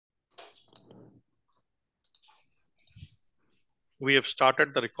We have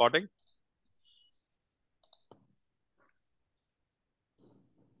started the recording.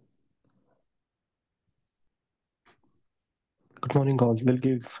 Good morning, all. We'll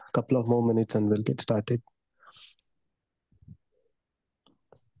give a couple of more minutes and we'll get started.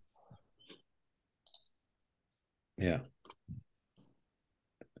 Yeah.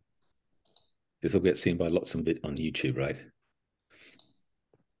 This will get seen by lots of it on YouTube, right?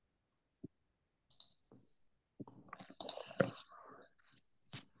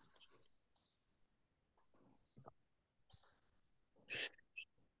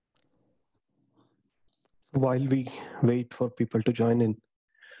 While we wait for people to join in,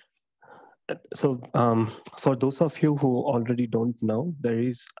 so for those of you who already don't know, there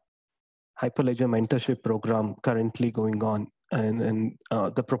is Hyperledger mentorship program currently going on, and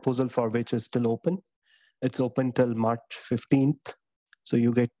the proposal for which is still open. It's open till March 15th. So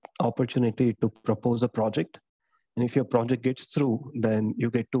you get opportunity to propose a project. And if your project gets through, then you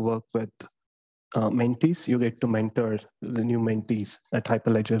get to work with mentees. You get to mentor the new mentees at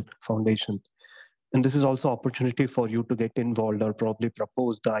Hyperledger Foundation. And this is also opportunity for you to get involved or probably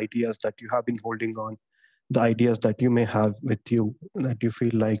propose the ideas that you have been holding on, the ideas that you may have with you that you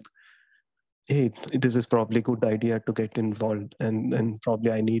feel like, hey, this is probably a good idea to get involved. And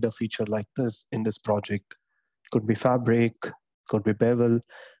probably I need a feature like this in this project. Could be Fabric, could be Bevel.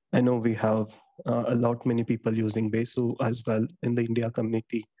 I know we have many people using Besu as well in the India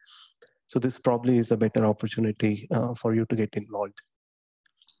community. So this probably is a better opportunity for you to get involved.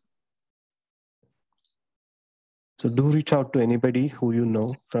 So do reach out to anybody who you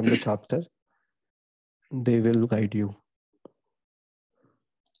know from the chapter. They will guide you.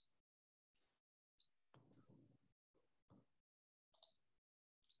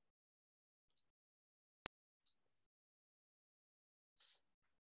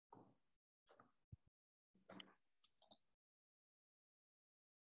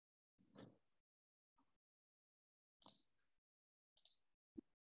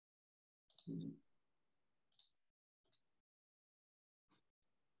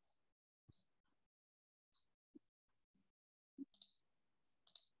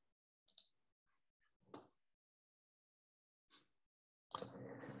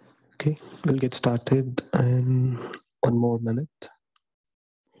 Okay, we'll get started in 1 more minute.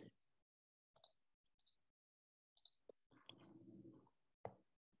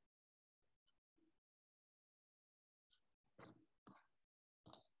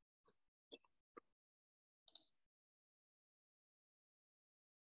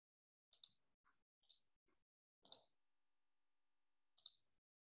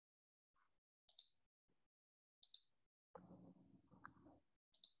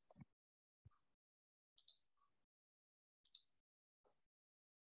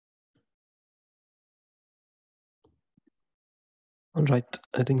 All right,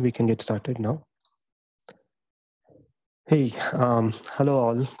 I think we can get started now. Hey, hello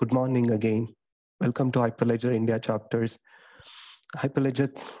all, good morning again. Welcome to Hyperledger India Chapters, Hyperledger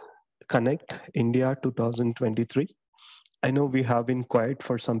Connect India 2023. I know we have been quiet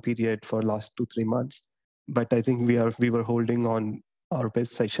for some period for last 2-3 months, but I think we were holding on our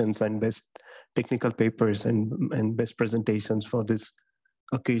best sessions and best technical papers and best presentations for this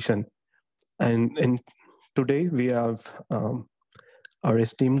occasion. And today we have our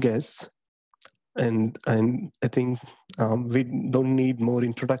esteemed guests, and I think we don't need more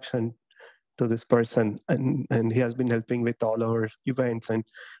introduction to this person, and he has been helping with all our events, and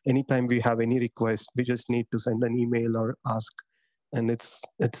anytime we have any request, we just need to send an email or ask, and it's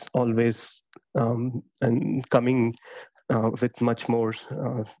always and coming with much more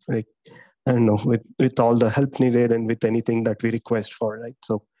like, I don't know, with all the help needed and with anything that we request for, right?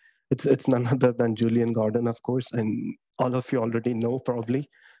 So it's none other than Julian Gordon, of course, and all of you already know probably.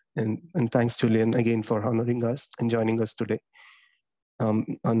 And thanks, Julian, again for honoring us and joining us today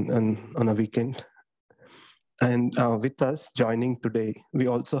on a weekend. And with us joining today, we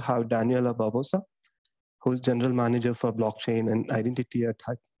also have Daniela Barbosa, who's General Manager for Blockchain and Identity at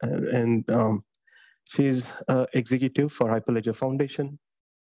and she's executive for Hyperledger Foundation,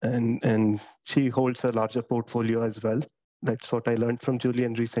 and she holds a larger portfolio as well. That's what I learned from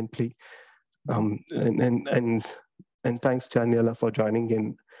Julian recently. And thanks, Daniela, for joining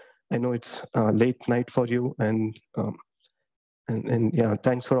in. I know it's late night for you, and yeah,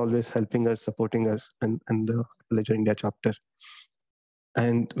 thanks for always helping us, supporting us, and the Hyperledger India chapter.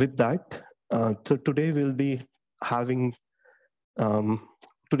 And with that, so today we'll be having,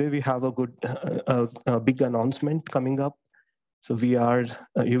 today we have a good, a big announcement coming up. So we are,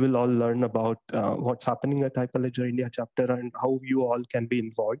 you will all learn about what's happening at Hyperledger India chapter and how you all can be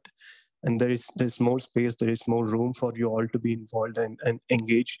involved. and there's more space, there is more room for you all to be involved and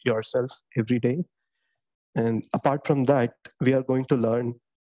engage yourself every day. And apart from that, we are going to learn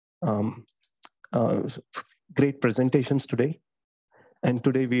um, uh, great presentations today. And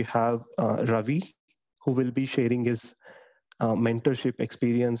today we have Ravi, who will be sharing his mentorship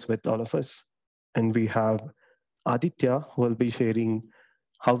experience with all of us. And we have Aditya, who will be sharing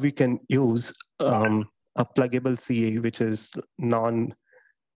how we can use a pluggable CA, which is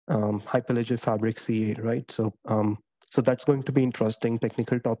non-Hyperledger Fabric CA, right? So that's going to be interesting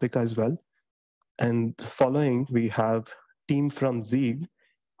technical topic as well. And following, we have team from Zeeg,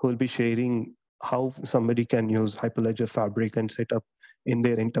 who will be sharing how somebody can use Hyperledger Fabric and set up in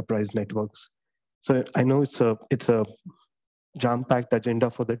their enterprise networks. So I know it's a jam-packed agenda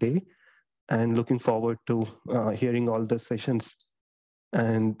for the day, and looking forward to hearing all the sessions.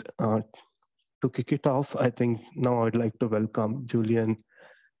 And to kick it off, I think now I'd like to welcome Julian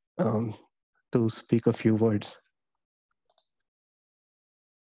to speak a few words.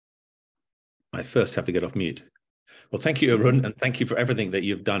 I first have to get off mute. Well, thank you, Arun, and thank you for everything that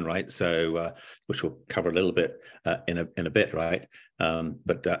you've done, right? So, which we'll cover a little bit in a bit, right?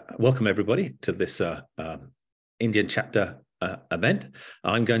 But welcome everybody to this Indian chapter event.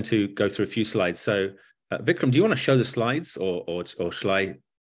 I'm going to go through a few slides. So, Vikram, do you want to show the slides, or shall I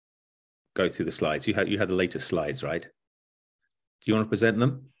go through the slides? You had the latest slides, right? Do you want to present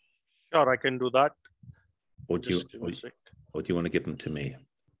them? Sure, I can do that. Or do you want to give them to me?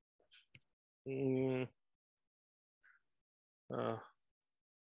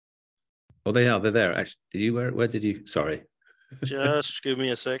 Oh, they are. They're there. Actually, did you? Where did you? Sorry. Just give me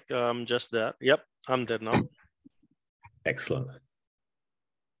a sec. Just there. Yep, I'm there now. Excellent.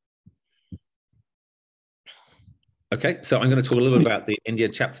 Okay, so I'm going to talk a little bit about the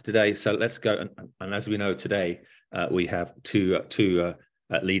Indian chapter today. So let's go. And as we know today, we have two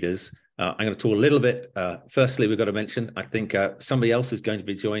leaders. I'm going to talk a little bit. Firstly, we've got to mention, I think somebody else is going to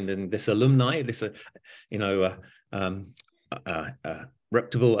be joined in this alumni, this,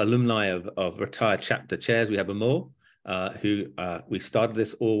 reputable alumni of retired chapter chairs. We have Pramod, who we started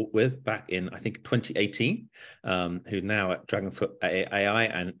this all with back in, I think, 2018, who now at Dragonfoot AI,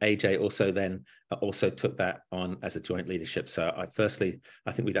 and AJ also took that on as a joint leadership. So I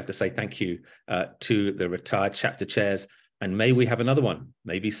think we'd have to say thank you to the retired chapter chairs, and may we have another one,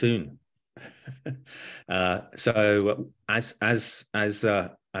 maybe soon. So as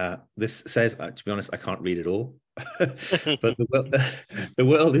this says, to be honest, I can't read it all. But the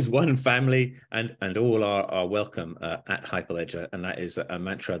world is one family, and all are welcome at Hyperledger, and that is a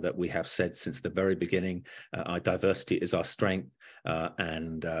mantra that we have said since the very beginning. Our diversity is our strength,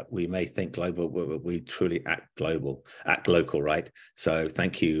 and we may think global, but we truly act global, act local, right? So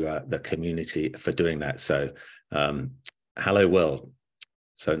thank you, the community, for doing that. So hello world.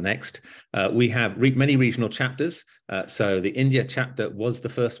 So next, we have many regional chapters. So the India chapter was the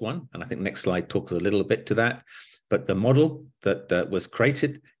first one, and I think next slide talks a little bit to that. But the model that was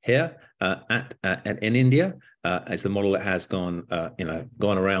created here in India is the model that has gone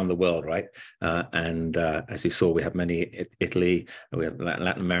around the world, right? And as you saw, we have many Italy, we have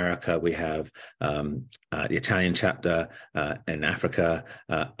Latin America, we have the Italian chapter in Africa,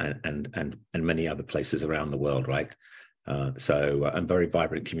 and many other places around the world, right? And very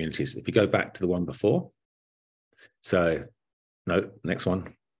vibrant communities. If you go back to the one before, so no, next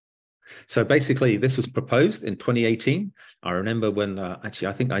one. So basically, this was proposed in 2018. I remember when, actually,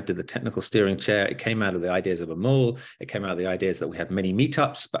 I think I did the technical steering chair. It came out of the ideas of a mole. It came out of the ideas that we had many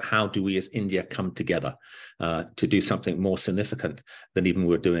meetups, but how do we as India come together to do something more significant than even we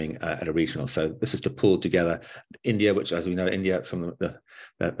were doing at a regional? So this is to pull together India, which, as we know, India, some of the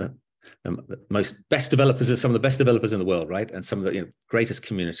best developers are some of the best developers in the world, right? And some of the greatest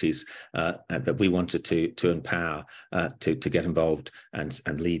communities that we wanted to empower to get involved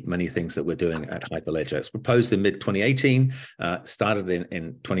and lead many things that we're doing at Hyperledger. It's proposed in mid-2018, started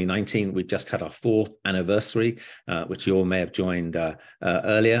in 2019. We just had our 4th anniversary, which you all may have joined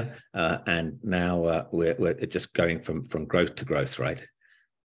earlier, and now we're just going from growth to growth, right?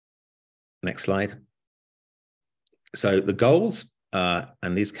 Next slide. So the goals.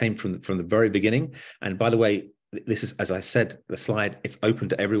 And these came from the very beginning. And by the way, this is, as I said, the slide, it's open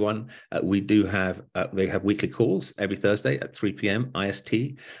to everyone. We have weekly calls every Thursday at 3 p.m. IST.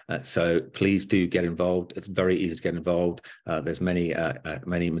 So please do get involved. It's very easy to get involved. There's many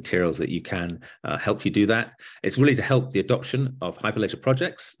materials that you can help you do that. It's really to help the adoption of Hyperledger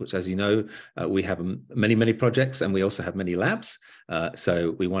projects, which, as you know, we have many projects, and we also have many labs.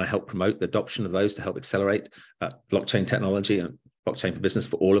 So we want to help promote the adoption of those to help accelerate blockchain technology and blockchain for business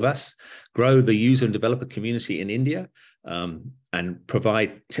for all of us, grow the user and developer community in India, and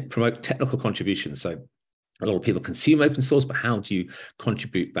promote technical contributions. So a lot of people consume open source, but how do you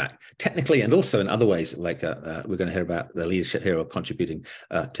contribute back technically and also in other ways? Like we're going to hear about the leadership here of contributing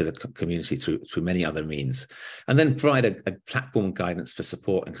to the community through many other means, and then provide a platform guidance for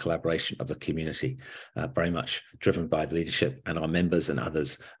support and collaboration of the community, very much driven by the leadership and our members and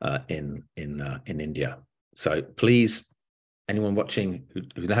others in India. So please, anyone watching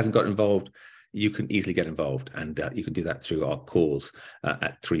who hasn't got involved, you can easily get involved, and you can do that through our calls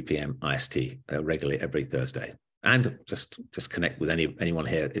at 3 p.m. IST regularly every Thursday. And just connect with anyone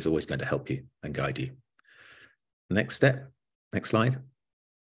here is always going to help you and guide you. Next step, next slide.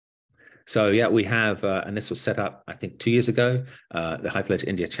 So yeah, we have, and this was set up, I think, 2 years ago, the Hyperledger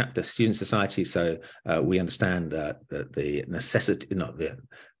India Chapter Student Society. So we understand the necessity,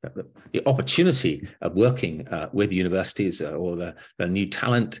 the opportunity of working with universities or the new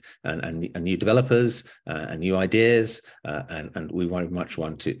talent and new developers and new ideas, and we very much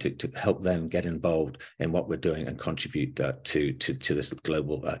want to help them get involved in what we're doing and contribute to this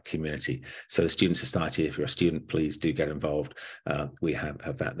global community. So the Student Society, if you're a student, please do get involved. We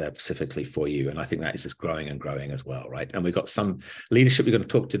have that there specifically for you, and I think that is just growing and growing as well, right? And we've got some leadership we're going to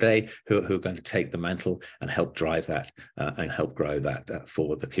talk today who are going to take the mantle and help drive that and help grow that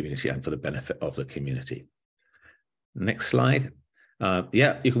for the community and for the benefit of the community. Next slide.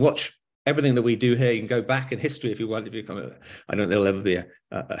 Yeah, you can watch everything that we do here. You can go back in history if you want. If you come, I don't know, there'll ever be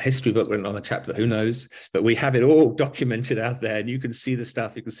a history book written on the chapter, who knows? But we have it all documented out there, and you can see the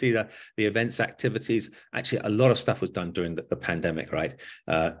stuff. You can see the events, activities. Actually, a lot of stuff was done during the pandemic, right?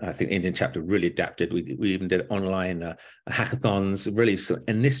 I think the Indian chapter really adapted. We even did online hackathons, really some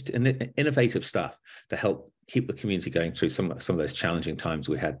innovative stuff to help keep the community going through some of those challenging times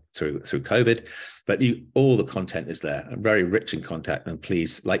we had through COVID. But all the content is there, very rich in content. And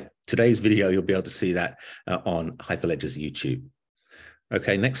please, like today's video, you'll be able to see that on Hyperledger's YouTube.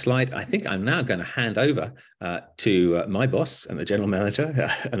 Okay, next slide. I think I'm now going to hand over to my boss and the general manager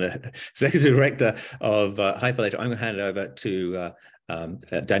and the executive director of Hyperledger. I'm going to hand it over to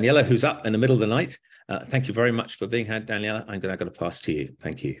Daniela, who's up in the middle of the night. Thank you very much for being here, Daniela. I'm going to pass to you.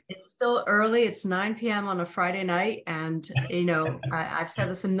 Thank you. It's still early. It's 9 p.m. on a Friday night. And, you know, I've said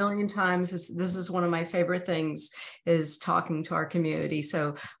this a million times. This is one of my favorite things, is talking to our community.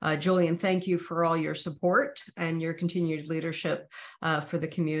 So, Julian, thank you for all your support and your continued leadership for the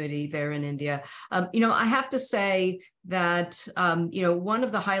community there in India. You know, I have to say that, you know, one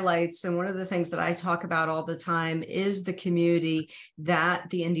of the highlights and one of the things that I talk about all the time is the community that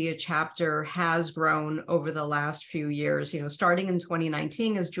the India chapter has grown over the last few years. You know, starting in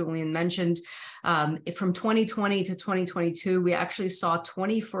 2019, as Julian mentioned, from 2020 to 2022, we actually saw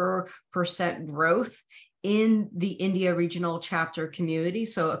 24% growth in the India regional chapter community.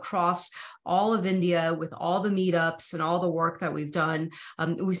 So across all of India, with all the meetups and all the work that we've done,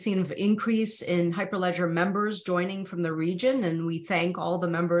 we've seen an increase in Hyperledger members joining from the region. And we thank all the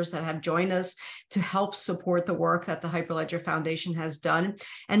members that have joined us to help support the work that the Hyperledger Foundation has done.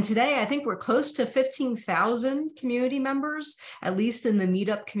 And today, I think we're close to 15,000 community members, at least in the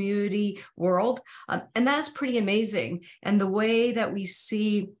meetup community world. And that's pretty amazing. And the way that we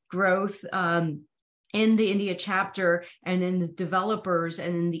see growth in the India chapter and in the developers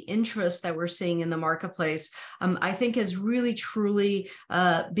and in the interest that we're seeing in the marketplace, I think is really, truly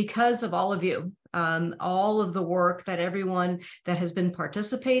because of all of you. All of the work that everyone that has been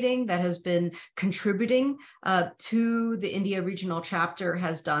participating, that has been contributing to the India regional chapter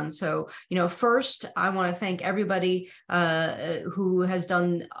has done. So, you know, first, I want to thank everybody who has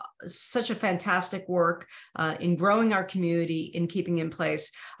done such a fantastic work in growing our community, in keeping in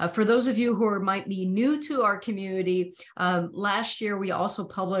place. For those of you who might be new to our community, last year we also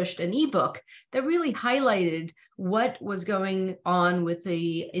published an ebook that really highlighted what was going on with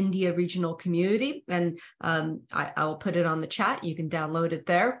the India regional community. And I'll put it on the chat. You can download it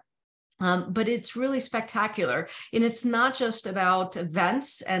there. But it's really spectacular. And it's not just about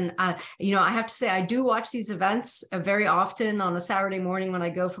events. And, you know, I have to say, I do watch these events very often on a Saturday morning when I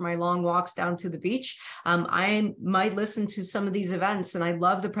go for my long walks down to the beach. I might listen to some of these events, and I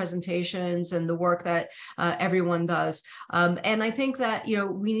love the presentations and the work that everyone does. And I think that, you know,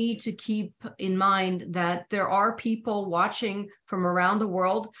 we need to keep in mind that there are people watching from around the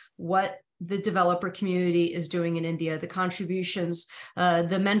world what the developer community is doing in India, the contributions,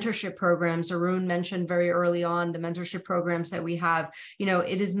 the mentorship programs. Arun mentioned very early on the mentorship programs that we have.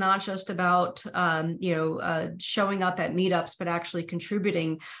 It is not just about, showing up at meetups, but actually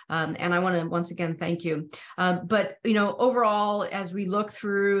contributing. And I want to once again thank you. But overall, as we look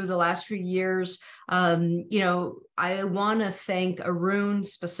through the last few years, I want to thank Arun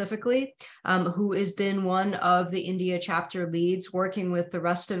specifically, who has been one of the India chapter leads, working with the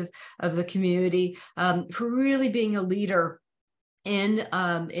rest of the community, for really being a leader in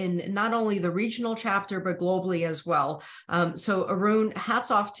not only the regional chapter, but globally as well. So Arun, hats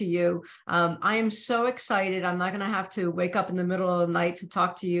off to you. I am so excited. I'm not going to have to wake up in the middle of the night to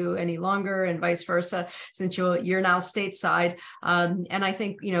talk to you any longer, and vice versa, since you're now stateside. And I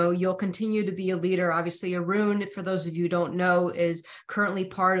think, you'll continue to be a leader. Obviously, Arun, for those of you who don't know, is currently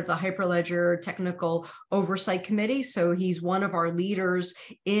part of the Hyperledger Technical Oversight Committee. So he's one of our leaders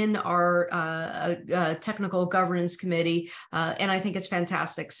in our Technical Governance Committee. And I think it's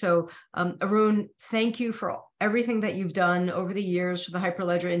fantastic. So Arun, thank you for everything that you've done over the years for the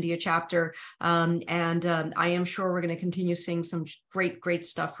Hyperledger India chapter. I am sure we're going to continue seeing some great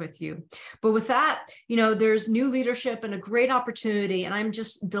stuff with you. But with that, there's new leadership and a great opportunity. And I'm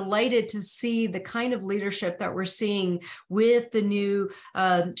just delighted to see the kind of leadership that we're seeing with the new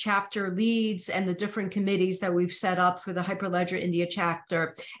chapter leads and the different committees that we've set up for the Hyperledger India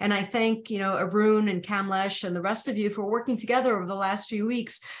chapter. And I thank, Arun and Kamlesh and the rest of you for working together over the last few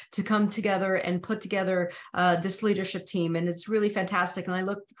weeks to come together and put together this leadership team, and it's really fantastic. And I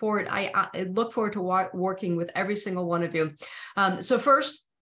look forward to working with every single one of you. So first,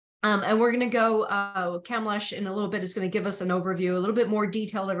 and we're going to go, Kamlesh in a little bit is going to give us an overview, a little bit more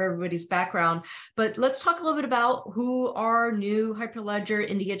detail of everybody's background. But let's talk a little bit about who our new Hyperledger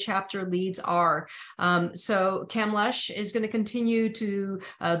India chapter leads are. So Kamlesh is going to continue to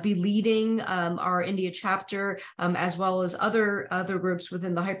be leading our India chapter, as well as other groups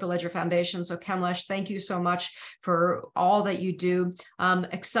within the Hyperledger Foundation. So Kamlesh, thank you so much for all that you do.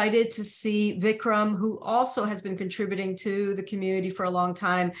 Excited to see Vikram, who also has been contributing to the community for a long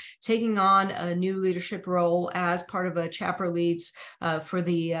time, taking on a new leadership role as part of a chapter leads for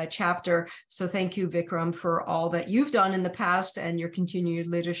the chapter. So thank you, Vikram, for all that you've done in the past and your continued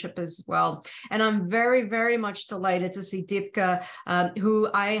leadership as well. And I'm very, very much delighted to see Deepika, who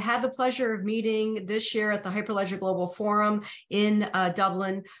I had the pleasure of meeting this year at the Hyperledger Global Forum in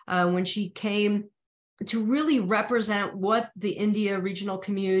Dublin when she came to really represent what the India regional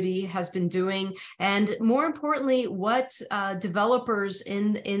community has been doing, and more importantly, what developers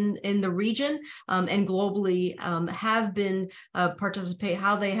in the region and globally have been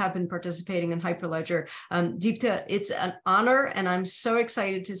how they have been participating in Hyperledger. Deepika, it's an honor, and I'm so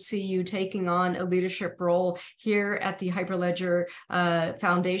excited to see you taking on a leadership role here at the Hyperledger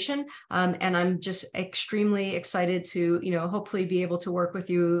Foundation, and I'm just extremely excited to hopefully be able to work with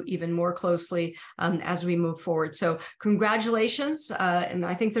you even more closely as we move forward. So congratulations. And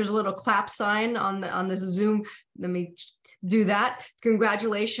I think there's a little clap sign on this Zoom. Let me do that.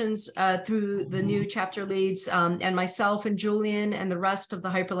 Congratulations through the new chapter leads, and myself and Julian and the rest of the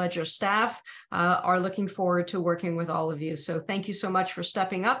Hyperledger staff are looking forward to working with all of you. So thank you so much for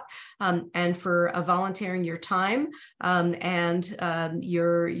stepping up and for volunteering your time and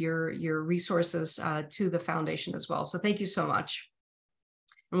your resources to the foundation as well. So thank you so much.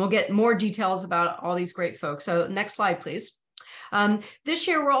 And we'll get more details about all these great folks. So next slide, please. This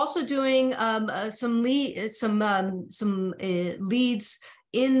year, we're also doing some leads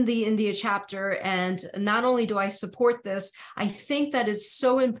in the India chapter. And not only do I support this, I think that is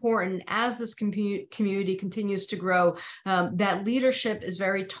so important as this community continues to grow, that leadership is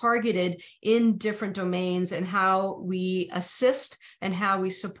very targeted in different domains and how we assist and how we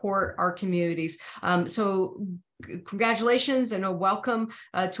support our communities. So congratulations and a welcome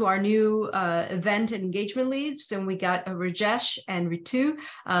to our new event and engagement leads. And we got Rajesh and Ritu.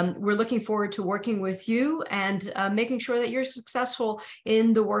 We're looking forward to working with you and making sure that you're successful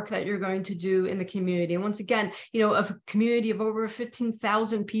in the work that you're going to do in the community. And once again, a community of over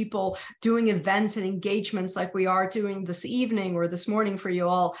 15,000 people doing events and engagements like we are doing this evening or this morning for you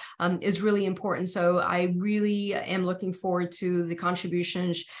all is really important. So I really am looking forward to the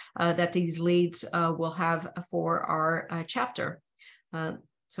contributions that these leads will have for our chapter.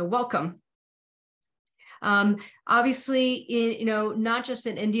 So welcome. Obviously, not just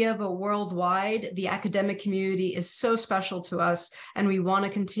in India, but worldwide, the academic community is so special to us, and we want to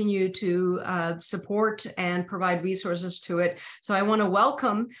continue to support and provide resources to it. So I want to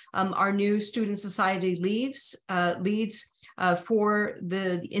welcome our new Student Society leads. for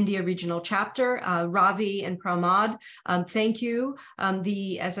the India Regional Chapter, Ravi and Pramod. Thank you.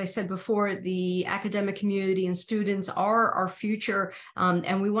 As I said before, the academic community and students are our future,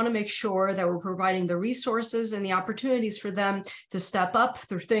 and we want to make sure that we're providing the resources and the opportunities for them to step up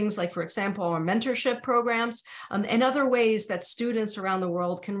through things like, for example, our mentorship programs, and other ways that students around the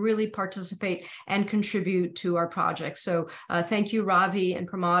world can really participate and contribute to our projects. So thank you, Ravi and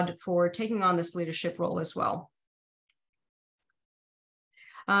Pramod, for taking on this leadership role as well.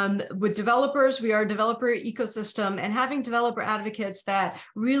 With developers, we are a developer ecosystem, and having developer advocates that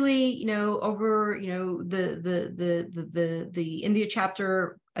really, over, the India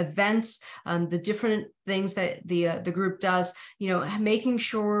chapter events, the different things that the group does, making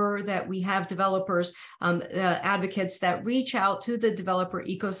sure that we have developers, advocates that reach out to the developer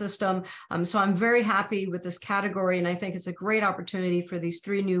ecosystem. So I'm very happy with this category, and I think it's a great opportunity for these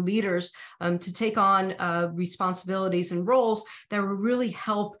three new leaders to take on responsibilities and roles that will really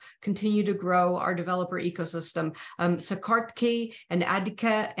help continue to grow our developer ecosystem. So Kartikey and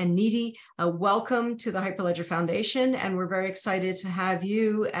Adika and Nidhi, welcome to the Hyperledger Foundation, and we're very excited to have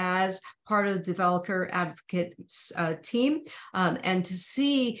you as part of the developer advocate team, and to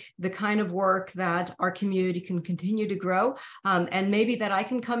see the kind of work that our community can continue to grow. And maybe that I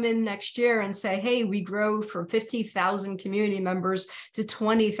can come in next year and say, hey, we grow from 50,000 community members to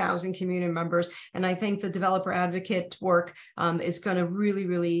 20,000 community members. And I think the developer advocate work is going to really,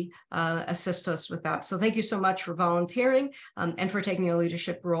 really assist us with that. So thank you so much for volunteering and for taking a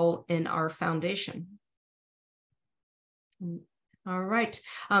leadership role in our foundation. All right.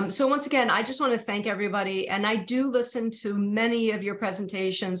 So once again, I just want to thank everybody. And I do listen to many of your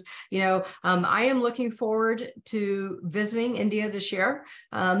presentations. I am looking forward to visiting India this year.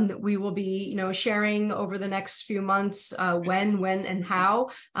 We will be, sharing over the next few months when, and how.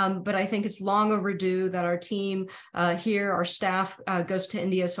 But I think it's long overdue that our team here, our staff goes to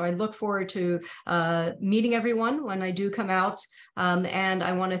India. So I look forward to meeting everyone when I do come out. And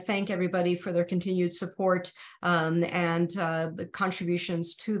I want to thank everybody for their continued support and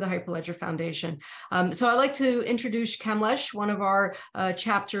contributions to the Hyperledger Foundation. So I'd like to introduce Kamlesh, one of our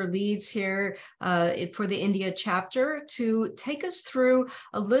chapter leads here for the India chapter, to take us through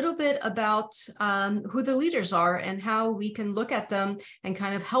a little bit about who the leaders are and how we can look at them and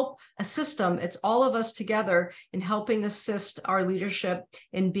kind of help assist them. It's all of us together in helping assist our leadership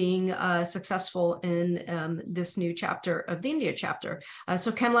in being successful in this new chapter of the India chapter. So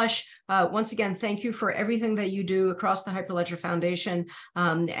Kamlesh, once again, thank you for everything that you do across the Hyperledger Foundation,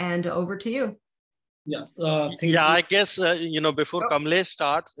 and over to you. Yeah. I guess, before Kamlesh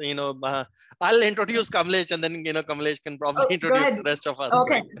starts, I'll introduce Kamlesh, and then, Kamlesh can probably introduce the rest of us.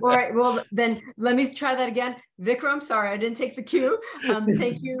 Okay. All right. Well, then let me try that again. Vikram, sorry, I didn't take the cue.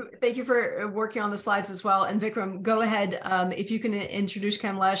 Thank you for working on the slides as well. And Vikram, go ahead. If you can introduce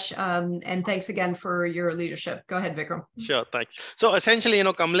Kamlesh, and thanks again for your leadership. Go ahead, Vikram. Sure, thanks. So essentially,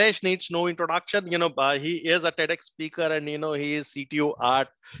 Kamlesh needs no introduction. He is a TEDx speaker, and he is CTO at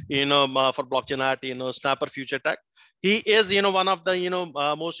for blockchain at Snapper Future Tech. He is one of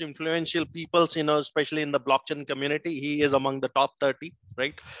the most influential peoples, especially in the blockchain community. He is among the top 30,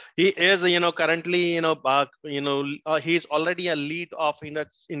 right? He is currently he's already a lead of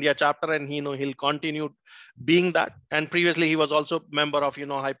India chapter, and he'll continue being that. And previously he was also member of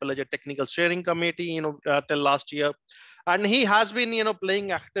Hyperledger Technical Steering Committee till last year. And he has been,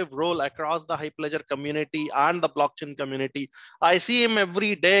 playing active role across the Hyperledger community and the blockchain community. I see him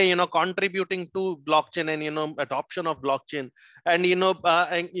every day, contributing to blockchain and, adoption of blockchain, and,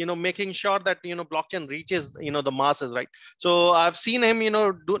 making sure that, blockchain reaches, the masses, right? So I've seen him,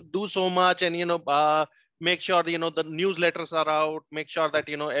 do so much, and, make sure, the newsletters are out, make sure that,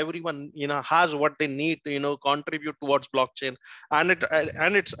 everyone, has what they need to, contribute towards blockchain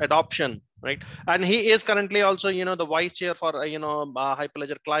and its adoption. Right. And he is currently also, the vice chair for,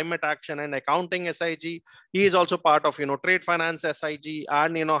 Hyperledger Climate Action and Accounting SIG. He is also part of, Trade Finance SIG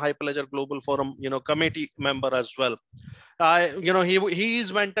and, Hyperledger Global Forum, committee member as well. He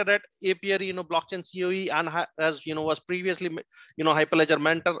is mentored at APR, blockchain COE, and as was previously, Hyperledger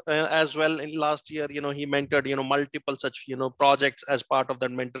mentor as well. In last year, he mentored, multiple such, projects as part of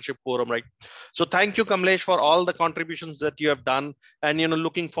that mentorship forum, right? So thank you, Kamlesh, for all the contributions that you have done, and,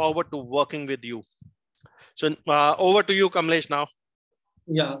 looking forward to working with you. So over to you, Kamlesh, now.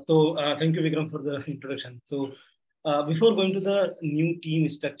 Yeah, so thank you, Vikram, for the introduction. So before going to the new team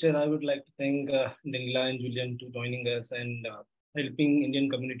structure, I would like to thank Daniela and Julian to joining us and helping Indian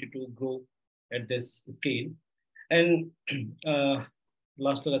community to grow at this scale. And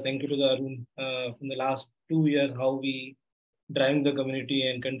last, thank you to the Arun from the last 2 years, how we driving the community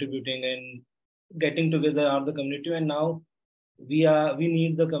and contributing and getting together are the community. And now we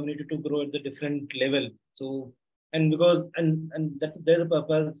need the community to grow at the different level. So and because and that's there's a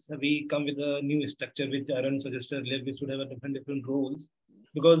purpose we come with a new structure which Arun suggested earlier. We should have a different roles,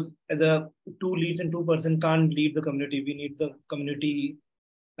 because the two leads and 2% can't lead the community. We need the community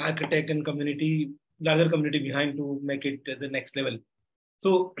architect and community larger community behind to make it the next level.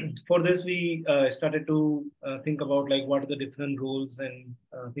 So for this, we started to think about like what are the different roles and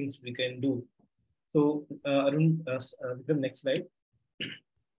things we can do. So Arun, the next slide.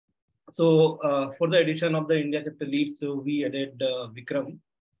 So for the addition of the India chapter lead, so we added Vikram.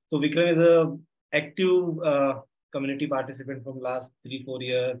 So Vikram is a active community participant from last 3-4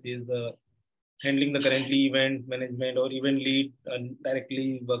 years. He is handling the currently event management or event lead,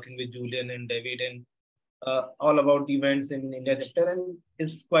 directly working with Julian and David and all about events in India chapter, and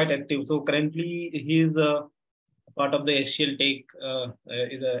is quite active. So currently he is part of the HCLTech,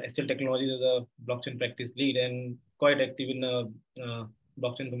 is a HCL Technology is a blockchain practice lead and quite active in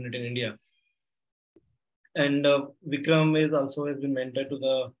blockchain community in India. And Vikram is also has been mentored to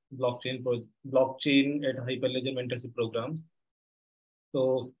the blockchain at Hyperledger mentorship programs.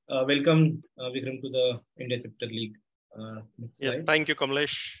 So welcome Vikram to the India chapter league. Yes, thank you,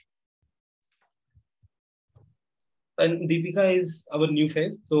 Kamlesh. And Deepika is our new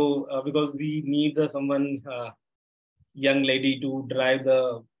face. So because we need someone young lady to drive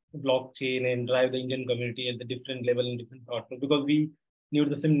the blockchain and drive the Indian community at the different level and different thought, because we need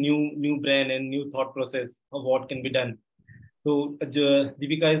the same new brain and new thought process of what can be done. So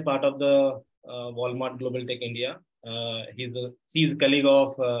Deepika is part of the Walmart Global Tech India. She's a colleague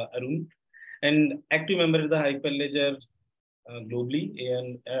of Arun and active member of the Hyperledger globally.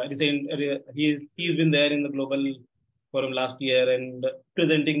 And he's been there in the global forum last year and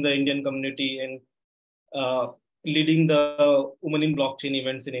presenting the Indian community and leading the Women in Blockchain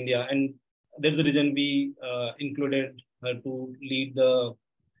events in India. And that's the reason we included her to lead the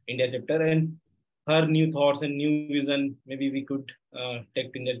India chapter. And her new thoughts and new vision, maybe we could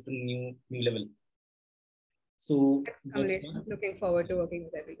take India to new level. So, Kamlesh, looking forward to working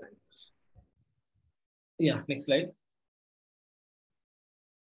with everyone. Yeah, next slide.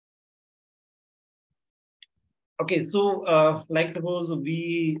 Okay, so like suppose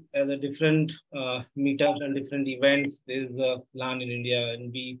we the different meetups and different events is planned in India,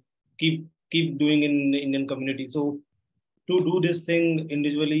 and we keep doing in the Indian community. So to do this thing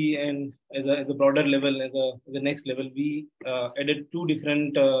individually and as a broader level, as the next level, we added 2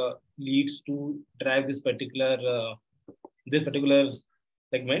 different leads to drive this particular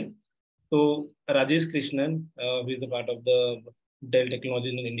segment. So Rajesh Krishnan, who is a part of the Dell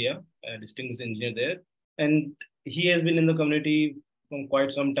Technologies in India, a distinguished engineer there, and he has been in the community from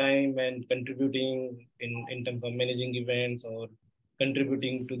quite some time and contributing in terms of managing events or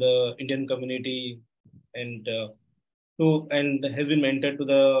contributing to the Indian community, and and has been mentored to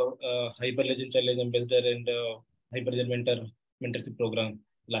the Hyperledger Challenge Ambassador and Hyperledger Mentorship Program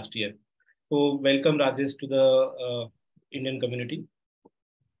last year. So welcome Rajesh to the Indian community.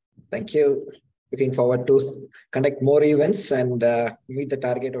 Thank you. Looking forward to conduct more events and meet the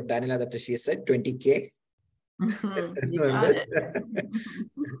target of Daniela that she said, 20K.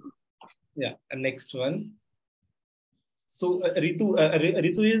 Yeah, and next one. So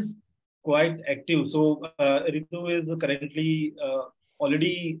Ritu is quite active. So Ritu is currently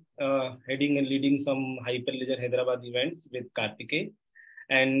already heading and leading some Hyperledger Hyderabad events with Kartikey,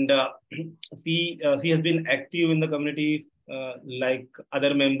 and she has been active in the community like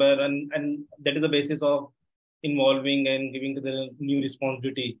other member, and that is the basis of involving and giving the new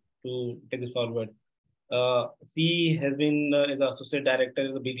responsibility to take this forward. She has been as associate director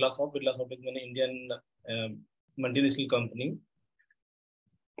of the Birlasoft. Birlasoft is an Indian multinational company,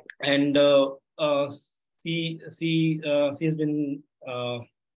 and she has been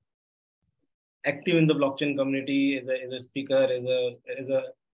active in the blockchain community as a speaker, as a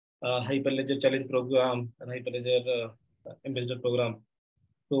Hyperledger Challenge program and Hyperledger Ambassador program.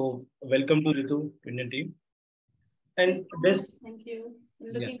 So welcome to Ritu, Indian team. And this. Thank you.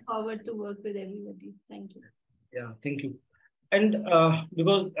 Looking forward to work with everybody. Thank you. Yeah, thank you. And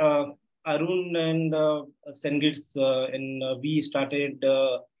because Arun and Sengits and we started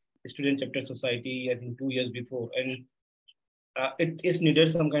Student Chapter Society, I think 2 years before, and it is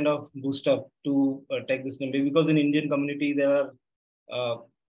needed some kind of boost up to take this number, because in Indian community there are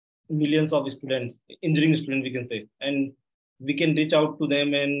millions of students, engineering students we can say, and we can reach out to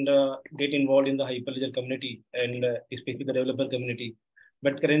them and get involved in the Hyperledger community and especially the developer community.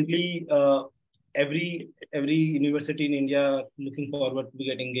 But currently, every university in India looking forward to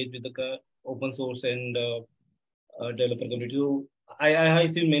get engaged with the open source and developer community. So I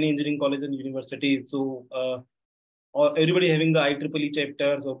see many engineering colleges and universities. So or everybody having the IEEE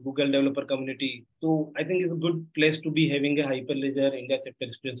chapters or Google developer community. So I think it's a good place to be having a Hyperledger India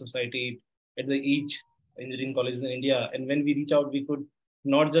Chapter Student Society at the each engineering colleges in India. And when we reach out, we could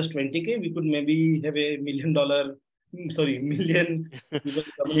not just 20K, we could maybe have a million people community.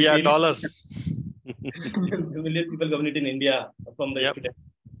 Yeah, dollars. Million people community in India from the student.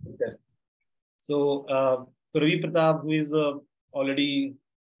 So, Ravi Pratap, who is already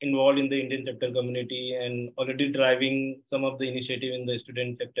involved in the Indian chapter community and already driving some of the initiative in the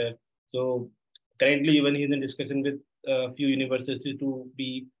student chapter. So currently, even he's in discussion with a few universities to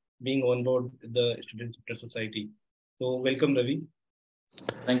be being on board with the student chapter society. So welcome, Ravi.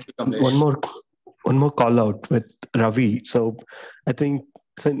 Thank you, Kamlesh. One more call out with Ravi. So I think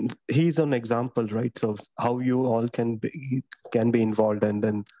he's an example, right? So how you all can be involved, and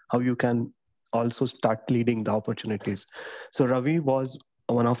then how you can also start leading the opportunities. So Ravi was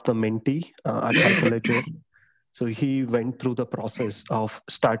one of the mentee at Hyperledger. So he went through the process of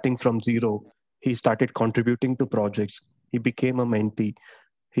starting from zero. He started contributing to projects. He became a mentee.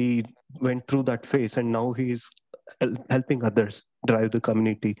 He went through that phase, and now he's helping others drive the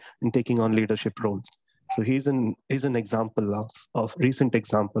community and taking on leadership roles. So he's an example of recent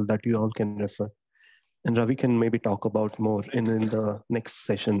example that you all can refer. And Ravi can maybe talk about more in the next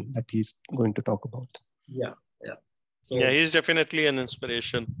session that he's going to talk about. Yeah. So, yeah, he's definitely an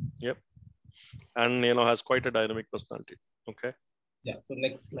inspiration. Yep. And has quite a dynamic personality. Okay. Yeah. So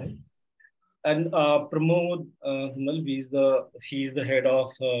next slide. And Pramod, Dhumal, he's the head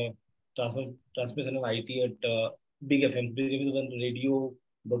of transmission and IT at bigFM. bigFM is a radio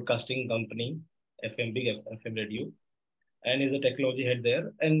broadcasting company, bigFM radio, and is a technology head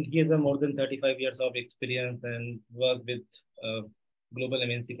there. And he has more than 35 years of experience and worked with global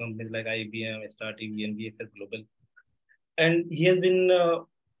MNC companies like IBM, StarTV, and VFS Global. And he has been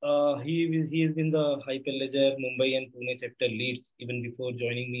he has been the Hyperledger Mumbai and Pune chapter leads even before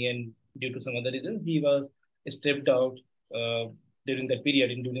joining me, and due to some other reasons, he was stepped out during that period,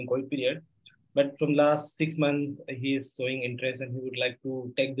 during COVID period. But from last 6 months, he is showing interest and he would like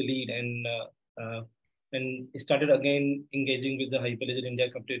to take the lead and started again engaging with the Hyperledger India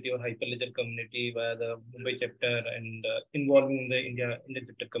community or Hyperledger community via the Mumbai chapter and involving the India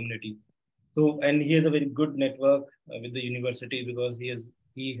chapter community. So, and he has a very good network with the university because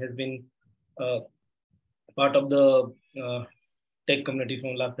he has been part of the tech community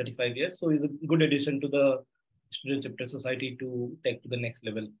from last 35 years. So he's a good addition to the student chapter society to take to the next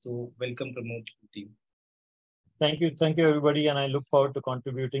level. So welcome, Pramod, to the team. Thank you everybody, and I look forward to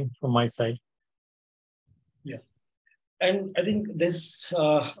contributing from my side. Yeah, and I think this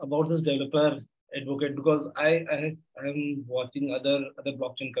about this developer advocate, because I am watching other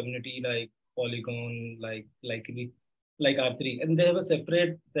blockchain community like Polygon, like R3, and they have a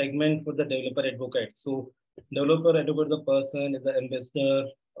separate segment for the developer advocate. So developer advocate, the person is the ambassador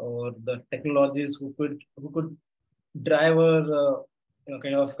or the technologies who could drive or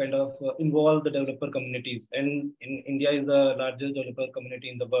kind of involve the developer communities. And in India is the largest developer community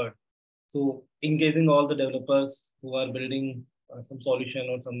in the world. So engaging all the developers who are building some solution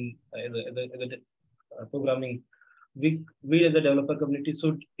or some programming, we as a developer community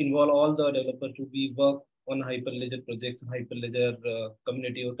should involve all the developers to be work on Hyperledger projects, Hyperledger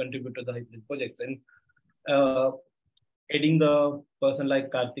community, or contribute to the Hyperledger projects. And adding the person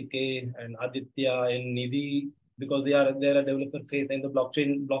like Kartikey and Aditya and Nidhi, because they are a developer face and the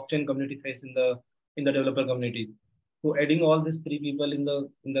blockchain community face in the developer community. So adding all these three people in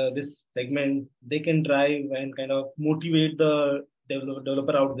this segment, they can drive and kind of motivate the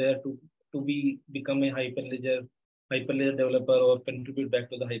developer out there to become a Hyperledger developer or contribute back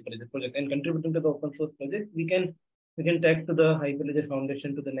to the Hyperledger project. And contributing to the open source project, we can take to the Hyperledger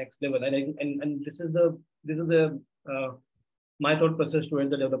Foundation to the next level. And this is the my thought process towards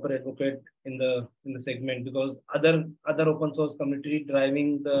the developer advocate in the segment, because other open source community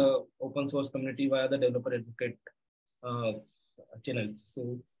driving the open source community via the developer advocate channels.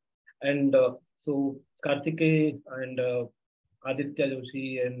 So Kartikey and Aditya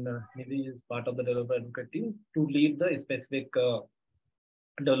Joshi and Nidhi is part of the developer advocate team to lead the specific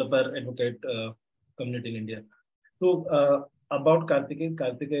developer advocate community in India. So about Kartikey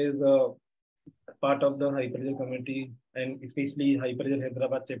is part of the Hyperledger community and especially Hyperledger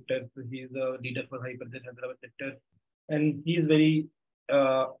Hyderabad chapter. So he is a leader for Hyperledger Hyderabad chapter, and he is very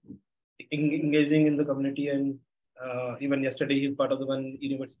engaging in the community. And even yesterday, he's part of the one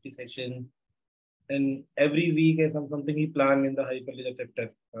university session. And every week, something he planned in the Hyperledger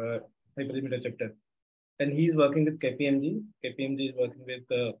chapter, Hyperledger chapter. And he's working with KPMG. KPMG is working with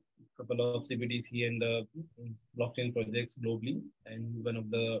a couple of CBDC and blockchain projects globally, and one of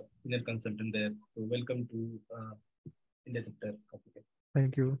the senior consultant there. So welcome to India Chapter.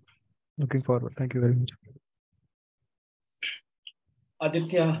 Thank you. Looking forward. Thank you very much.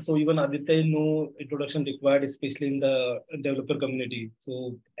 Aditya, so even Aditya, no introduction required, especially in the developer community.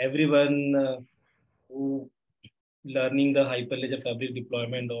 So everyone who learning the Hyperledger Fabric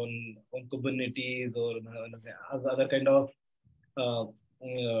deployment on Kubernetes or other kind of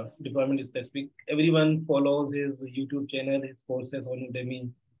deployment specific, everyone follows his YouTube channel, his courses on Udemy,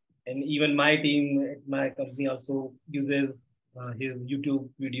 and even my team, my company also uses his YouTube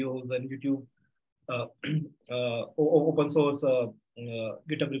videos and YouTube open source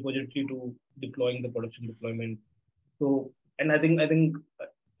GitHub repository to deploying the production deployment. So, and I think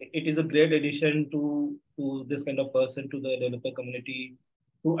it is a great addition to this kind of person to the developer community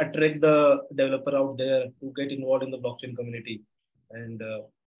to attract the developer out there to get involved in the blockchain community. And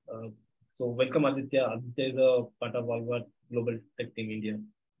so welcome Aditya. Aditya is a part of our Global Tech Team India.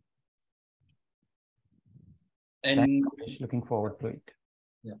 And looking forward to it.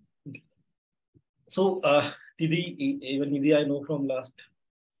 Yeah. Okay. So even Nidhi I know from last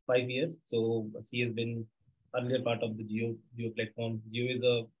 5 years. So she has been earlier part of the Geo platform. Geo is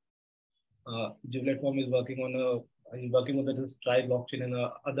a Geo platform is working on the Stripe blockchain and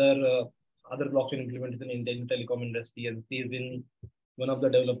other blockchain implementation in the telecom industry, and she has been one of the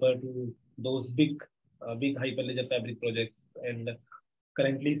developers to those big Hyperledger Fabric projects. And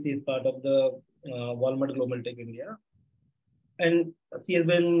currently she is part of the Walmart Global Tech India, and she has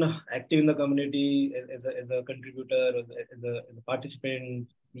been active in the community as a contributor, as a participant.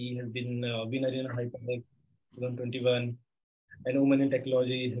 She has been winner in Hyperledger 2021 and Women in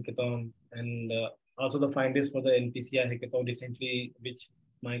Technology Hackathon, and also the finalist for the NPCI Hackathon recently, which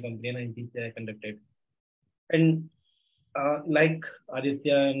my company and NPCI conducted. And like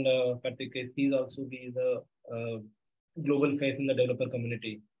Aditya and Kartikey, she is also the global face in the developer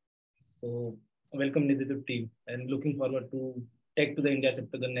community. So welcome Nidhi to the team, and looking forward to take to the India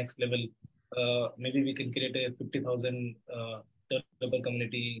chapter the next level. Maybe we can create a 50,000 developer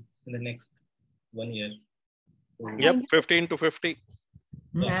community in the next 1 year. So, yep, 15 to 50.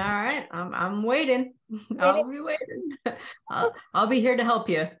 All right, I'm waiting. I'll be waiting. I'll be here to help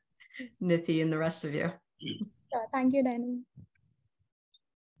you, Nidhi, and the rest of you. Thank you, Daniel.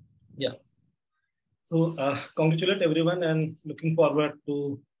 Yeah. So congratulate everyone, and looking forward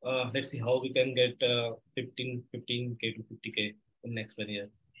to let's see how we can get 15K to 50K in the next 1 year,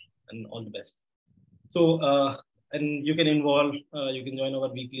 and all the best. So and you can involve, you can join our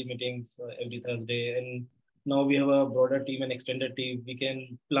weekly meetings every Thursday, and now we have a broader team and extended team. We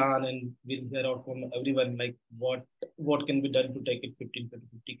can plan and we'll hear out from everyone like what can be done to take it 15 to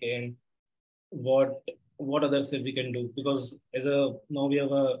 50K, and what other stuff we can do, because now we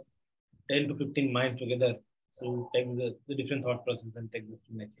have a 10 to 15 minds together to take the different thought process and take this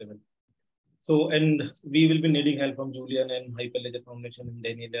to the next level. So, and we will be needing help from Julian and Hyperledger Foundation and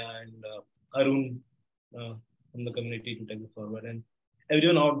Daniela and Arun from the community to take this forward, and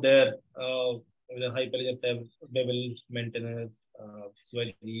everyone out there with the Hyperledger level maintainers,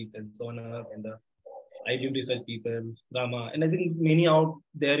 Swajit and Sona, and the IDM research people, Rama, and I think many out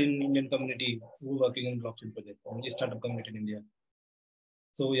there in Indian community who are working in blockchain projects and the startup community in India.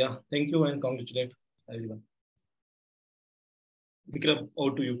 So yeah, thank you and congratulate everyone. Vikram,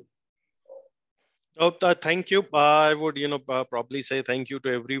 over to you. Oh, thank you. I would, probably say thank you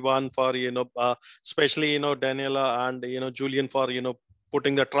to everyone for, especially, Daniela and, Julian for,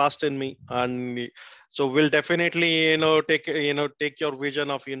 putting the trust in me. And so we'll definitely, take your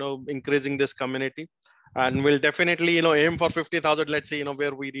vision of, increasing this community. And we'll definitely, aim for 50,000. Let's see,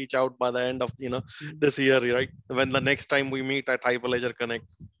 where we reach out by the end of, this year, right? When the next time we meet at Hyperledger Connect.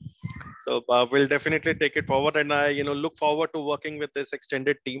 So we'll definitely take it forward, and I, look forward to working with this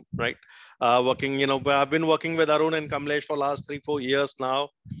extended team, right? I've been working with Arun and Kamlesh for last 3-4 years now.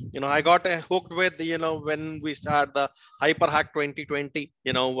 I got hooked with, when we started the HyperHack 2020,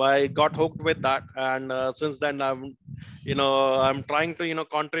 I got hooked with that, and since then I'm trying to,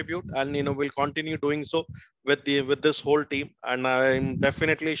 contribute, and we'll continue doing so with this whole team, and I'm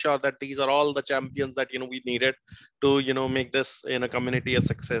definitely sure that these are all the champions that we needed to make this community a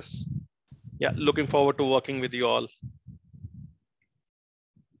success. Yeah, looking forward to working with you all.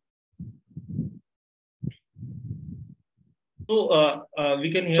 So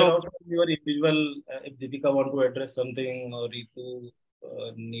we can hear out your individual, if Deepika want to address something, or Ritu,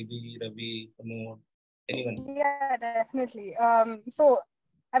 Nidhi, Ravi, Pramod, anyone. Yeah, definitely. So,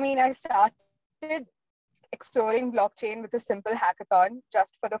 I mean, I started exploring blockchain with a simple hackathon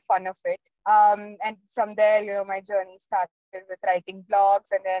just for the fun of it. And from there, my journey started with writing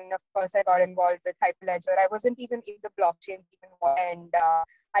blogs, and then of course I got involved with Hyperledger. I wasn't even in the blockchain even, and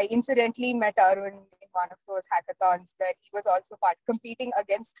I incidentally met Arun in one of those hackathons where he was also competing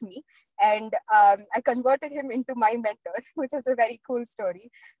against me. And I converted him into my mentor, which is a very cool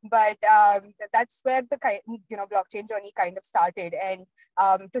story. But that's where the blockchain journey kind of started. And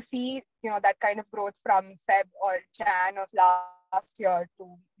to see that kind of growth from Feb or Jan of last year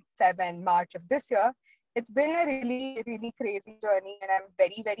to Feb and March of this year, it's been a really, really crazy journey, and I'm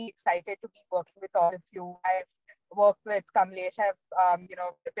very, very excited to be working with all of you. I've worked with Kamlesh. I've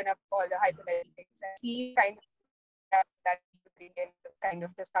been up all the Hyperledger things and see kind of that we bring in the kind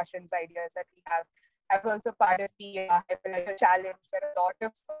of discussions, ideas that we have. I was also part of the Hyperledger Challenge, where a lot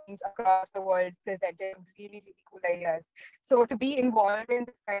of firms across the world presented really, really cool ideas. So to be involved in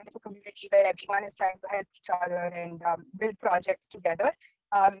this kind of a community where everyone is trying to help each other and build projects together,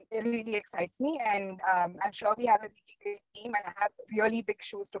 it really excites me. And I'm sure we have a really great team, and I have really big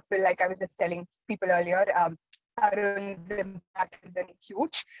shoes to fill, like I was just telling people earlier. Arun's impact has been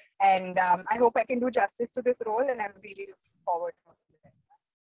huge, and I hope I can do justice to this role, and I'm really looking forward to it.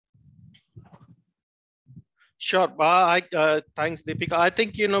 Sure. Thanks, Deepika. I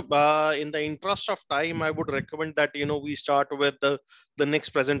think, in the interest of time, I would recommend that, we start with the next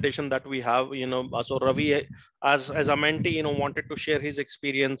presentation that we have, so Ravi, as a mentee, wanted to share his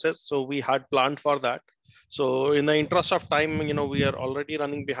experiences. So we had planned for that. So in the interest of time, we are already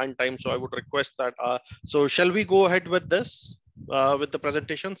running behind time. So I would request that. So shall we go ahead with this, with the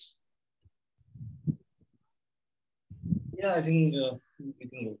presentations? Yeah, I think we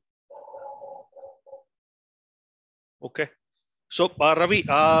can go. Okay. So Ravi,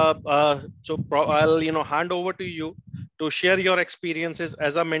 I'll hand over to you to share your experiences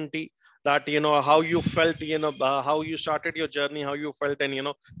as a mentee, that how you felt, how you started your journey, how you felt, and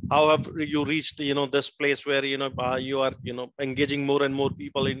how have you reached this place where you are engaging more and more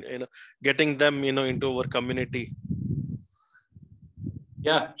people in getting them into our community.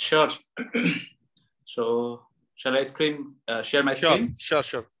 Yeah, sure. So shall I share my screen?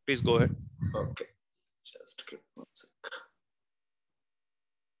 Sure. Please go ahead. Okay. Just give 1 sec.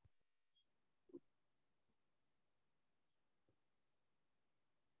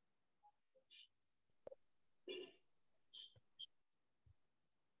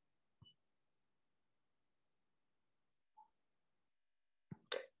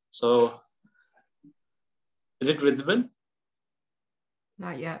 So, is it visible?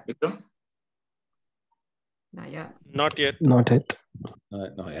 Not yet. Vikram? Not yet. Not yet. Not yet.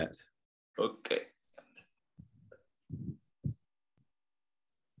 Not yet. Okay.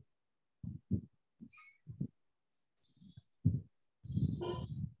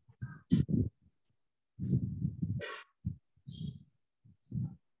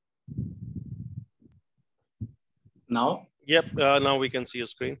 Now? Yep. Now we can see your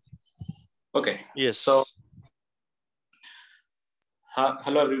screen. Okay. Yes. So,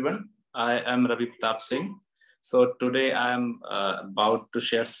 hello everyone. I am Ravi Pratap Singh. So today I am about to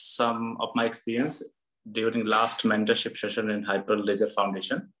share some of my experience during last mentorship session in Hyperledger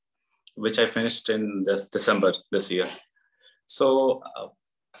Foundation, which I finished in this December this year. So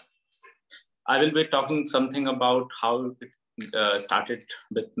I will be talking something about how it started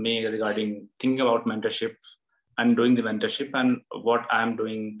with me regarding thinking about mentorship and doing the mentorship, and what I'm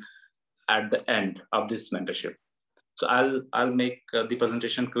doing at the end of this mentorship. So I'll make the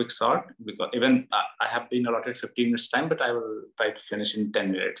presentation quick short, because even I have been allotted 15 minutes time, but I will try to finish in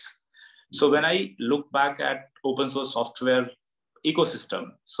 10 minutes. So when I look back at open source software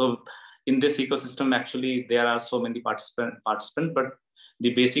ecosystem, so in this ecosystem, actually, there are so many participants, but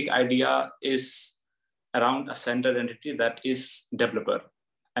the basic idea is around a centered entity that is developer.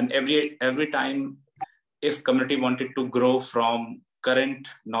 And every time, if community wanted to grow from current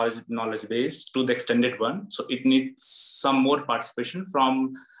knowledge base to the extended one, so it needs some more participation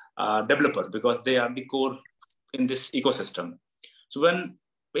from developer, because they are the core in this ecosystem. So when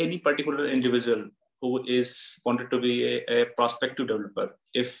any particular individual who is wanted to be a prospective developer,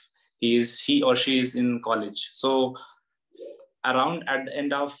 if he or she is in college, so around at the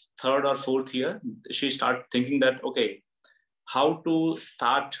end of 3rd or 4th year, she start thinking that, okay, how to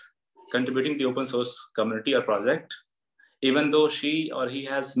start contributing the open source community or project, even though she or he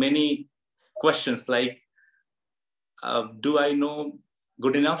has many questions like, do I know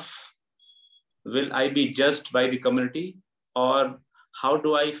good enough? Will I be judged by the community? Or how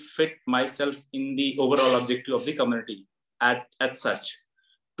do I fit myself in the overall objective of the community at such?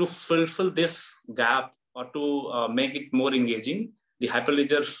 To fulfill this gap, or to make it more engaging, the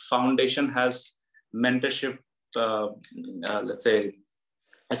Hyperledger Foundation has mentorship, let's say,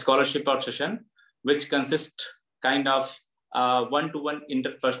 a scholarship or session, which consists kind of one-to-one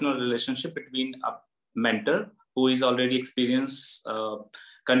interpersonal relationship between a mentor who is already experienced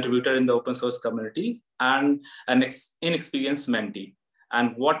contributor in the open source community and an inexperienced mentee.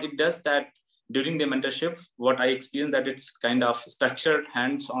 And what it does that during the mentorship, what I experienced that it's kind of structured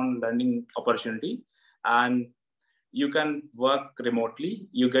hands-on learning opportunity, and you can work remotely,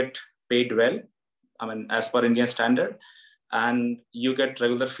 you get paid well, I mean, as per Indian standard, and you get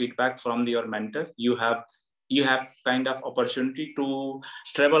regular feedback from your mentor. You have kind of opportunity to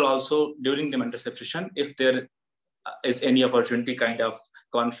travel also during the mentorship session if there is any opportunity, kind of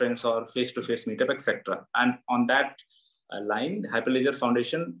conference or face-to-face meetup, etc. And on that line, Hyperledger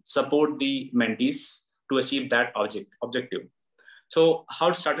Foundation support the mentees to achieve that objective. So how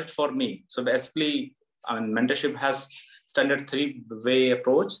it started for me? So basically, mentorship has standard 3-way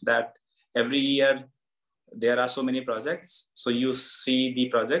approach that every year there are so many projects. So you see the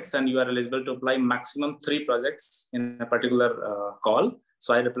projects and you are eligible to apply maximum 3 projects in a particular call.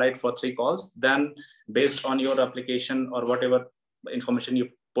 So I applied for 3 calls. Then based on your application or whatever information you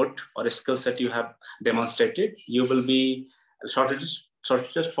put or a skill set you have demonstrated, you will be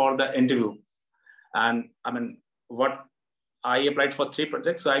shortlisted for the interview. And I mean, what I applied for 3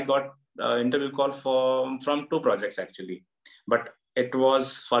 projects, so I got interview call from 2 projects actually. But it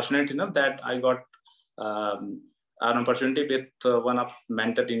was fortunate enough that I got an opportunity with one of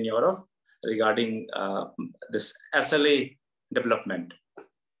mentor in Europe regarding this SLA development.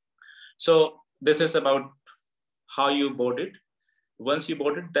 So this is about how you board it. Once you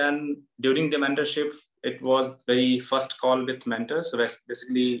board it, then during the mentorship, it was very first call with mentors. So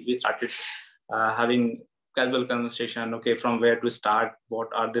basically we started having casual conversation. Okay, from where to start? What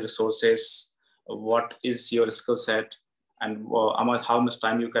are the resources? What is your skill set? And how much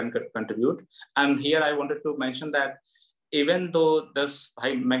time you can contribute. And here I wanted to mention that even though this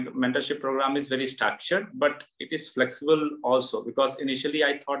mentorship program is very structured, but it is flexible also, because initially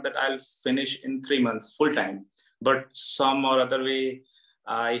I thought that I'll finish in 3 months full time, but some or other way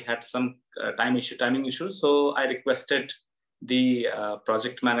I had some timing issues. So I requested the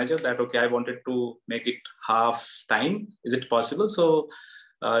project manager that, okay, I wanted to make it half time. Is it possible? So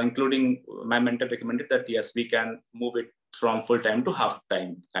including my mentor recommended that, yes, we can move it from full time to half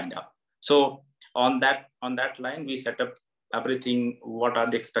time kind of. So on that line, we set up everything. What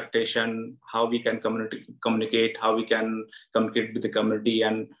are the expectation? How we can communicate? How we can communicate with the community,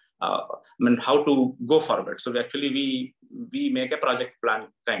 and how to go forward. So actually, we make a project plan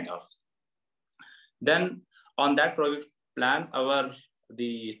kind of. Then on that project plan,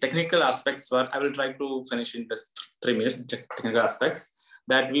 the technical aspects were, I will try to finish in just 3 minutes. Technical aspects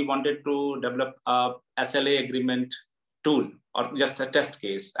that we wanted to develop a SLA agreement tool or just a test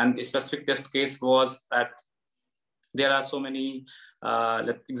case. And the specific test case was that there are so many,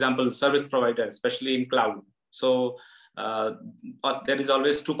 example, service providers, especially in cloud. So there is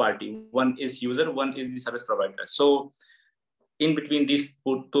always 2 parties. One is user, one is the service provider. So in between these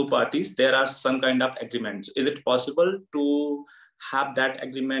 2 parties, there are some kind of agreements. Is it possible to have that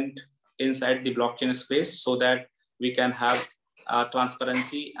agreement inside the blockchain space so that we can have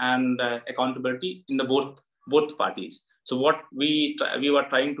transparency and accountability in the both parties? So what we were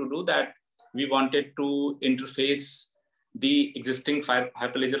trying to do that we wanted to interface the existing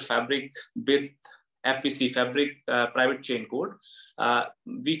Hyperledger Fabric with FPC Fabric private chain code.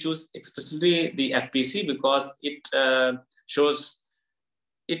 We choose explicitly the FPC because it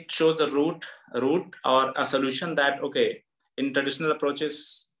shows a route or a solution that, okay, in traditional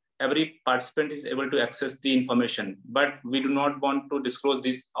approaches, every participant is able to access the information, but we do not want to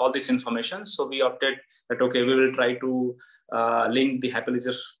disclose all this information. So we opted that, okay, we will try to link the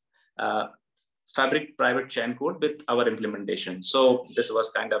Hyperledger Fabric private chain code with our implementation. So this was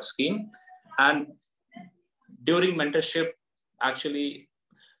kind of scheme. And during mentorship, actually,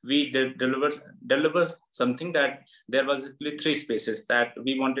 we deliver something that there was actually 3 spaces that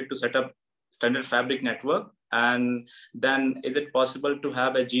we wanted to set up standard Fabric network. And then is it possible to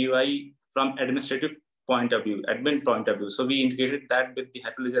have a GUI from administrative point of view, admin point of view? So we integrated that with the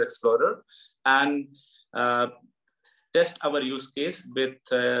Hyperledger Explorer and test our use case with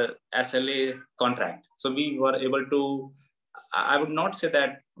SLA contract. So we were able to, I would not say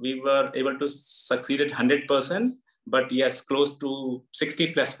that we were able to succeed at 100%, but yes, close to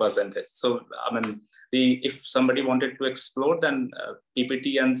 60+%. So I mean, if somebody wanted to explore, then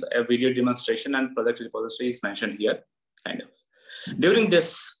PPT and a video demonstration and project repository is mentioned here, kind of. During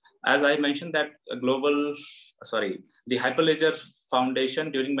this, as I mentioned, that the Hyperledger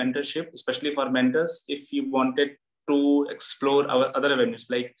Foundation during mentorship, especially for mentors, if you wanted to explore our other avenues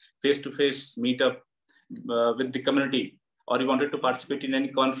like face-to-face meetup with the community, or you wanted to participate in any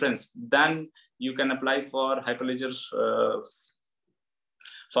conference, then you can apply for Hyperledger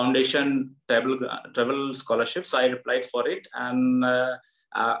Foundation travel scholarship. So I applied for it, and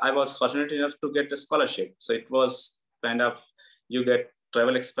I was fortunate enough to get a scholarship. So it was kind of, you get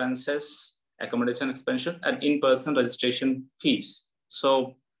travel expenses, accommodation expenses, and in-person registration fees.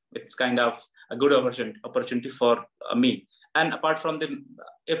 So it's kind of a good opportunity for me. And apart from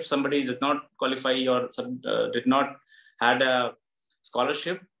if somebody did not qualify or did not had a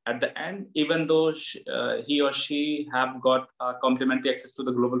scholarship at the end, even though he or she have got complimentary access to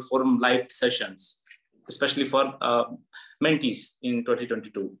the Global Forum live sessions, especially for mentees in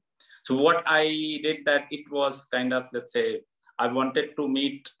 2022. So what I did that it was kind of, let's say, I wanted to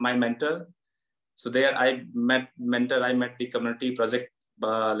meet my mentor. So there I met the community project,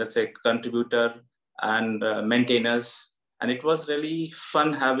 let's say, contributor and maintainers. And it was really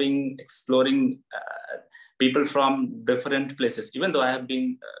fun exploring people from different places, even though I have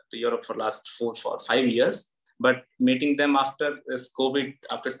been to Europe for last 4 or 5 years, but meeting them after this COVID,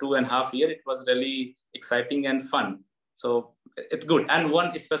 after 2.5 years, it was really exciting and fun. So it's good. And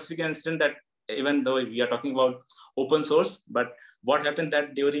one specific incident that, even though we are talking about open source, but what happened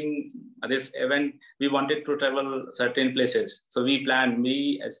that during this event, we wanted to travel certain places. So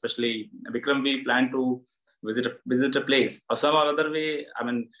especially Vikram, we planned to visit a place or some other way. I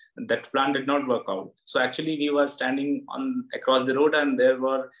mean, that plan did not work out. So actually we were standing across the road, and there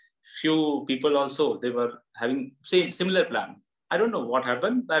were few people also, they were having similar plans. I don't know what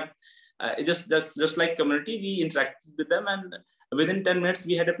happened, that it just like community, we interacted with them, and within 10 minutes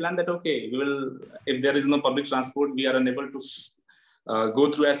we had a plan that, okay, we will, if there is no public transport, we are unable to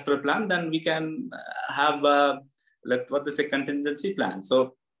go through as per plan, then we can have contingency plan.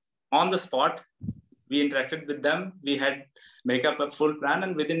 So on the spot, we interacted with them, we had make up a full plan,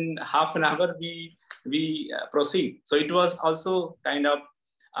 and within half an hour we proceed. So it was also kind of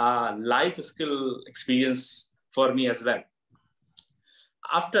a life skill experience for me as well.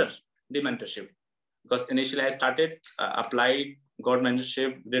 After the mentorship, because initially I started, applied, got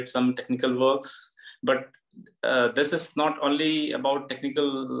mentorship, did some technical works, but this is not only about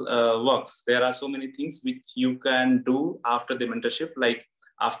technical works. There are so many things which you can do after the mentorship. Like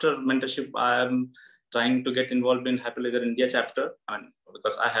after mentorship, I am trying to get involved in Hyperledger India Chapter, and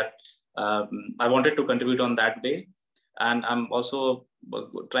because I wanted to contribute on that way. And I'm also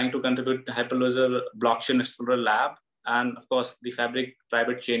trying to contribute to Hyperledger Blockchain Explorer Lab, and of course the Fabric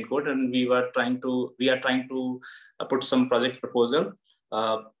private chain code. And we are trying to put some project proposal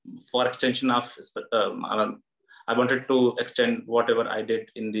for extension of, I wanted to extend whatever I did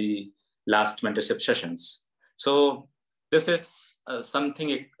in the last mentorship sessions. So this is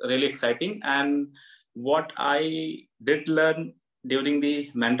something really exciting. And what I did learn during the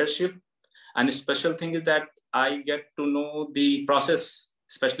mentorship, and a special thing is that I get to know the process,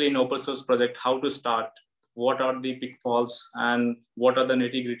 especially in open source project, how to start, what are the pitfalls, and what are the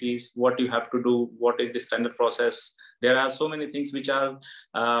nitty-gritties, what you have to do, what is the standard process. There are so many things which are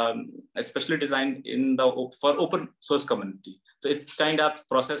especially designed for open source community. So it's kind of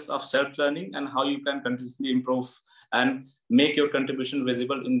process of self-learning and how you can continuously improve and make your contribution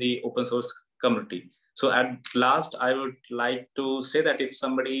visible in the open source community. So at last, I would like to say that if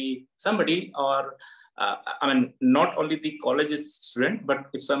somebody or not only the college student, but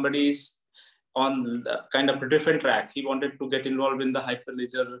if somebody is on the kind of a different track, he wanted to get involved in the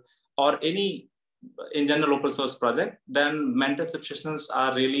Hyperledger or any in general open source project, then mentorship sessions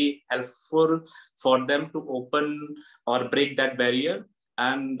are really helpful for them to open or break that barrier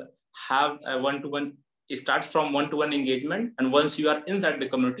and have a one-to-one. It starts from one-to-one engagement, and once you are inside the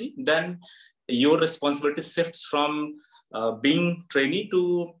community, then your responsibility shifts from being trainee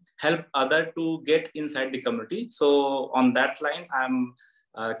to help other to get inside the community. So on that line, I'm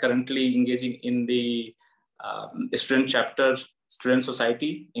currently engaging in the student chapter, student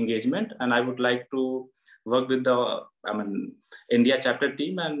society engagement, and I would like to work with the India chapter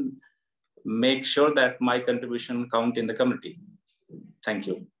team and make sure that my contribution count in the community. Thank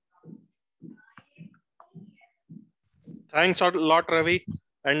you. Thanks a lot, Ravi.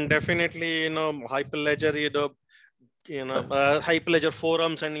 And definitely, Hyperledger, Hyperledger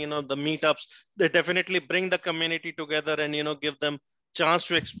forums and, the meetups, they definitely bring the community together and, give them chance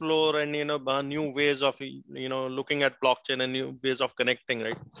to explore and, new ways of, looking at blockchain and new ways of connecting,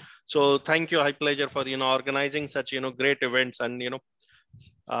 right? So thank you, Hyperledger, for, organizing such, great events and,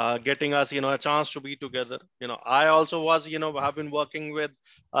 getting us, a chance to be together. I also was, have been working with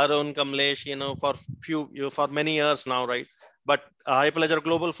our own Kamlesh, for many years now, right? But Hyperledger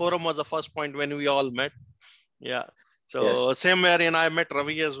Global Forum was the first point when we all met. Yeah. So yes. Same where, I met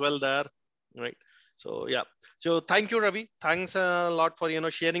Ravi as well there, right? So yeah, so thank you, Ravi. Thanks a lot for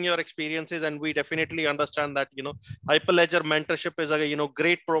sharing your experiences, and we definitely understand that Hyperledger mentorship is a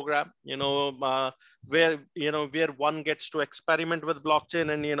great program. Where where one gets to experiment with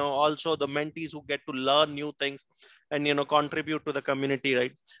blockchain, and also the mentees who get to learn new things and contribute to the community,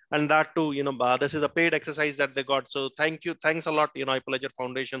 right? And that too, this is a paid exercise that they got. So thank you, thanks a lot, Hyperledger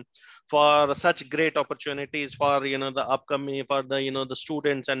Foundation, for such great opportunities for the upcoming, for the the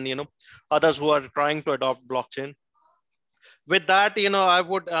students and others who are trying to adopt blockchain. With that, I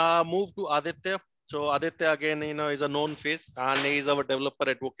would move to Aditya. So Aditya again, is a known face, and he is our developer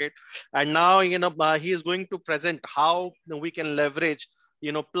advocate. And now, he is going to present how we can leverage,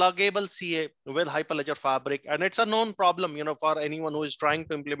 pluggable CA with Hyperledger Fabric. And it's a known problem, for anyone who is trying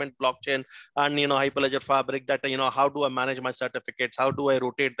to implement blockchain and, Hyperledger Fabric, that, how do I manage my certificates? How do I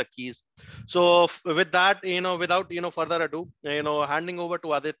rotate the keys? So with that, without, further ado, handing over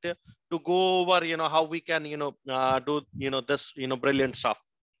to Aditya to go over, how we can, do, this, brilliant stuff.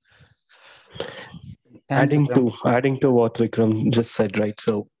 Thanks, Adding Vikram. to what Vikram just said, right?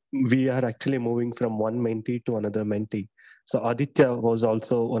 So we are actually moving from one mentee to another mentee. So Aditya was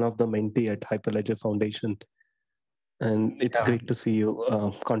also one of the mentee at Hyperledger Foundation, and it's great to see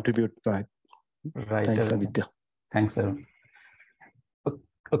you contribute back. Right. Thanks, Aditya. Thanks, sir.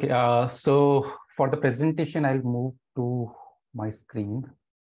 Okay. So for the presentation, I'll move to my screen.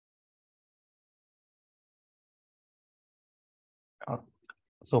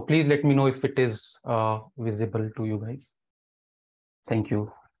 So please let me know if it is visible to you guys. Thank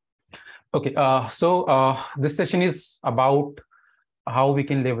you. Okay, so this session is about how we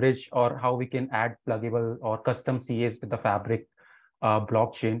can leverage or how we can add pluggable or custom CAs with the Fabric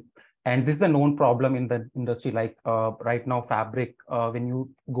blockchain. And this is a known problem in the industry. Like right now, Fabric, when you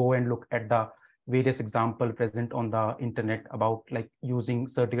go and look at the various examples present on the internet about like using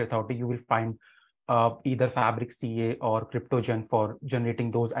certificate authority, you will find either Fabric CA or CryptoGen for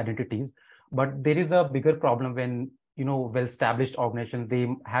generating those identities. But there is a bigger problem when well-established organizations, they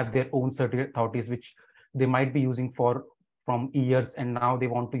have their own certificate authorities which they might be using from years, and now they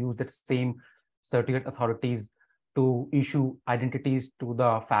want to use that same certificate authorities to issue identities to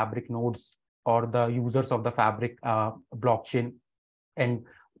the Fabric nodes or the users of the Fabric blockchain and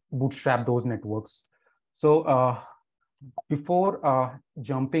bootstrap those networks. So before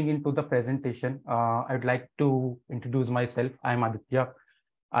jumping into the presentation, I'd like to introduce myself. I'm Aditya.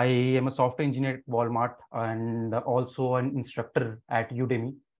 I am a software engineer at Walmart and also an instructor at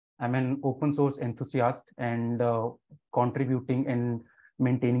Udemy. I'm an open source enthusiast and contributing and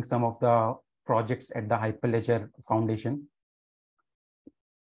maintaining some of the projects at the Hyperledger Foundation.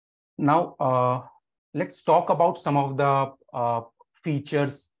 Now, let's talk about some of the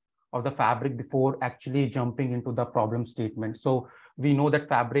features of the Fabric before actually jumping into the problem statement. So we know that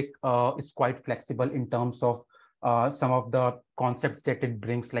Fabric is quite flexible in terms of some of the concepts that it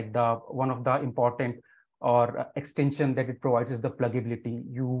brings, like one of the important or extension that it provides is the pluggability.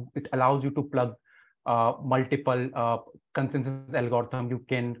 It allows you to plug multiple consensus algorithm. You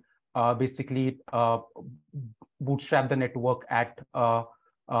can basically bootstrap the network at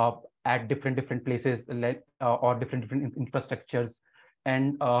different places or different infrastructures.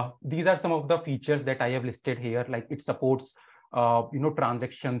 And these are some of the features that I have listed here. Like it supports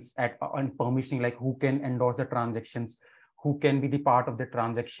transactions and permissioning, like who can endorse the transactions, who can be the part of the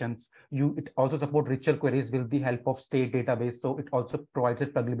transactions. It also supports richer queries with the help of state database. So it also provides a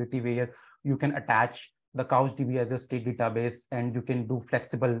pluggability where you can attach the CouchDB as a state database, and you can do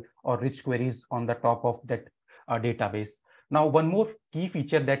flexible or rich queries on the top of that database. Now, one more key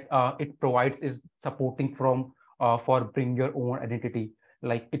feature that it provides is supporting for bring your own identity.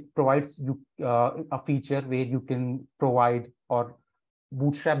 Like it provides you a feature where you can provide or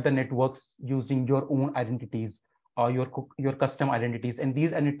bootstrap the networks using your own identities or your custom identities. And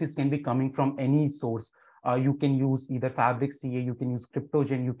these identities can be coming from any source. You can use either Fabric CA, you can use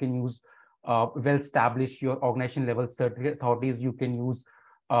CryptoGen, you can use well-established your organization level certificate authorities, you can use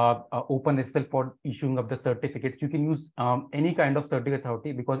OpenSSL for issuing of the certificates. You can use any kind of certificate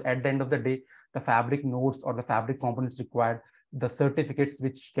authority, because at the end of the day, the Fabric nodes or the Fabric components required the certificates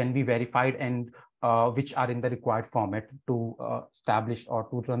which can be verified and which are in the required format to establish or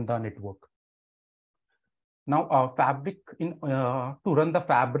to run the network. Now, to run the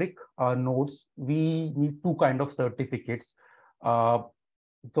Fabric nodes, we need two kind of certificates.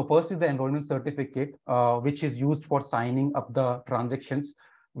 So first is the enrollment certificate, which is used for signing up the transactions,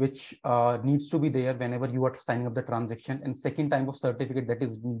 which needs to be there whenever you are signing up the transaction. And second type of certificate that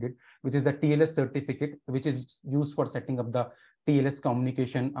is needed, which is the TLS certificate, which is used for setting up the TLS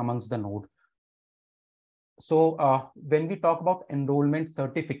communication amongst the node. So when we talk about enrollment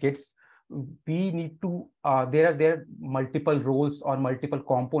certificates, we need to, there are multiple roles or multiple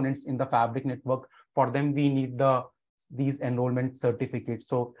components in the fabric network. For them, we need these enrollment certificates.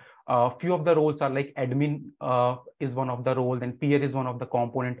 So few of the roles are like admin is one of the role, then peer is one of the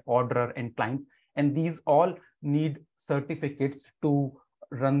component, orderer and client. And these all need certificates to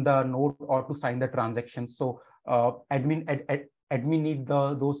run the node or to sign the transactions. So admin need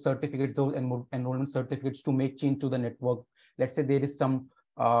those certificates, those enrollment certificates to make change to the network. Let's say there is some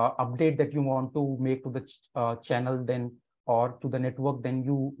update that you want to make to the channel then or to the network, then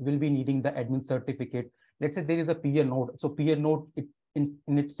you will be needing the admin certificate. Let's say there is a peer node. So peer node in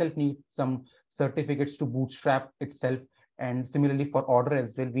itself needs some certificates to bootstrap itself. And similarly for order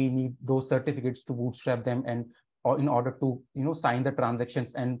as well, we need those certificates to bootstrap them and or in order to sign the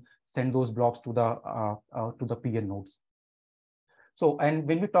transactions and send those blocks to the peer nodes. So, and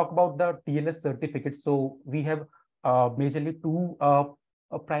when we talk about the TLS certificates, so we have majorly two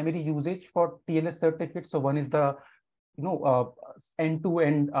primary usage for TLS certificates. So one is the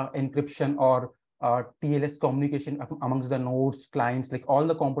end-to-end encryption or TLS communication amongst the nodes, clients, like all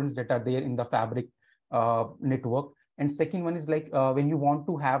the components that are there in the fabric network. And second one is like when you want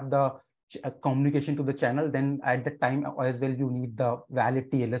to have the communication to the channel, then at that time as well, you need the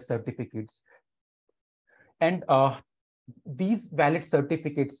valid TLS certificates. And these valid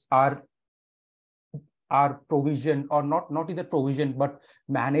certificates are provisioned or not either provisioned, but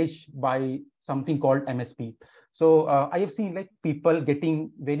managed by something called MSP. So I have seen like people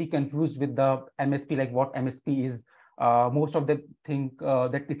getting very confused with the MSP, like what MSP is. Most of them think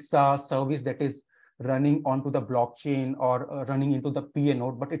that it's a service that is running onto the blockchain or running into the peer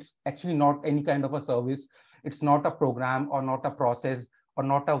node, but it's actually not any kind of a service. It's not a program or not a process or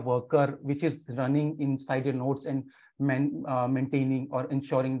not a worker which is running inside your nodes and maintaining or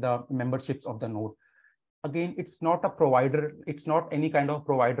ensuring the memberships of the node. Again, it's not a provider. It's not any kind of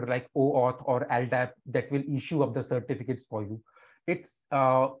provider like OAuth or LDAP that will issue up the certificates for you.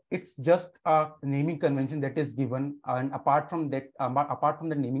 It's just a naming convention that is given, and apart from that, apart from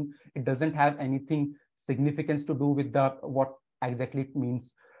the naming, it doesn't have anything significance to do with what exactly it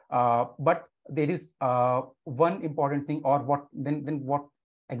means. But there is one important thing, or what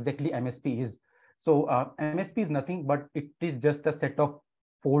exactly MSP is. So MSP is nothing but it is just a set of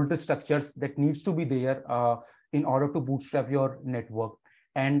folder structures that needs to be there in order to bootstrap your network.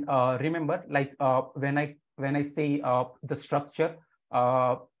 And remember, like when I say the structure,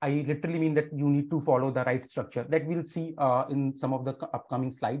 I literally mean that you need to follow the right structure that we'll see in some of the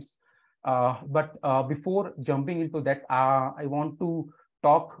upcoming slides. But before jumping into that, I want to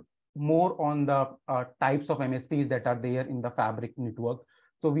talk more on the types of MSPs that are there in the Fabric network.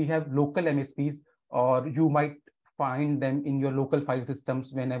 So we have local MSPs, or you might find them in your local file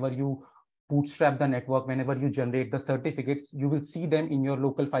systems. Whenever you bootstrap the network, whenever you generate the certificates, you will see them in your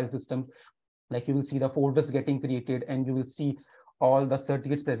local file system. Like you will see the folders getting created, and you will see all the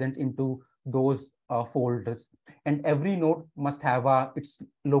certificates present into those folders. And every node must have its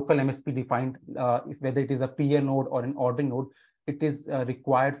local MSP defined. Whether it is a peer node or an ordering node, it is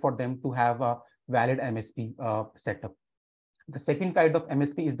required for them to have a valid MSP setup. The second kind of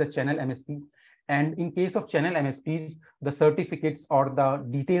MSP is the channel MSP. And in case of channel MSPs, the certificates or the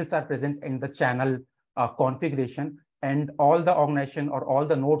details are present in the channel configuration, and all the organization or all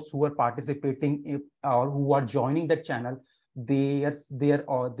the nodes who are participating or who are joining the channel, their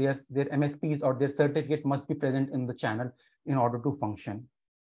MSPs or their certificate must be present in the channel in order to function.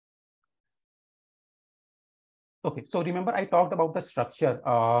 Okay, so remember I talked about the structure,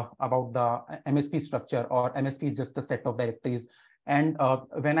 about the MSP structure, or MSP is just a set of directories. And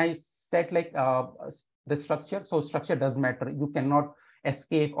when I said like the structure, so structure does matter. You cannot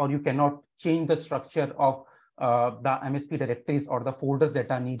escape or you cannot change the structure of the MSP directories or the folders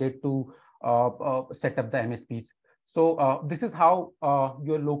that are needed to set up the MSPs. So this is how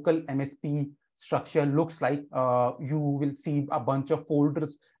your local MSP structure looks like. You will see a bunch of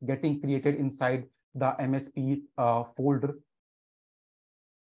folders getting created inside the MSP folder.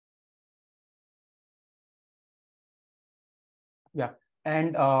 Yeah,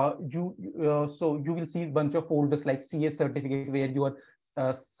 and so you will see a bunch of folders like CA certificate, where your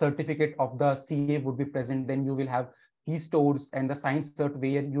certificate of the CA would be present. Then you will have key stores and the sign cert,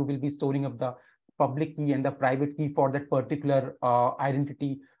 where you will be storing up the public key and the private key for that particular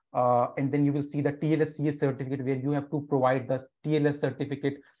identity. And then you will see the TLS CA certificate, where you have to provide the TLS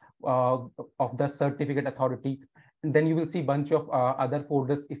certificate of the certificate authority. And then you will see a bunch of other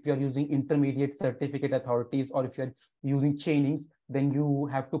folders. If you are using intermediate certificate authorities, or if you're using chainings, then you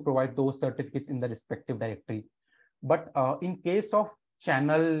have to provide those certificates in the respective directory. But in case of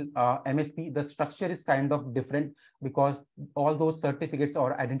channel MSP, the structure is kind of different because all those certificates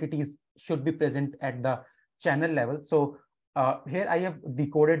or identities should be present at the channel level. So here I have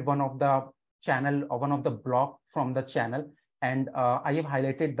decoded one of the channel or one of the block from the channel, and I have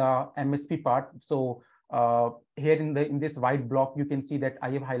highlighted the MSP part. So here in this white block, you can see that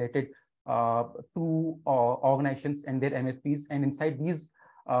I have highlighted two organizations and their MSPs, and inside these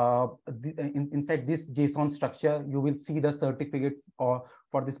inside this JSON structure, you will see the certificate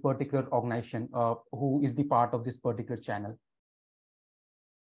for this particular organization who is the part of this particular channel.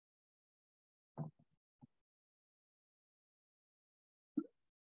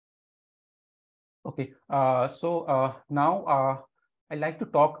 Okay, so now I'd like to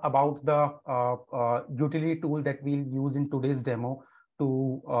talk about the utility tool that we'll use in today's demo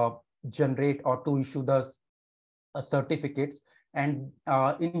to generate or to issue the certificates. And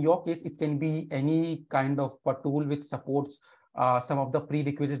in your case, it can be any kind of a tool which supports some of the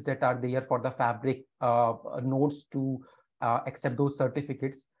prerequisites that are there for the Fabric nodes to accept those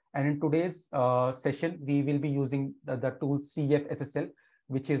certificates. And in today's session, we will be using the tool CFSSL,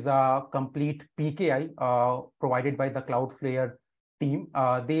 which is a complete PKI provided by the Cloudflare team.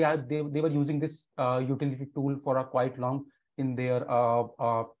 They were using this utility tool for a quite long in their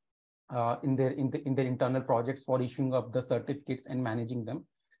internal projects for issuing of the certificates and managing them.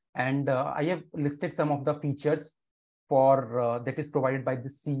 And I have listed some of the features for that is provided by the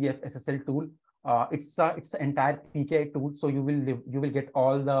CFSSL tool. It's an entire PKI tool, so you will get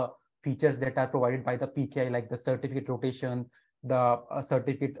all the features that are provided by the PKI, like the certificate rotation, the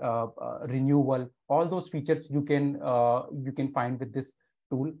certificate renewal. All those features you can find with this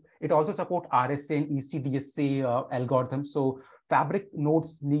tool. It also supports RSA and ECDSA algorithms. So Fabric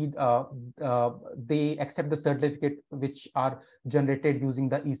nodes need they accept the certificate which are generated using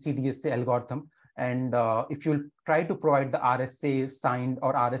the ECDSA algorithm. And if you try to provide the RSA signed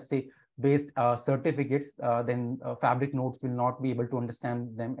or RSA based certificates, then Fabric nodes will not be able to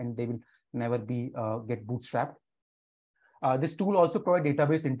understand them, and they will never be get bootstrapped. This tool also provides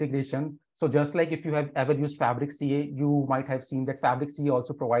database integration. So just like if you have ever used Fabric CA, you might have seen that Fabric CA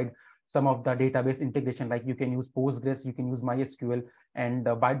also provide some of the database integration, like you can use Postgres, you can use MySQL, and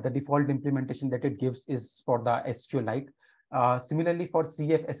by the default implementation that it gives is for the SQLite. Similarly, for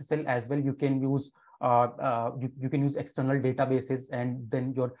CFSSL as well, you can use you can use external databases, and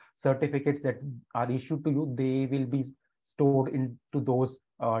then your certificates that are issued to you, they will be stored into those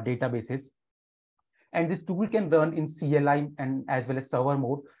databases. And this tool can run in CLI and as well as server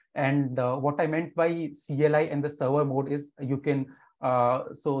mode. And what I meant by CLI and the server mode is you can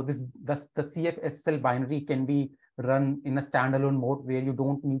so the CFSSL binary can be run in a standalone mode where you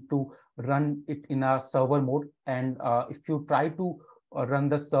don't need to run it in a server mode. And if you try to run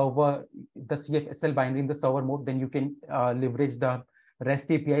the CFSSL binary in the server mode, then you can leverage the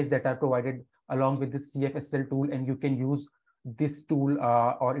REST APIs that are provided along with the CFSSL tool, and you can use this tool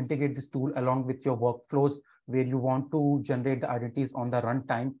or integrate this tool along with your workflows where you want to generate the identities on the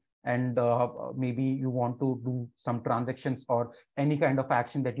runtime, and maybe you want to do some transactions or any kind of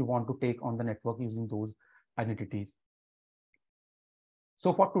action that you want to take on the network using those identities.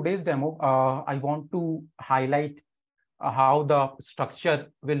 So for today's demo, I want to highlight how the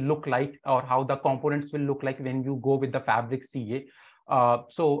structure will look like, or how the components will look like when you go with the Fabric CA.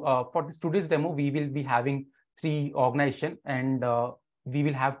 So for today's demo, we will be having 3 organizations, and we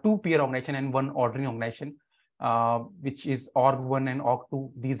will have 2 peer organization and 1 ordering organization, which is org1 and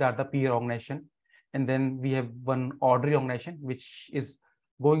org2. These are the peer organization. And then we have 1 ordering organization, which is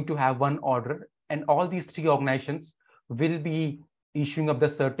going to have 1 order. And all these 3 organizations will be issuing up the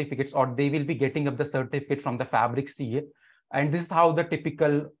certificates, or they will be getting up the certificate from the Fabric CA. And this is how the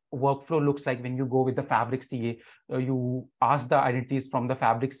typical workflow looks like when you go with the Fabric CA. You ask the identities from the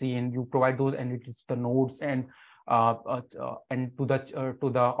Fabric CA, and you provide those identities to the nodes and to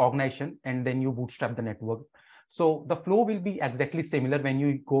the organization, and then you bootstrap the network. So the flow will be exactly similar when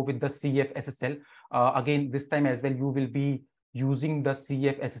you go with the CFSSL. Again, this time as well, you will be using the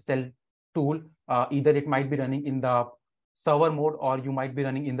CFSSL tool. Either it might be running in the server mode, or you might be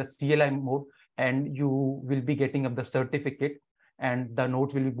running in the CLI mode, and you will be getting up the certificate, and the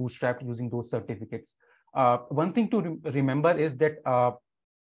nodes will be bootstrapped using those certificates. One thing to remember is that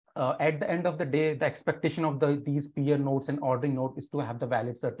at the end of the day, the expectation of these peer nodes and ordering node is to have the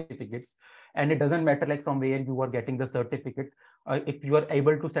valid certificates. And it doesn't matter like from where you are getting the certificate. If you are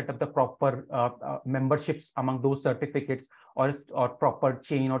able to set up the proper memberships among those certificates, or proper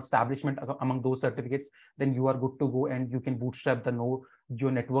chain or establishment among those certificates, then you are good to go, and you can bootstrap the node,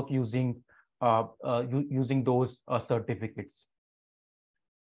 your network using using those certificates.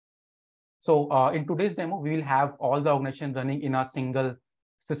 So in today's demo, we will have all the organization running in a single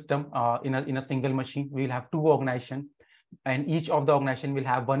system, in a single machine. We will have 2 organizations, and each of the organization will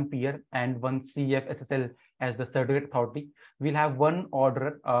have 1 peer and 1 CFSSL as the certificate authority. We'll have 1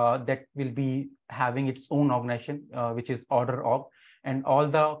 order that will be having its own organization, which is order org, and all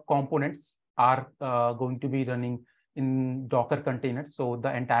the components are going to be running in Docker containers. So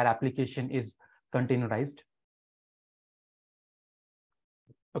the entire application is containerized.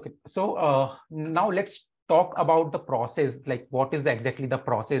 Okay, so now let's talk about the process, like what is exactly the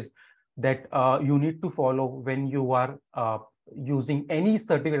process that you need to follow when you are using any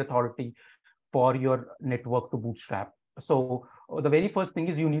certificate authority for your network to bootstrap. So the very first thing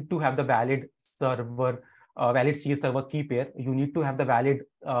is you need to have the valid server, valid CA server key pair. You need to have the valid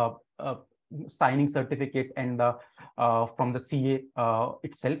signing certificate and from the CA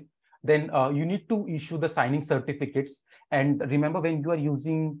itself. Then you need to issue the signing certificates. And remember, when you are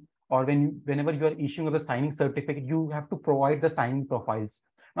using or whenever you are issuing the signing certificate, you have to provide the signing profiles.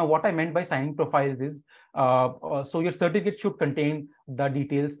 Now, what I meant by signing profiles is, so your certificate should contain the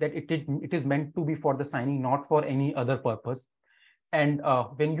details that it is meant to be for the signing, not for any other purpose. And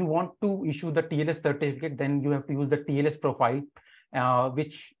when you want to issue the TLS certificate, then you have to use the TLS profile,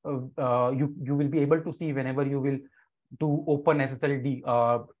 which you will be able to see whenever you will do open SSL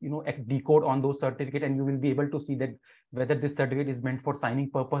decode on those certificates, and you will be able to see that whether this certificate is meant for signing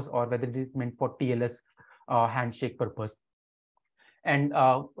purpose or whether it is meant for TLS handshake purpose. And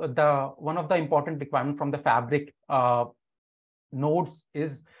one of the important requirements from the Fabric nodes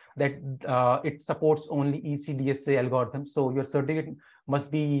is that it supports only ECDSA algorithm. So your certificate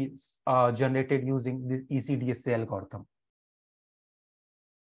must be generated using the ECDSA algorithm.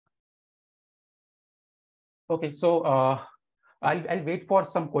 Okay, so I'll wait for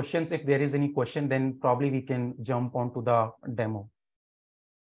some questions. If there is any question, then probably we can jump onto the demo.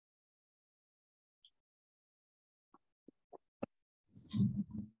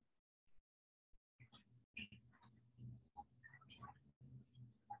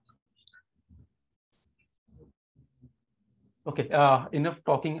 Okay, enough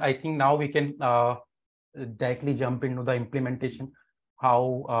talking. I think now we can directly jump into the implementation,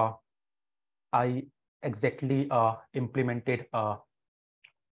 how I exactly implemented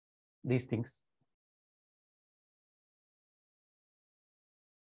these things.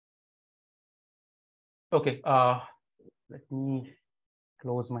 Okay, let me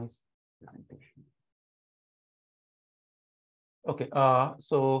close my presentation. Okay,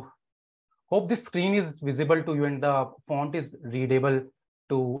 so hope this screen is visible to you and the font is readable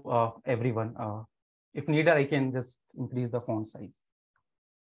to everyone. If needed, I can just increase the font size.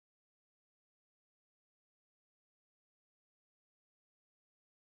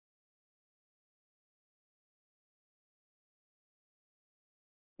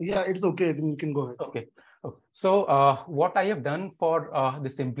 Yeah, it's okay. I think you can go ahead. Okay. So what I have done for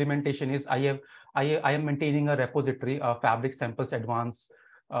this implementation is I am maintaining a repository, Fabric Samples Advanced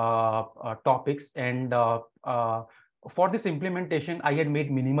topics, and for this implementation, I had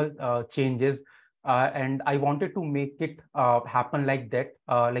made minimal changes, and I wanted to make it happen like that,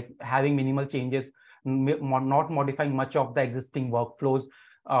 like having minimal changes, not modifying much of the existing workflows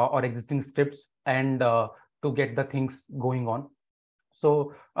or existing scripts, and to get the things going on.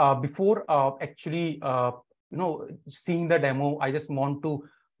 So before actually, seeing the demo, I just want to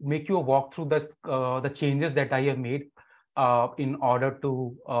make you a walk through the changes that I have made in order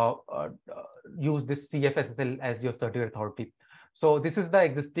to use this CFSSL as your certificate authority. So this is the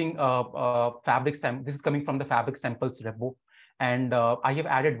existing Fabric sample. This is coming from the Fabric samples repo, and I have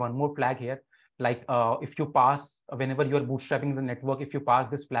added one more flag here. Like if you pass, whenever you are bootstrapping the network, if you pass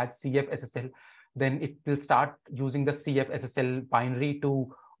this flag CFSSL, then it will start using the CFSSL binary to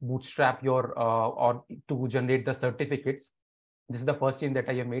bootstrap your or to generate the certificates. This is the first change that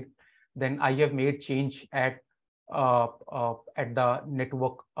I have made. Then I have made change at the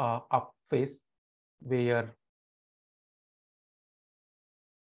network up phase, where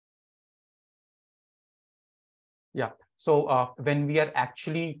so when we are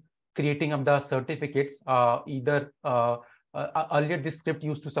actually creating up the certificates, either earlier this script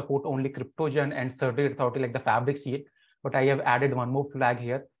used to support only CryptoGen and certificate authority like the Fabric CA, but I have added one more flag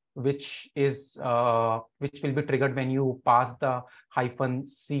here, which will be triggered when you pass the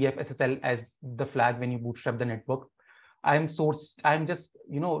 -CFSSL as the flag when you bootstrap the network. I'm just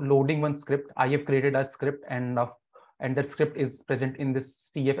loading one script. I have created a script, and that script is present in this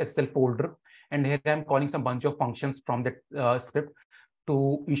CFSSL folder. And here I'm calling some bunch of functions from that script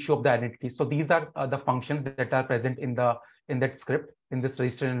to issue up the identity. So these are the functions that are present in that script, in this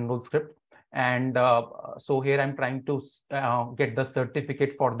register and enroll script. And so here I'm trying to get the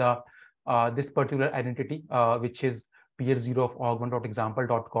certificate for the this particular identity, which is peer0 of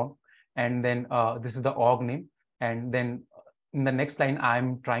org1.example.com. And then this is the org name. And then in the next line,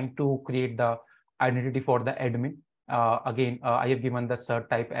 I'm trying to create the identity for the admin. Again, I have given the cert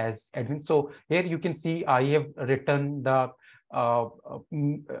type as admin. So here you can see I have written the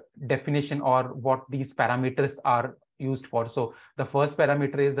definition or what these parameters are used for. So the first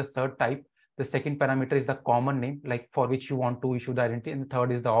parameter is the cert type. The second parameter is the common name, like for which you want to issue the identity. And the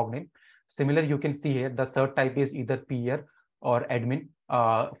third is the org name. Similarly, you can see here the cert type is either peer or admin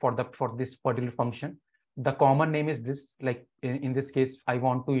for this particular function. The common name is this, like in this case, I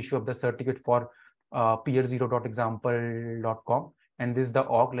want to issue up the certificate for peer0.example.com. And this is the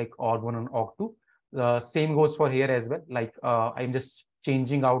org, like org1 and org2. The same goes for here as well. Like I'm just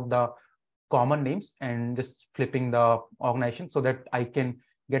changing out the common names and just flipping the organization so that I can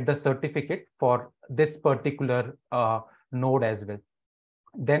get the certificate for this particular node as well.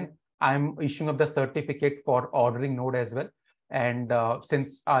 Then I'm issuing up the certificate for ordering node as well. And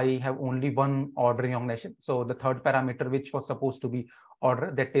since I have only one ordering organization, so the third parameter, which was supposed to be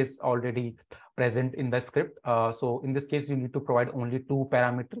order, that is already present in the script. So in this case, you need to provide only two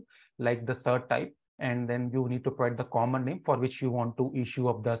parameters, like the cert type, and then you need to provide the common name for which you want to issue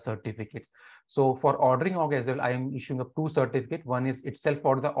up the certificates. So for ordering org as well, I am issuing up two certificates. One is itself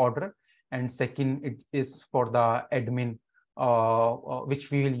for the order, and second it is for the admin,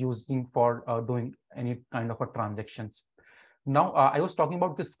 which we will using for doing any kind of a transactions. Now, I was talking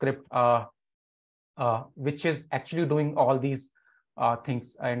about this script, which is actually doing all these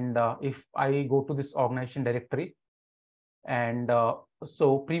things. And if I go to this organization directory, and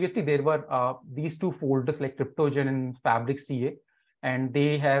so previously there were these two folders like CryptoGen and Fabric CA, and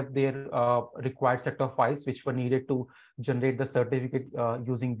they have their required set of files which were needed to generate the certificate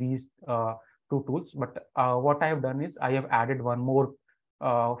using these two tools. But what I have done is I have added one more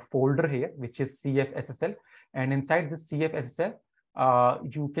folder here, which is CFSSL. And inside this CFSSL,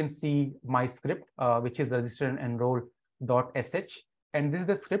 you can see my script, which is register and enroll.sh. And this is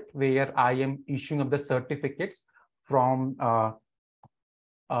the script where I am issuing up the certificates from the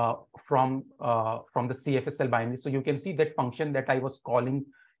CFSL binary. So you can see that function that I was calling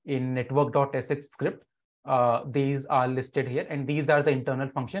in network.sh script. These are listed here, and these are the internal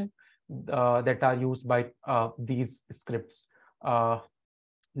function that are used by these scripts.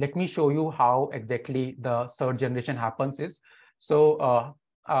 Let me show you how exactly the cert generation happens is. So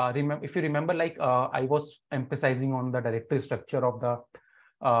remember, if you remember, like I was emphasizing on the directory structure of the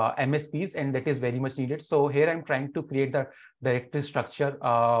MSPs, and that is very much needed. So here I'm trying to create the directory structure.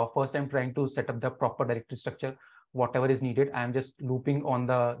 First, I'm trying to set up the proper directory structure, whatever is needed. I'm just looping on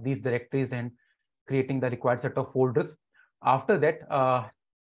these directories and creating the required set of folders. After that, I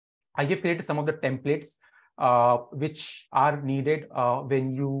have created some of the templates which are needed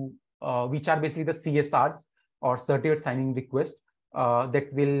when you, which are basically the CSRs or certificate signing request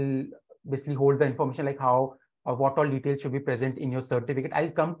that will basically hold the information like how what all details should be present in your certificate.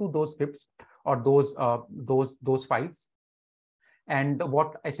 I'll come to those scripts or those files. And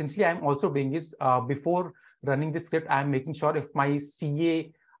what essentially I'm also doing is before running this script, I'm making sure if my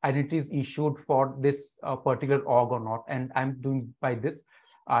CA identity is issued for this particular org or not. And I'm doing by this.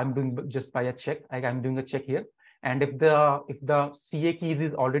 I'm doing just by a check. Like I'm doing a check here, and if the CA keys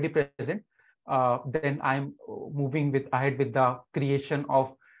is already present, then I'm moving ahead with the creation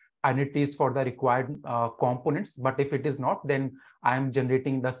of identities for the required components. But if it is not, then I'm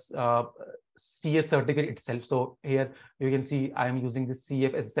generating the CA certificate itself. So here you can see I'm using the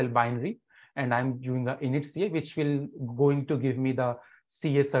CFSSL binary, and I'm doing the init CA, which will going to give me the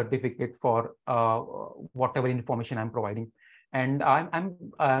CA certificate for whatever information I'm providing. And I'm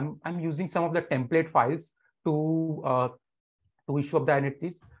using some of the template files to issue up the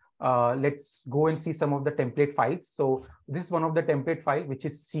identities. Let's go and see some of the template files. So this is one of the template file, which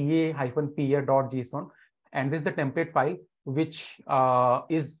is ca-peer.json, and this is the template file which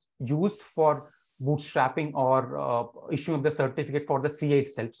is used for bootstrapping or issuing the certificate for the CA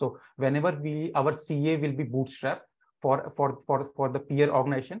itself. So whenever our CA will be bootstrapped for the peer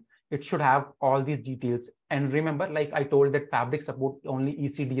organization, it should have all these details. And remember, like I told, that Fabric support only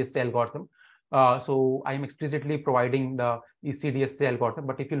ECDSA algorithm. So I'm explicitly providing the ECDSA algorithm.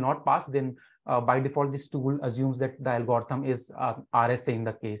 But if you not pass, then by default, this tool assumes that the algorithm is RSA in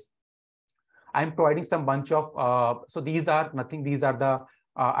the case. I'm providing some bunch of, so these are nothing. These are the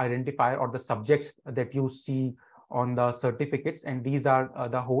identifier or the subjects that you see on the certificates. And these are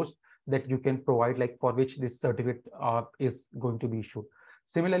the hosts that you can provide, like for which this certificate is going to be issued.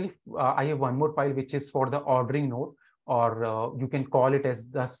 Similarly, I have one more file, which is for the ordering node, or you can call it as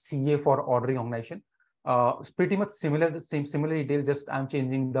the CA for ordering organization. It's pretty much similar, similar detail, just I'm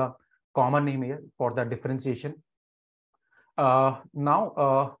changing the common name here for the differentiation.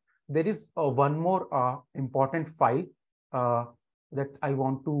 Now, there is one more important file that I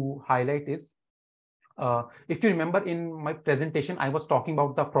want to highlight is, if you remember in my presentation, I was talking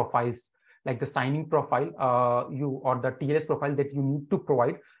about the profiles, like the signing profile or the TLS profile that you need to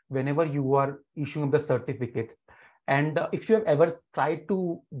provide whenever you are issuing the certificate. And if you have ever tried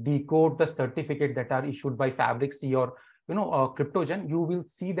to decode the certificate that are issued by Fabric C or CryptoGen, you will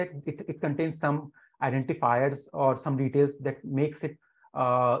see that it contains some identifiers or some details that makes it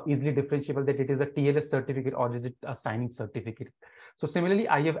easily differentiable that it is a TLS certificate or is it a signing certificate. So similarly,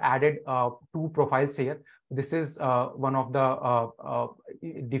 I have added two profiles here. This is one of the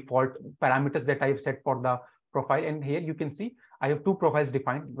default parameters that I have set for the profile. And here you can see I have two profiles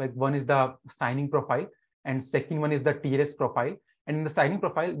defined. Like one is the signing profile and second one is the TLS profile. And in the signing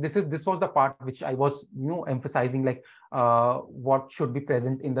profile, this was the part which I was emphasizing, like what should be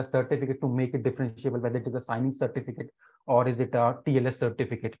present in the certificate to make it differentiable, whether it is a signing certificate or is it a TLS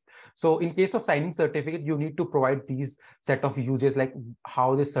certificate. So in case of signing certificate, you need to provide these set of uses, like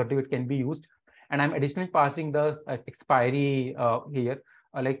how this certificate can be used. And I'm additionally passing the expiry here,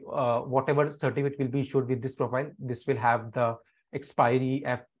 like whatever certificate will be issued with this profile, this will have the expiry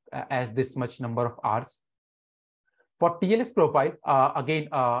as this much number of hours. For TLS profile, again,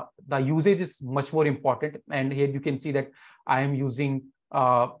 the usage is much more important. And here you can see that I am using,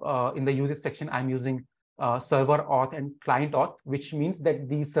 in the usage section, I'm using server auth and client auth, which means that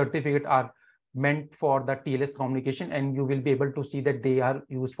these certificates are meant for the TLS communication, and you will be able to see that they are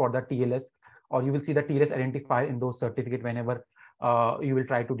used for the TLS, or you will see the TLS identifier in those certificates whenever you will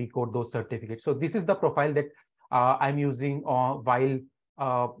try to decode those certificates. So this is the profile that I'm using while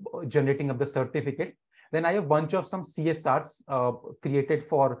generating of the certificate. Then I have a bunch of some CSRs created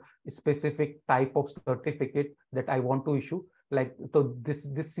for a specific type of certificate that I want to issue. Like, so this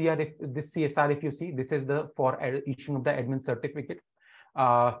CSR, if you see, this is the for issuing of the admin certificate.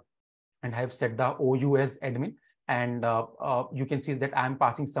 And I have set the OU as admin. And you can see that I'm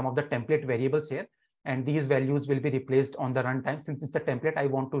passing some of the template variables here. And these values will be replaced on the runtime. Since it's a template, I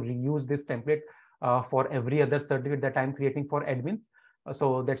want to reuse this template for every other certificate that I'm creating for admins.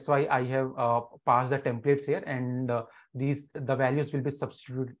 So that's why I have passed the templates here, and the values will be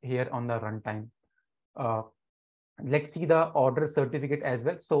substituted here on the runtime. Let's see the order certificate as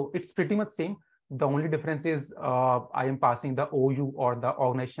well. So it's pretty much same. The only difference is I am passing the OU or the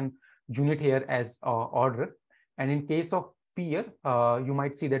organization unit here as order. And in case of peer, you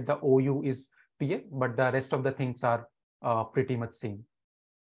might see that the OU is peer, but the rest of the things are pretty much same.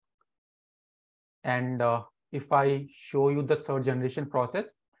 And if I show you the cert generation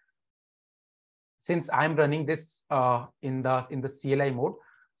process, since I'm running this in the CLI mode,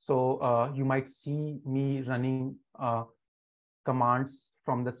 so you might see me running commands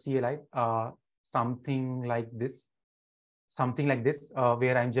from the CLI, something like this,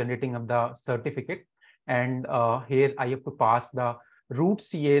 where I'm generating of the certificate. And here I have to pass the root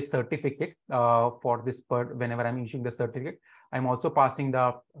CA certificate for this part whenever I'm issuing the certificate. I'm also passing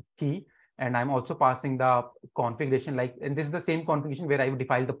the key. And I'm also passing the configuration, and this is the same configuration where I would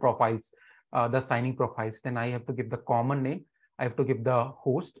define the profiles, the signing profiles. Then I have to give the common name. I have to give the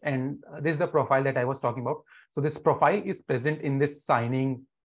host, and this is the profile that I was talking about. So this profile is present in this signing,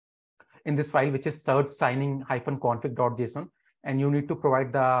 in this file, which is cert signing -config.json. And you need to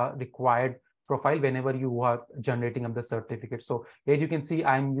provide the required profile whenever you are generating of the certificate. So here you can see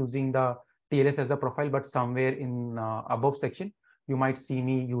I'm using the TLS as a profile, but somewhere in above section, you might see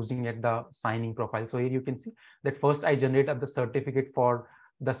me using at the signing profile. So here you can see that first I generate the certificate for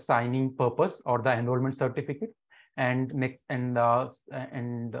the signing purpose or the enrollment certificate, and next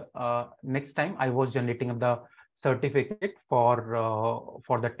time I was generating of the certificate for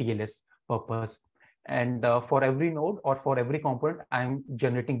the TLS purpose. And for every node or for every component, I'm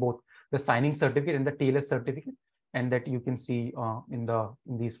generating both the signing certificate and the TLS certificate, and that you can see in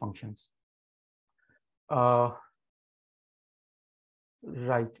these functions.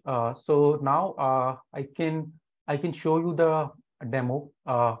 Right. So now I can show you the demo.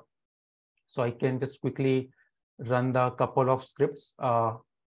 So I can just quickly run the couple of scripts,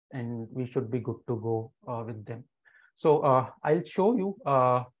 and we should be good to go with them. So I'll show you.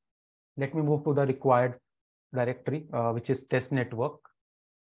 Let me move to the required directory, which is test network,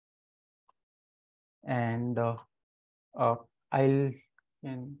 and let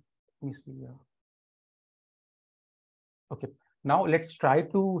me see. Okay. Now let's try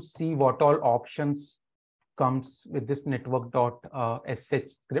to see what all options comes with this network.sh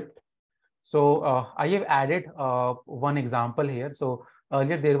script. So I have added one example here. So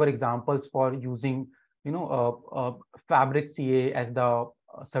earlier there were examples for using, Fabric CA as the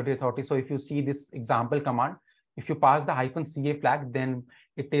certificate authority. So if you see this example command, if you pass the -CA flag, then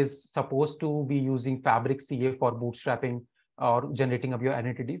it is supposed to be using Fabric CA for bootstrapping or generating of your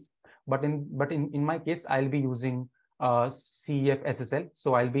identities. But in my case, I'll be using CFSSL.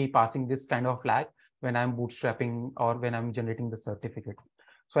 So I'll be passing this kind of flag when I'm bootstrapping or when I'm generating the certificate.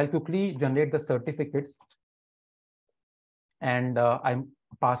 So I'll quickly generate the certificates, and I'm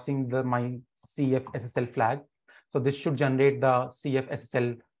passing my CFSSL flag. So this should generate the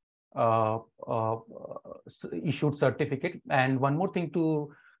CFSSL issued certificate. And one more thing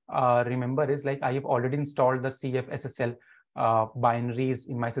to remember is, like, I have already installed the CFSSL binaries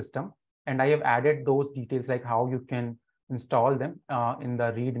in my system, and I have added those details, like how you can install them in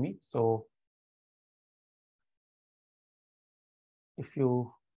the README. So if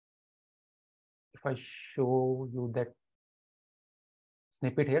I show you that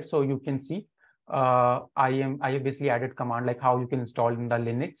snippet here, so you can see I have basically added command like how you can install in the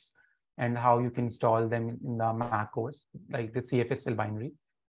Linux and how you can install them in the Mac OS, like the CFSL binary.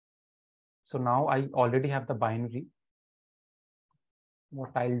 So now I already have the binary.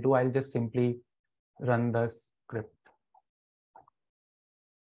 What I'll do, I'll just simply run the script.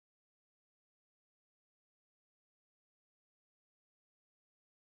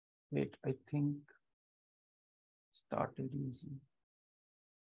 Wait, I think started using.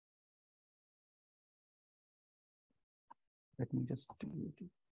 Let me just delete it.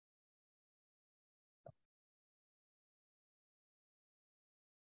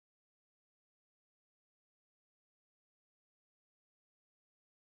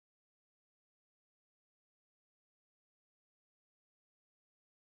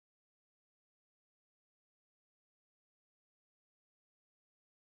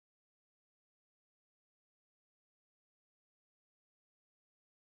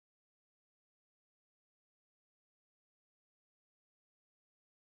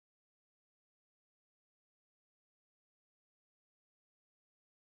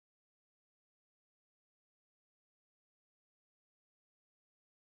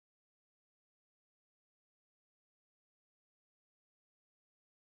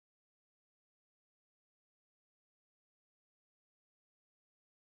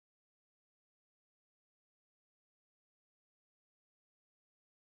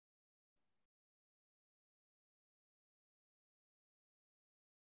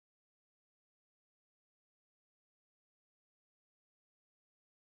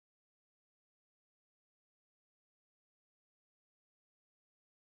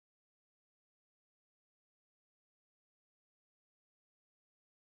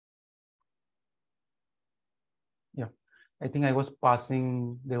 Yeah, I think I was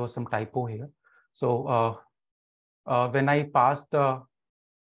passing, there was some typo here. So when I passed the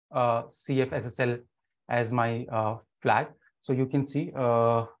CFSSL as my flag, so you can see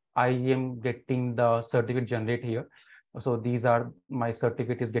I am getting the certificate generate here. So these are my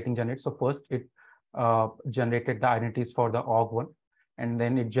certificate is getting generated. So first it generated the identities for the org1, and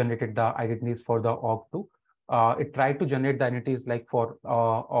then it generated the identities for the org2. It tried to generate the identities like for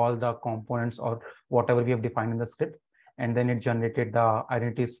all the components or whatever we have defined in the script. And then it generated the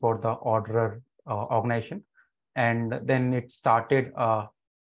identities for the orderer organization. And then it started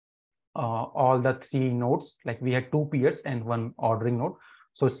all the 3 nodes, like we had 2 peers and 1 ordering node.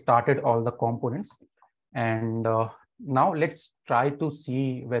 So it started all the components. And now let's try to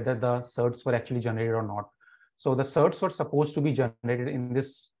see whether the certs were actually generated or not. So the certs were supposed to be generated in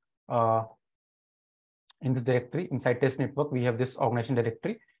this directory. Inside test network, we have this organization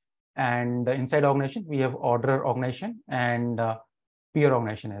directory, and inside organization we have order organization and peer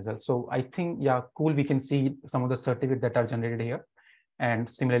organization as well. So I think, yeah, cool, we can see some of the certificates that are generated here, and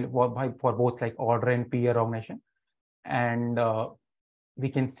similarly for both like order and peer organization. And we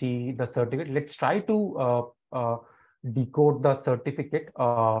can see the certificate. Let's try to decode the certificate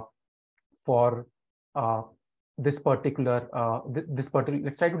for this particular let's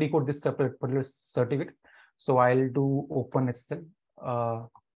try to decode this particular certificate. So I'll do OpenSSL.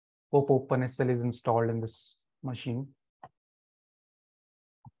 Hope OpenSSL is installed in this machine.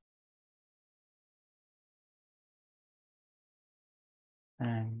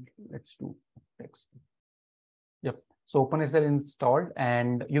 And let's do text. Yep. So OpenSSL installed,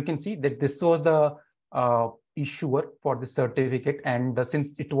 and you can see that this was the issuer for the certificate. And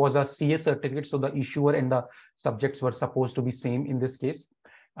since it was a CA certificate, so the issuer and the subjects were supposed to be same in this case.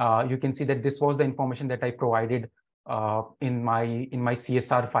 You can see that this was the information that I provided in my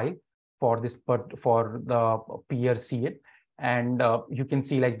CSR file for this, for the peer CA. And you can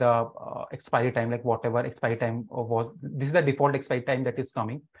see like the expiry time, like whatever expiry time was, this is the default expiry time that is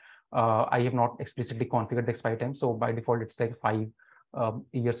coming. I have not explicitly configured the expiry time, so by default it's like 5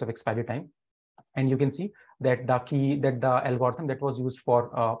 years of expiry time. And you can see that the algorithm that was used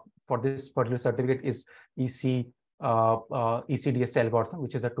for this particular certificate is ECDS algorithm,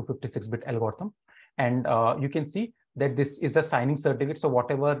 which is a 256-bit algorithm. And you can see that this is a signing certificate. So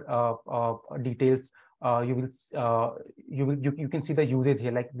whatever details you can see the usage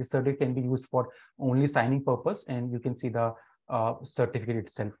here, like this certificate can be used for only signing purpose, and you can see the certificate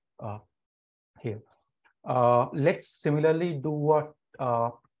itself here. Let's similarly do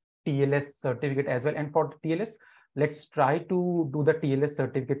a TLS certificate as well. And for TLS, let's try to do the TLS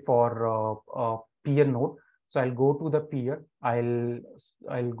certificate for peer node. So I'll go to the peer. I'll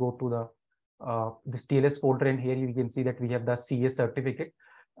go to the this TLS folder, and here you can see that we have the CS certificate,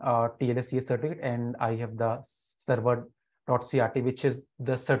 TLS CS certificate, and I have the server.crt, which is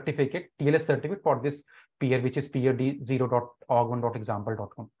the certificate, TLS certificate for this peer, which is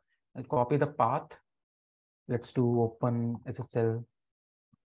peer0.org1.example.com. I'll copy the path. Let's do open SSL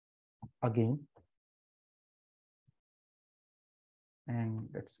again. And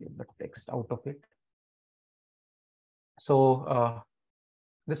let's get the text out of it. So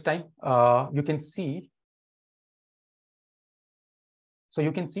this time you can see. So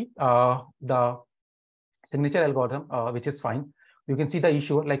you can see the signature algorithm, which is fine. You can see the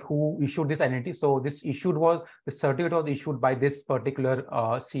issuer, like who issued this identity. So this the certificate was issued by this particular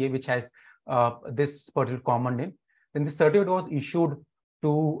CA, which has this particular common name. Then the certificate was issued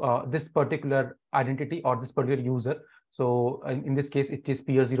to this particular identity or this particular user. So in this case, it is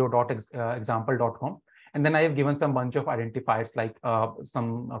peer0.example.com. And then I have given some bunch of identifiers, like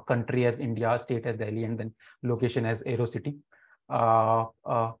some country as India, state as Delhi, and then location as AeroCity.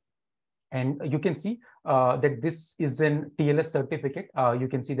 And you can see that this is an TLS certificate. You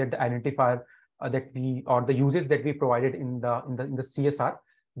can see that the identifier that we, or the usage that we provided in the CSR,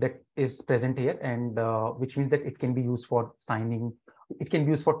 that is present here, and which means that it can be used for signing. It can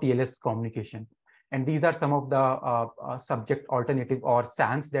be used for TLS communication. And these are some of the subject alternative or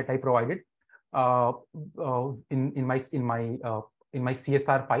SANs that I provided in my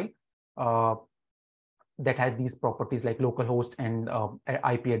CSR file that has these properties like localhost and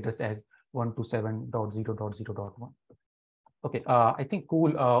IP address as 127.0.0.1. Okay, I think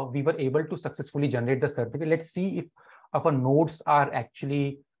cool. We were able to successfully generate the certificate. Let's see if our nodes are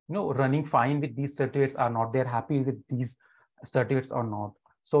actually running fine with these certificates or not. They're happy with these certificates or not.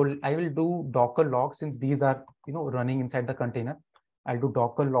 So I will do Docker logs, since these are running inside the container. I'll do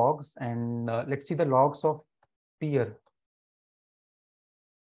Docker logs, and let's see the logs of peer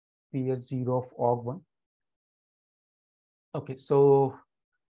 0 of org1. Okay, so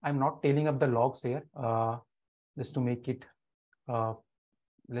I'm not tailing up the logs here just to make it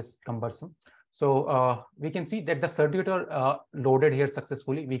less cumbersome. So we can see that the certificate loaded here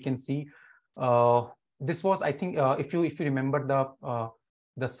successfully. We can see this was, I think, if you remember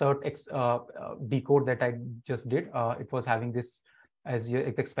the certx decode that I just did, it was having this as your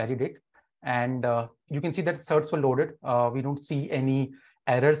expiry date, and you can see that certs were loaded. We don't see any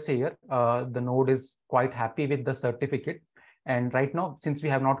errors here. The node is quite happy with the certificate. And right now, since we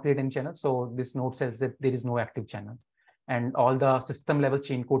have not created any channel, so this node says that there is no active channel. And all the system level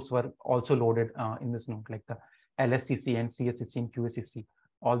chain codes were also loaded in this node, like the LSCC and CSCC and QSCC.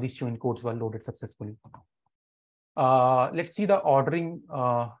 All these chain codes were loaded successfully. Let's see the ordering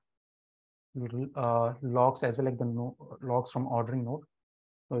logs as well, like the logs from ordering node.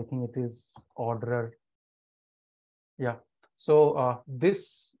 So I think it is orderer. Yeah. So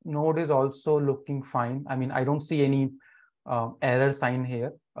this node is also looking fine. I mean, I don't see any error sign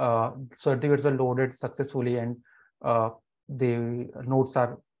here. Certificates are loaded successfully, and the nodes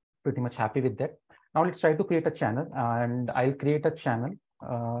are pretty much happy with that. Now let's try to create a channel, and I'll create a channel.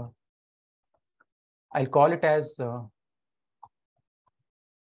 I'll call it as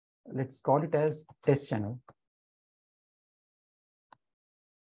let's call it as test channel.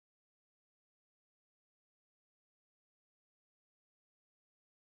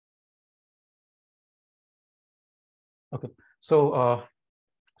 Okay, so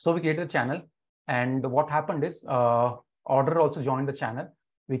so we created a channel, and what happened is order also joined the channel.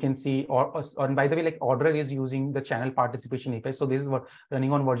 We can see, and by the way, like order is using the channel participation API. So this is what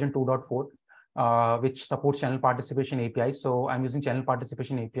running on version 2.4, which supports channel participation API. So I'm using channel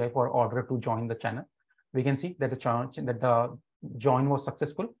participation API for order to join the channel. We can see that the join was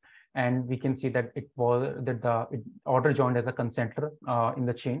successful, and we can see that it was that the order joined as a consenter in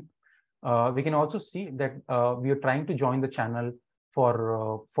the chain. We can also see that we are trying to join the channel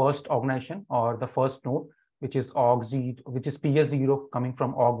for first organization or the first node, which is org0, which is peer0 coming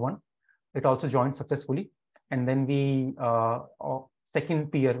from org1. It also joined successfully, and then we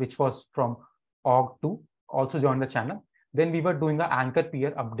second peer, which was from org2, also joined the channel. Then we were doing the anchor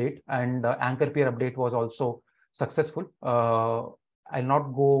peer update, and anchor peer update was also successful. I'll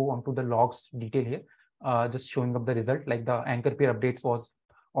not go onto the logs detail here, just showing up the result, like the anchor peer updates was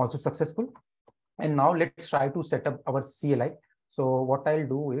also successful. And now let's try to set up our CLI. So what I'll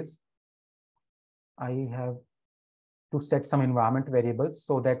do is I have to set some environment variables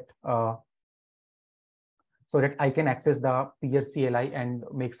so that I can access the peer CLI and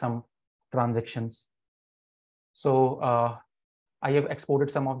make some transactions. So I have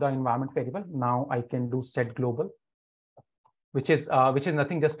exported some of the environment variable. Now I can do set global, which is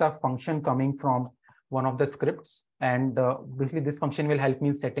nothing, just a function coming from one of the scripts. And basically this function will help me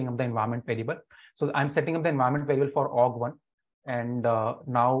in setting up the environment variable. So I'm setting up the environment variable for org1. And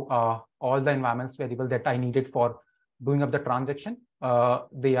now all the environments variable that I needed for doing up the transaction,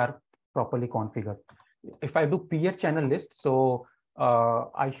 they are properly configured. If I do peer channel list, so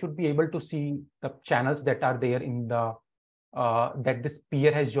I should be able to see the channels that are there in the that this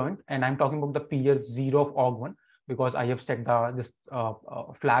peer has joined. And I'm talking about the peer 0 of org1 because I have set this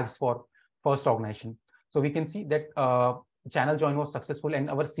flags for first organization. So we can see that channel join was successful and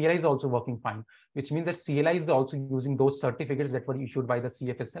our CLI is also working fine, which means that CLI is also using those certificates that were issued by the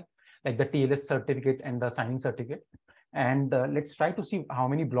CFSL, like the TLS certificate and the signing certificate. And let's try to see how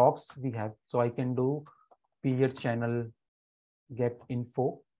many blocks we have. So I can do peer channel get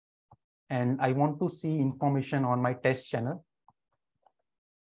info, and I want to see information on my test channel.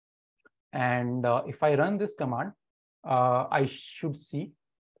 And if I run this command, I should see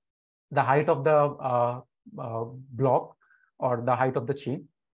the height of the block or the height of the chain.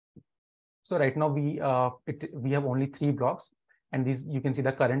 So right now we have only 3 blocks, and these you can see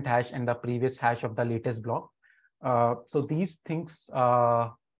the current hash and the previous hash of the latest block. So these things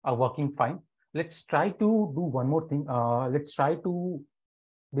are working fine. Let's try to do one more thing. Let's try to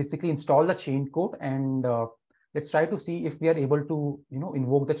basically install the chain code, and let's try to see if we are able to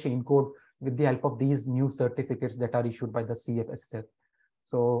invoke the chain code with the help of these new certificates that are issued by the CFSL.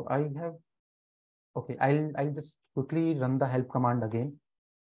 So I have, okay, I'll just quickly run the help command again.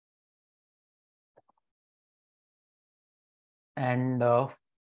 And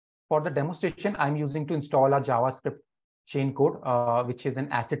for the demonstration, I'm using to install a JavaScript chain code, which is an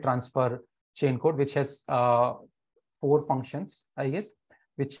asset transfer chain code, which has 4 functions, I guess,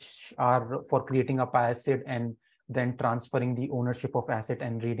 which are for creating a asset and then transferring the ownership of asset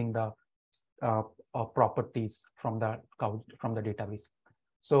and reading the properties from the database.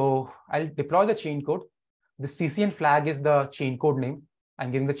 So I'll deploy the chain code. The CCN flag is the chain code name.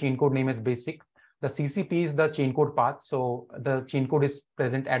 I'm giving the chain code name as basic. The CCP is the chain code path. So the chain code is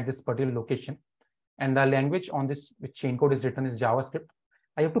present at this particular location. And the language on this which chain code is written is JavaScript.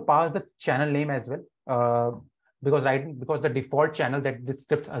 I have to pass the channel name as well, because the default channel that this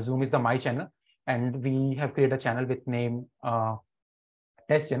script assume is the my channel, and we have created a channel with name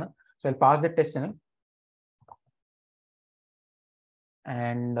test channel. So I'll pass the test channel,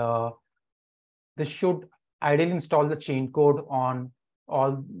 and this should ideally install the chain code on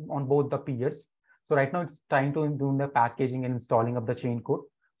both the peers. So right now it's trying to do the packaging and installing of the chain code.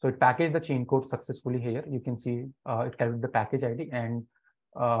 So it packaged the chain code successfully here. You can see it carried the package ID, and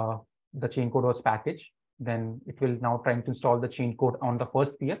the chain code was packaged. Then it will now trying to install the chain code on the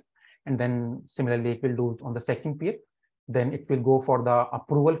first peer, and then similarly it will do it on the second peer. Then it will go for the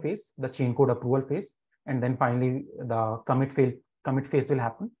approval phase, the chain code approval phase, and then finally the commit phase will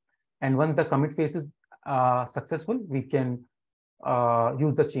happen. And once the commit phase is successful, we can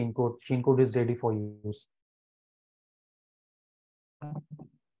use the chain code. Chain code is ready for use.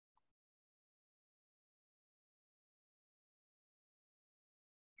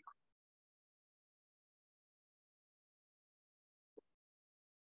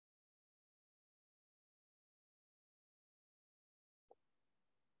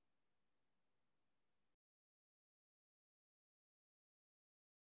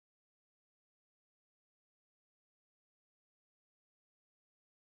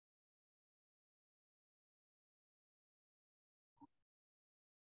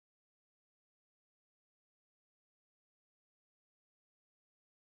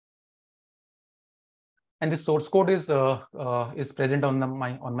 And the source code is present on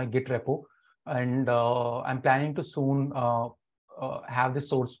my Git repo, and I'm planning to soon have the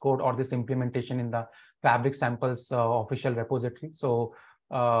source code or this implementation in the Fabric Samples official repository, so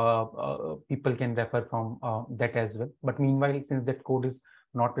people can refer from that as well. But meanwhile, since that code is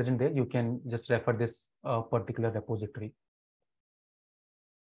not present there, you can just refer this particular repository.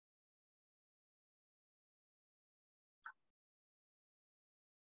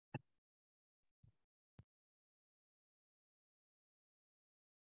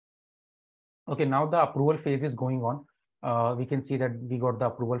 Okay, now the approval phase is going on. we can see that we got the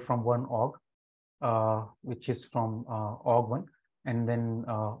approval from one org, which is from org 1. And then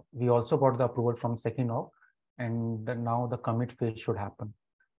we also got the approval from second org. And now the commit phase should happen.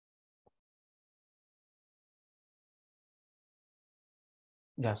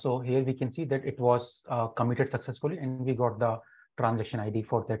 Yeah, so here we can see that it was committed successfully, and we got the transaction ID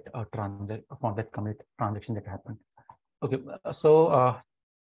for that commit transaction that happened. Okay, so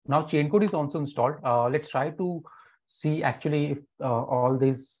now chain code is also installed. Let's try to see actually if all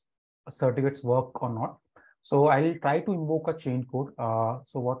these certificates work or not. So I'll try to invoke a chain code.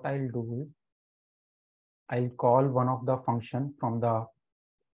 So what I'll do is I'll call one of the function from the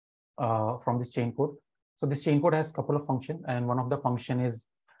from this chain code. So this chain code has a couple of functions, and one of the function is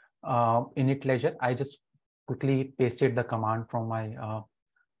init ledger. I just quickly pasted the command from my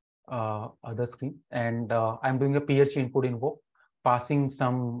other screen, and I'm doing a peer chain code invoke, passing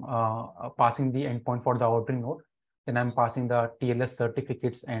some passing the endpoint for the ordering node. Then I'm passing the TLS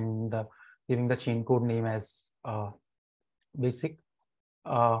certificates and giving the chain code name as basic.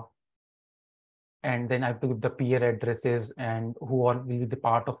 And then I have to give the peer addresses and who all will be the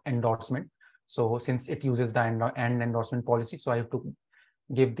part of endorsement. So since it uses the end endorsement policy, so I have to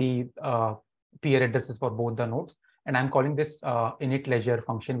give the peer addresses for both the nodes. And I'm calling this init ledger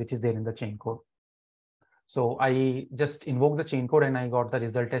function, which is there in the chain code. So I just invoke the chain code and I got the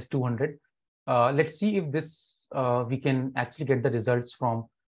result as 200. Let's see if this we can actually get the results from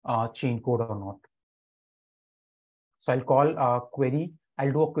chain code or not. So I'll call a query.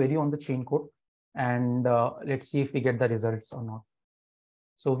 I'll do a query on the chain code, and let's see if we get the results or not.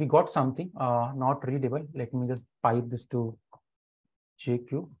 So we got something not readable. Let me just pipe this to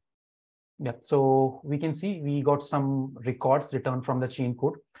JQ. Yeah, so we can see we got some records returned from the chain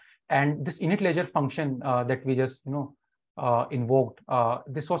code, and this init ledger function that we just invoked.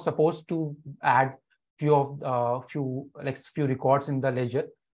 This was supposed to add few records in the ledger,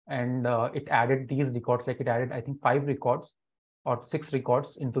 and it added these records. Like it added, I think, 5 records or 6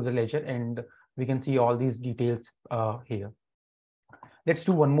 records into the ledger, and we can see all these details here. Let's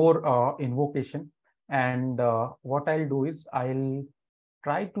do one more invocation, and what I'll do is I'll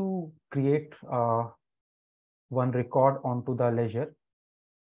try to create one record onto the ledger.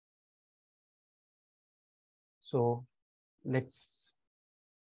 So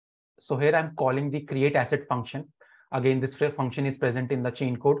here I'm calling the create asset function. Again, this function is present in the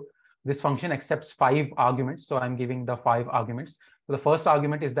chain code. This function accepts 5 arguments. So I'm giving the 5 arguments. So the first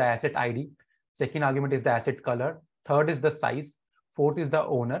argument is the asset ID. Second argument is the asset color. Third is the size. Fourth is the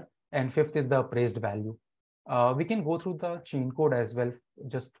owner. And fifth is the appraised value. We can go through the chain code as well,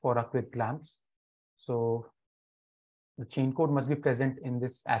 just for a quick glance. So the chain code must be present in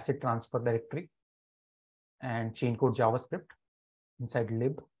this asset transfer directory and chain code JavaScript. Inside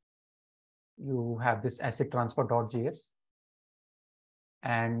lib, you have this asset transfer.js.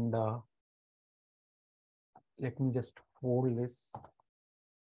 And let me just fold this.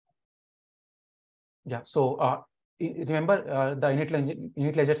 Yeah, so remember the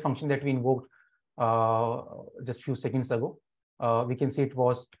init ledger function that we invoked just a few seconds ago. We can see it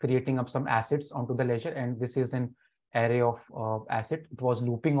was creating up some assets onto the ledger, and this is an array of asset. It was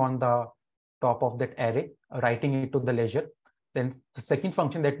looping on the top of that array, writing it to the ledger. Then the second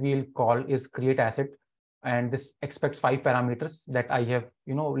function that we'll call is create asset, and this expects 5 parameters that I have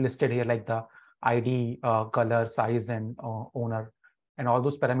listed here, like the ID, color, size, and owner, and all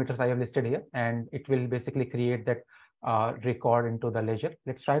those parameters I have listed here, and it will basically create that record into the ledger.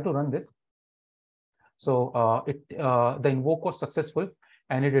 Let's try to run this. So the invoke was successful,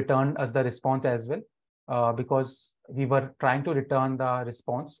 and it returned us the response as well, because we were trying to return the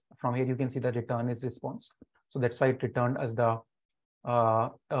response. From here you can see the return is response. So that's why it returned us the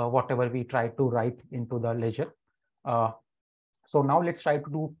whatever we tried to write into the ledger. So now let's try to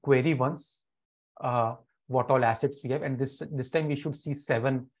do query once what all assets we have, and this time we should see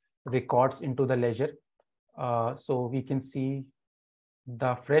 7 records into the ledger. So we can see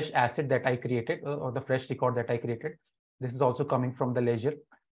the fresh asset that I created, or the fresh record that I created. This is also coming from the ledger.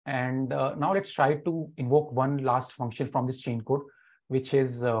 And now let's try to invoke one last function from this chain code, which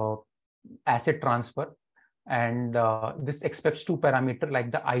is asset transfer. And this expects 2 parameters,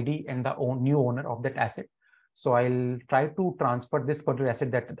 like the ID and the new owner of that asset. So I'll try to transfer this particular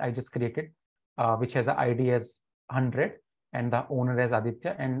asset that I just created, which has an ID as 100 and the owner as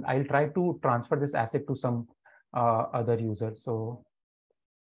Aditya. And I'll try to transfer this asset to some other user. So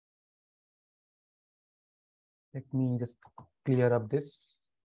let me just clear up this.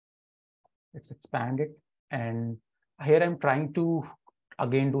 Let's expand it. And here I'm trying to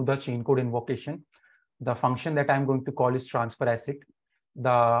again do the chain code invocation. The function that I'm going to call is transfer asset.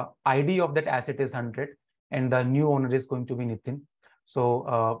 The ID of that asset is 100, and the new owner is going to be Nitin.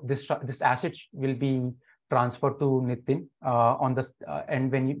 So this asset will be transferred to Nitin on the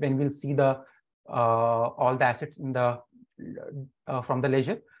and when we'll see the all the assets in the from the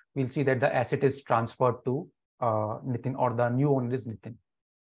ledger, we'll see that the asset is transferred to Nitin, or the new owner is Nitin.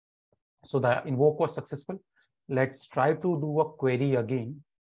 So the invoke was successful. Let's try to do a query again.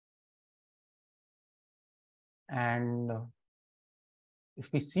 And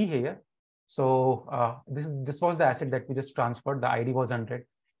if we see here, so this was the asset that we just transferred. The ID was 100.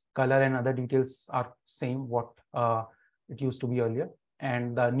 Color and other details are same what it used to be earlier.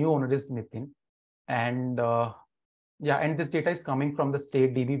 And the new owner is Nitin. And yeah, and this data is coming from the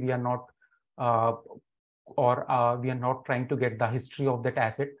state DB. We are not we are not trying to get the history of that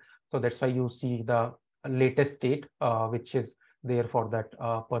asset. So that's why you see the latest state, which is there for that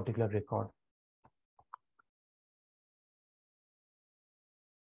particular record.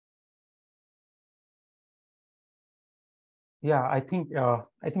 Yeah, I think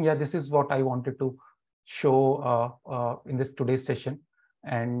yeah, this is what I wanted to show in this today's session,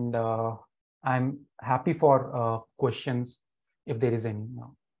 and I'm happy for questions if there is any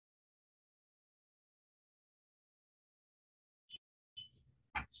now.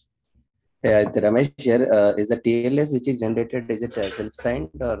 Yeah, Ramesh here, is the TLS which is generated, is it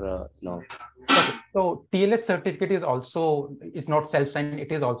self-signed or no? Okay, so TLS certificate is also, it's not self-signed,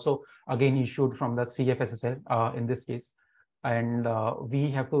 it is also again issued from the CFSSL in this case. And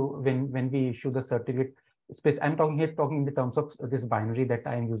we have to, when we issue the certificate, I'm talking in the terms of this binary that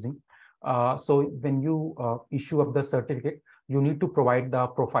I am using. So when you issue up the certificate, you need to provide the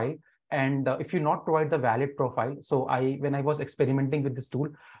profile. And if you not provide the valid profile, so when I was experimenting with this tool,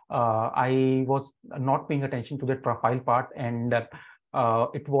 I was not paying attention to the profile part, and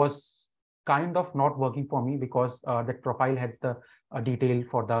it was kind of not working for me because that profile has the detail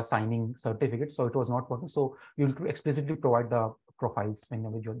for the signing certificate, so it was not working. So you will explicitly provide the profiles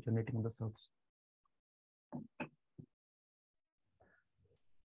whenever you're generating the certs.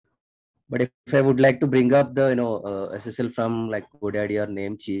 But if I would like to bring up the SSL from like GoDaddy or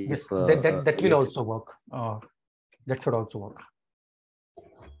Namecheap, yes, that will also work. That should also work.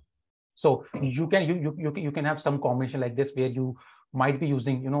 So you can have some combination like this where you might be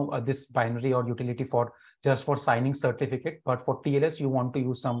using this binary or utility for just for signing certificate, but for TLS you want to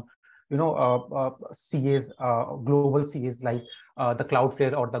use some CAs, global CAs like the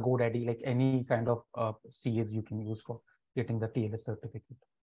Cloudflare or the GoDaddy, like any kind of CAs you can use for getting the TLS certificate.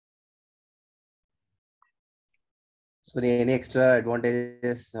 So any extra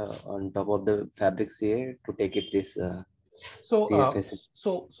advantages on top of the Fabric CA to take it this CFS?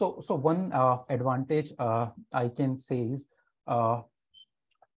 So one advantage I can say is not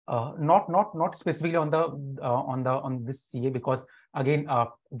specifically on this CA, because again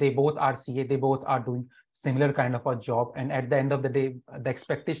they both are CA, they both are doing similar kind of a job, and at the end of the day the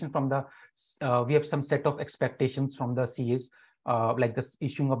expectation from the we have some set of expectations from the CAs, like the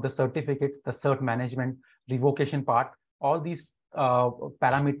issuing of the certificate, the cert management, revocation part. All these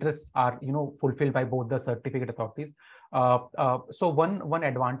parameters are fulfilled by both the certificate authorities. So one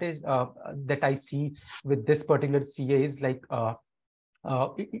advantage that I see with this particular CA is like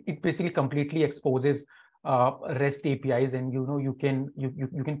it basically completely exposes REST APIs, and you can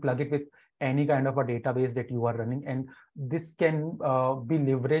plug it with any kind of a database that you are running, and this can be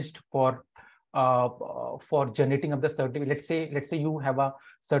leveraged for generating of the certificate. Let's say you have a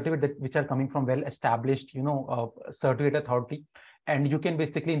certificate which are coming from well-established certificate authority, and you can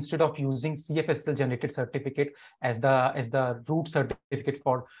basically, instead of using CFSL generated certificate as the root certificate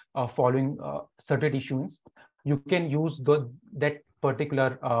for following certificate issuance, you can use that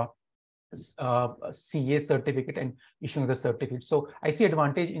particular CA certificate and issuing the certificate. So I see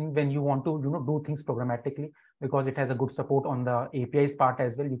advantage in when you want to do things programmatically, because it has a good support on the APIs part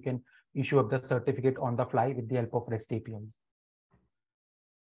as well. You can issue up the certificate on the fly with the help of REST APIs.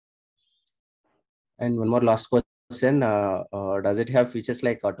 And one more last question: does it have features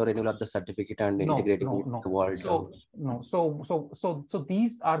like auto renewal of the certificate and integrating with the Vault? So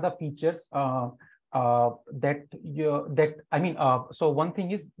these are the features so one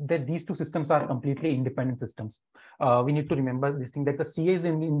thing is that these two systems are completely independent systems. We need to remember this thing, that the CA is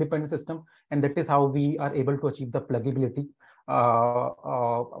an independent system, and that is how we are able to achieve the pluggability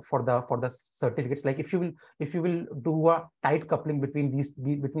for the certificates. Like if you will do a tight coupling between these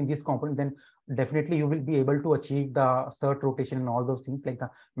components, then definitely you will be able to achieve the cert rotation and all those things. Like the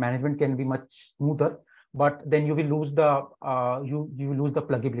management can be much smoother, but then you will lose the you will lose the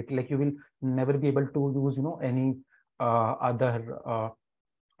pluggability. Like you will never be able to use any other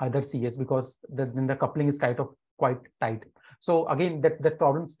CAs, because then the coupling is kind of quite tight. So again, that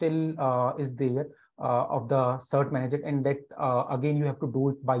problem still is there. of the cert manager, and that again you have to do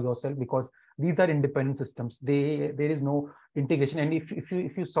it by yourself because these are independent systems. There is no integration. And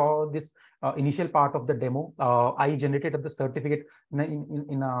if you saw this initial part of the demo, I generated the certificate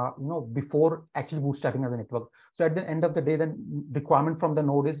before actually bootstrapping as a network. So at the end of the day, the requirement from the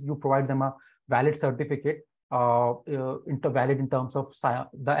node is you provide them a valid certificate, valid in terms of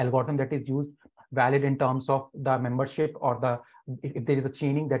the algorithm that is used, valid in terms of the membership or the if there is a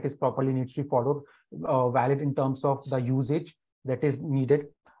chaining that is properly needs to be followed, valid in terms of the usage that is needed,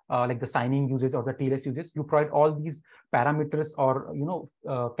 like the signing usage or the TLS usage. You provide all these parameters or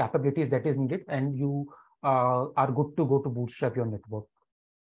capabilities that is needed, and you are good to go to bootstrap your network.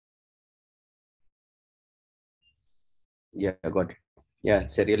 Yeah, I got it. Yeah,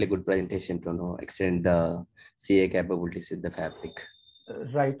 it's a really good presentation to extend the CA capabilities in the fabric.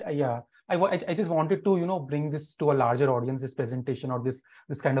 Right. Yeah. I just wanted to bring this to a larger audience, this presentation or this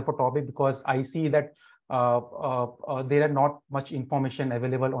kind of a topic, because I see that there are not much information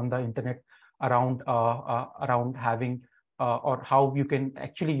available on the internet around having or how you can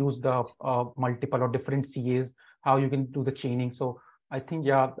actually use the multiple or different CAs, how you can do the chaining. So I think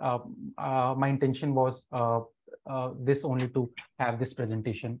my intention was this only to have this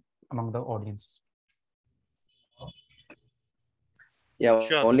presentation among the audience. Yeah,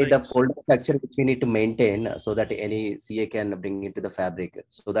 sure, only thanks. the folder structure which we need to maintain so that any CA can bring into the fabric,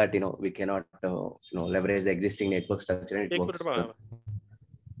 so that we cannot leverage the existing network structure and it works.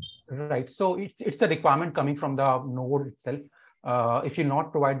 Right. So it's a requirement coming from the node itself. If you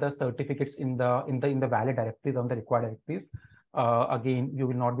not provide the certificates in the valid directories on the required directories, again you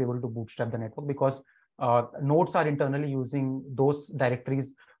will not be able to bootstrap the network, because nodes are internally using those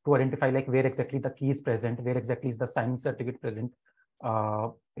directories to identify like where exactly the key is present, where exactly is the signing certificate present.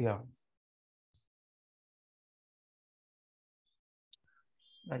 Yeah.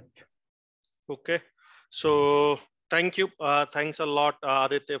 Right. Okay. So thank you. Thanks a lot,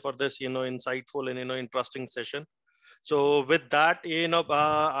 Aditya, for this, insightful and, interesting session. So with that, in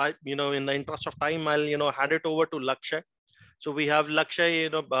the interest of time, I'll, hand it over to Lakshay. So we have Lakshay,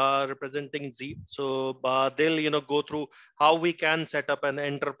 representing Zeep. So they'll, go through how we can set up an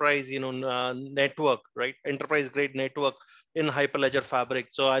enterprise, network, right? Enterprise grade network in Hyperledger Fabric.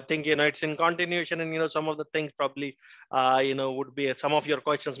 So I think, it's in continuation, and, some of the things probably, would be some of your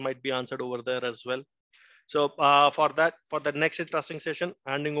questions might be answered over there as well. So for the next interesting session,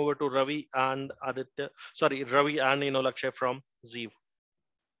 handing over to Ravi and Ravi and, Lakshay from Zeep.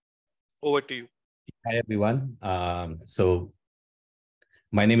 Over to you. Hi, everyone. So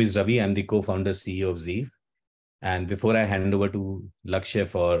my name is Ravi. I'm the co-founder CEO of Zeep. And before I hand over to Lakshay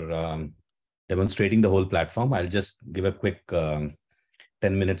for demonstrating the whole platform, I'll just give a quick 10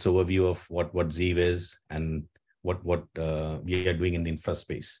 minutes overview of what Zeep is and what we are doing in the infra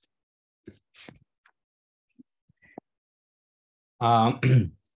space. We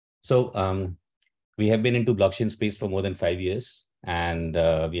have been into blockchain space for more than 5 years, and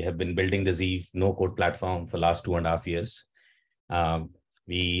we have been building the Zeep no-code platform for the last 2.5 years.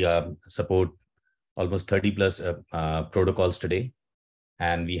 We support almost 30 plus protocols today,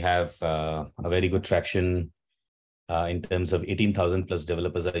 and we have a very good traction in terms of 18,000 plus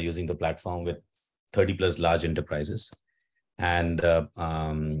developers are using the platform with 30 plus large enterprises. And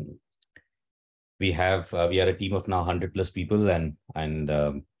we are a team of now 100 plus people, and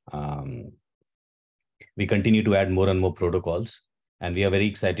we continue to add more and more protocols. And we are very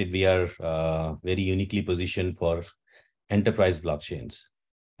excited. We are very uniquely positioned for enterprise blockchains,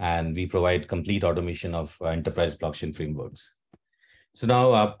 and we provide complete automation of enterprise blockchain frameworks. So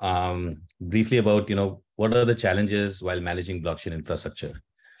now briefly about, what are the challenges while managing blockchain infrastructure?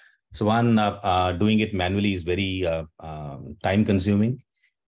 So one, doing it manually is very time consuming.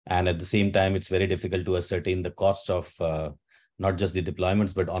 And at the same time, it's very difficult to ascertain the cost of not just the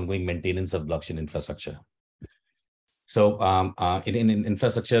deployments, but ongoing maintenance of blockchain infrastructure. So in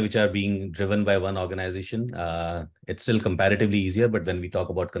infrastructure which are being driven by one organization, it's still comparatively easier. But when we talk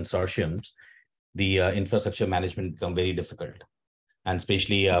about consortiums, the infrastructure management become very difficult. And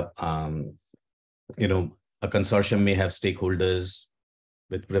especially, a consortium may have stakeholders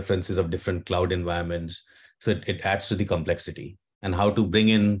with preferences of different cloud environments. So it adds to the complexity. And how to bring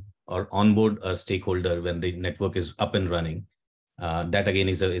in or onboard a stakeholder when the network is up and running, that again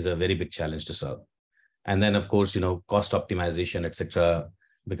is a very big challenge to solve. And then, of course, cost optimization, etc.,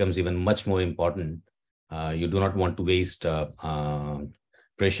 becomes even much more important. You do not want to waste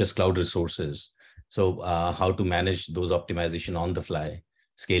precious cloud resources. So how to manage those optimization on the fly,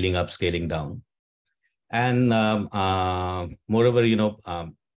 scaling up, scaling down. And moreover,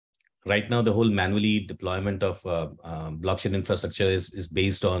 right now, the whole manually deployment of blockchain infrastructure is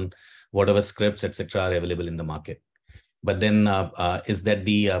based on whatever scripts, etc., are available in the market. But then is that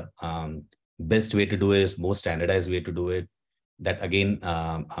the best way to do it, is most standardized way to do it? That again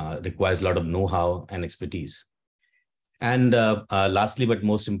requires a lot of know-how and expertise. And lastly, but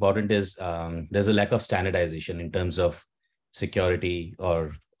most important is there's a lack of standardization in terms of security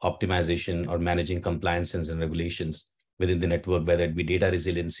or optimization or managing compliances and regulations within the network, whether it be data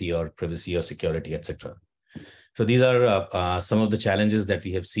resiliency or privacy or security, etc. So these are some of the challenges that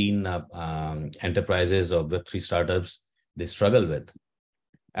we have seen enterprises or Web3 startups, they struggle with.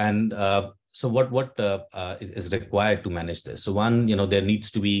 And so what is required to manage this? So one, there needs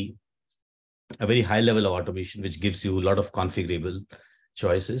to be a very high level of automation, which gives you a lot of configurable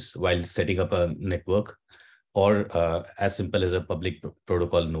choices while setting up a network, or as simple as a public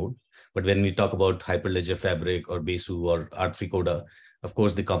protocol node. But when we talk about Hyperledger Fabric or Besu or Art3Coda, of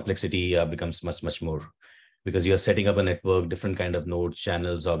course, the complexity becomes much, much more, because you're setting up a network, different kind of nodes,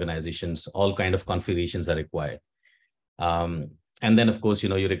 channels, organizations, all kind of configurations are required. And then, of course,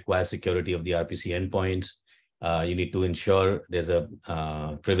 you require security of the RPC endpoints. You need to ensure there's a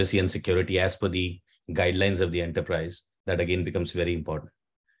privacy and security as per the guidelines of the enterprise. That again becomes very important.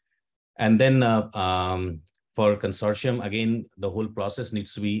 And then for consortium, again, the whole process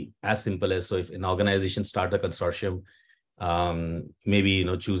needs to be as simple as, so if an organization start a consortium, maybe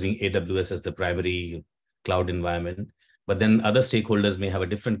choosing AWS as the primary cloud environment, but then other stakeholders may have a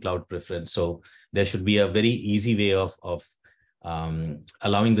different cloud preference. So there should be a very easy way of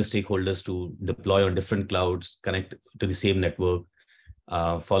allowing the stakeholders to deploy on different clouds, connect to the same network,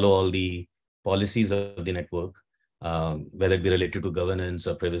 follow all the policies of the network, whether it be related to governance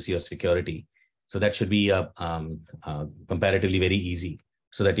or privacy or security. So that should be comparatively very easy,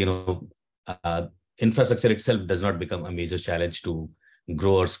 so that infrastructure itself does not become a major challenge to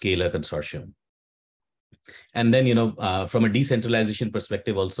grow or scale a consortium. And then from a decentralization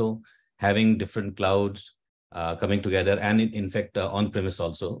perspective, also having different clouds coming together, and in fact on-premise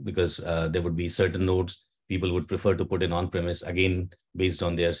also, because there would be certain nodes people would prefer to put in on-premise, again based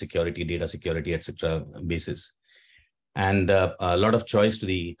on their security, data security, etc. basis, and a lot of choice to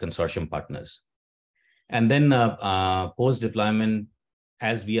the consortium partners. And then post-deployment,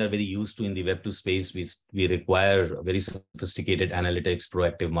 as we are very used to in the Web2 space, we require very sophisticated analytics,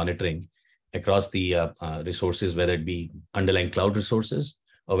 proactive monitoring across the resources, whether it be underlying cloud resources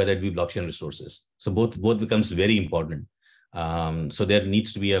or whether it be blockchain resources. So both becomes very important. So there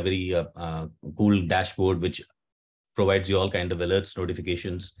needs to be a very cool dashboard which provides you all kind of alerts,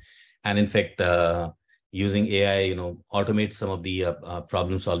 notifications, and in fact, using AI, automate some of the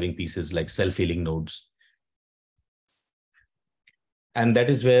problem-solving pieces like self-healing nodes. And that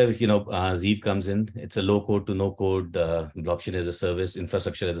is where Zeev comes in. It's a low-code to no-code blockchain as a service,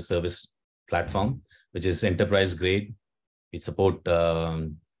 infrastructure as a service platform, which is enterprise-grade. We support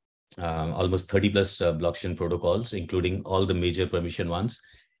almost 30 plus blockchain protocols, including all the major permission ones.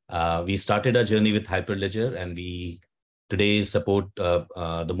 We started our journey with Hyperledger, and we today support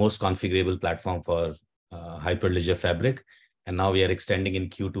the most configurable platform for Hyperledger Fabric. And now we are extending in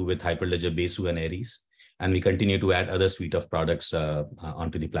Q2 with Hyperledger Besu and Aries. And we continue to add other suite of products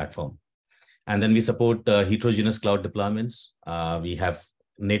onto the platform. And then we support heterogeneous cloud deployments. We have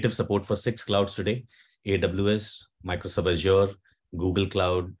native support for 6 clouds today: AWS, Microsoft Azure, Google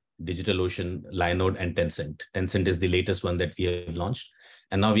Cloud, DigitalOcean, Linode, and Tencent. Tencent is the latest one that we have launched.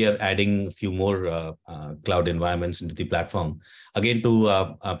 And now we are adding a few more cloud environments into the platform, again,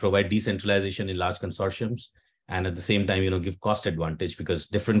 to provide decentralization in large consortiums, and at the same time, give cost advantage, because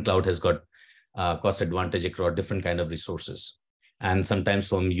different cloud has got cost advantage across different kind of resources. And sometimes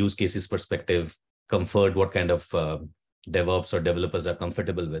from use cases perspective, comfort, what kind of DevOps or developers are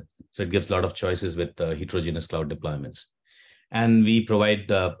comfortable with. So it gives a lot of choices with heterogeneous cloud deployments. And we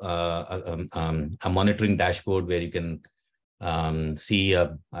provide a monitoring dashboard where you can see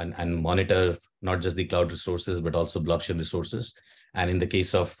and monitor not just the cloud resources, but also blockchain resources. And in the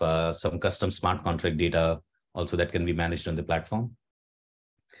case of some custom smart contract data, also that can be managed on the platform.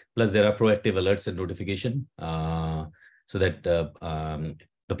 Plus, there are proactive alerts and notification so that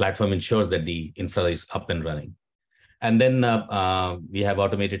the platform ensures that the infra is up and running. And then we have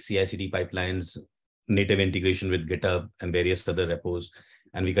automated CI/CD pipelines, native integration with GitHub and various other repos.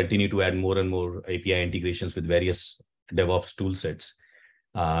 And we continue to add more and more API integrations with various DevOps tool sets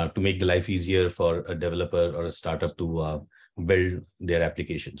to make the life easier for a developer or a startup to build their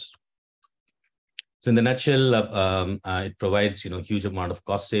applications. So in the nutshell, it provides huge amount of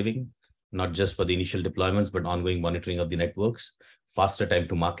cost saving, not just for the initial deployments, but ongoing monitoring of the networks, faster time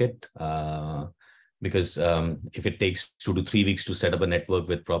to market, because if it takes 2 to 3 weeks to set up a network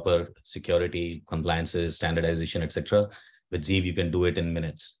with proper security, compliances, standardization, etc., with Zeev, you can do it in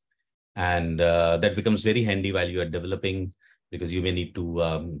minutes. And that becomes very handy while you are developing, because you may need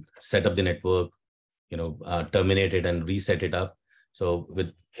to set up the network, terminate it and reset it up. So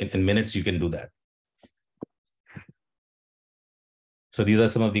in minutes, you can do that. So these are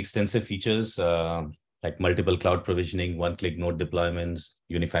some of the extensive features, like multiple cloud provisioning, one-click node deployments,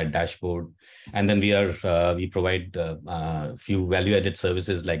 unified dashboard. And then we provide a few value-added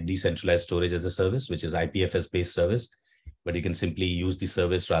services like decentralized storage as a service, which is IPFS-based service, but you can simply use the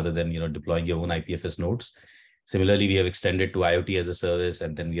service rather than deploying your own IPFS nodes. Similarly, we have extended to IoT as a service,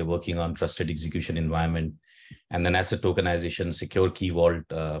 and then we are working on trusted execution environment, and then asset tokenization, secure key vault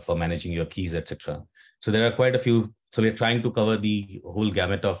for managing your keys, etc. So there are quite a few. So we're trying to cover the whole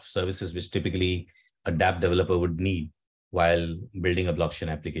gamut of services which typically a dApp developer would need while building a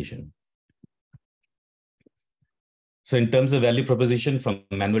blockchain application. So in terms of value proposition, from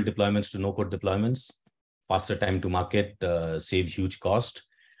manual deployments to no-code deployments, faster time to market, save huge cost.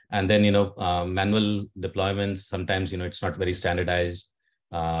 And then, manual deployments, sometimes, it's not very standardized,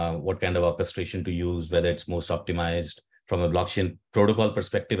 what kind of orchestration to use, whether it's most optimized from a blockchain protocol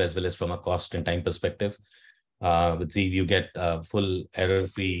perspective, as well as from a cost and time perspective. With Zeev, you get full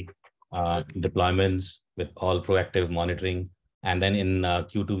error-free deployments with all proactive monitoring. And then in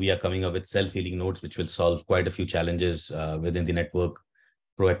Q2, we are coming up with self-healing nodes, which will solve quite a few challenges within the network,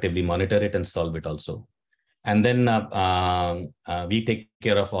 proactively monitor it and solve it also. And then we take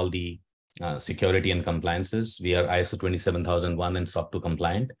care of all the security and compliances. We are ISO 27001 and SOC 2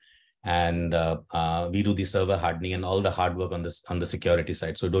 compliant. And we do the server hardening and all the hard work on the security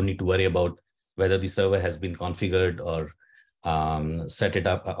side. So don't need to worry about whether the server has been configured or set it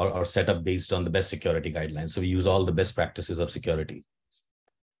up or set up based on the best security guidelines. So we use all the best practices of security.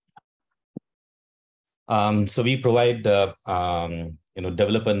 So we provide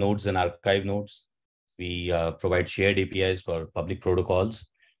developer nodes and archive nodes. We provide shared APIs for public protocols.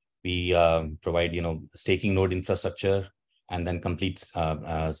 We provide staking node infrastructure, and then complete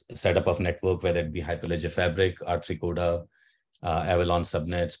setup of network, whether it be Hyperledger Fabric, R3 Coda, Avalon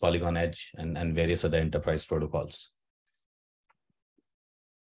subnets, Polygon Edge, and various other enterprise protocols.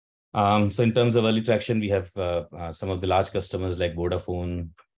 So in terms of early traction, we have some of the large customers like Vodafone,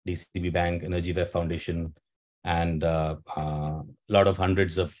 DCB Bank, Energy Foundation, and a lot of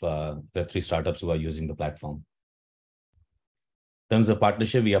hundreds of Web3 startups who are using the platform. In terms of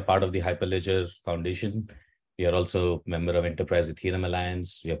partnership, we are part of the Hyperledger Foundation. We are also a member of Enterprise Ethereum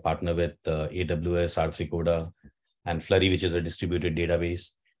Alliance. We are partner with AWS, R3 Coda, and Flurry, which is a distributed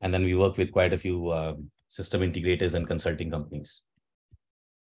database. And then we work with quite a few system integrators and consulting companies.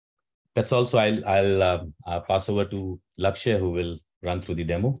 That's also, I'll pass over to Lakshya, who will run through the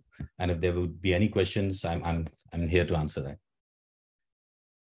demo. And if there would be any questions, I'm here to answer that.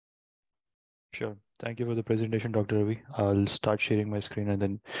 Sure. Thank you for the presentation, Dr. Ravi. I'll start sharing my screen and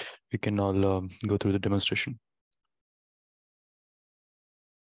then we can all go through the demonstration.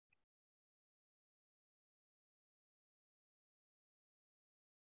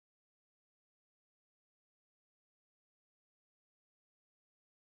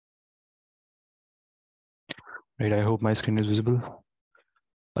 Right, I hope my screen is visible.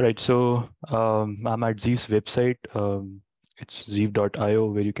 All right, so I'm at Zeev's website. It's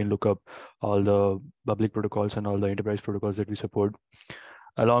zeev.io, where you can look up all the public protocols and all the enterprise protocols that we support.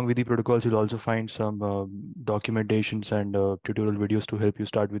 Along with the protocols, you'll also find some documentations and tutorial videos to help you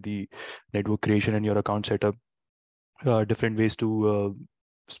start with the network creation and your account setup. Different ways to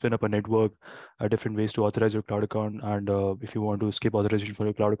spin up a network, different ways to authorize your cloud account, and if you want to skip authorization for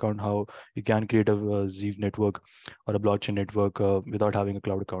your cloud account, how you can create a Zeev network or a blockchain network without having a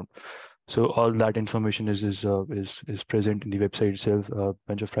cloud account. So all that information is present in the website itself. A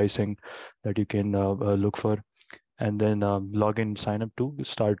bunch of pricing that you can look for, and then log in, sign up to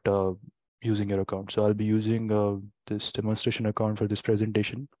start using your account. So I'll be using this demonstration account for this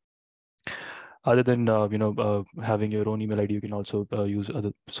presentation. Other than having your own email ID, you can also use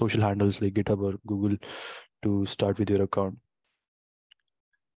other social handles like GitHub or Google to start with your account.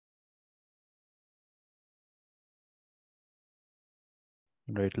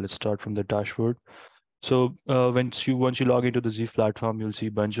 Right, let's start from the dashboard. So once you log into the Zeev platform, you'll see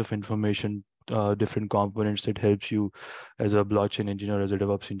a bunch of information, different components that helps you as a blockchain engineer, as a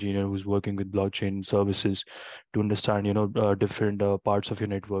DevOps engineer who's working with blockchain services to understand, different parts of your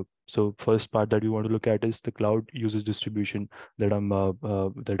network. So first part that we want to look at is the cloud usage distribution that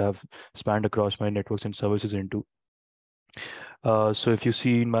I've spanned across my networks and services into. So if you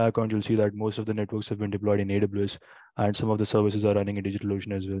see in my account, you'll see that most of the networks have been deployed in AWS, and some of the services are running in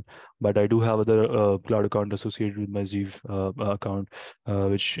DigitalOcean as well. But I do have other cloud account associated with my Zeev account,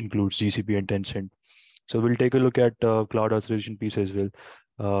 which includes GCP and Tencent. So we'll take a look at cloud authorization piece as well.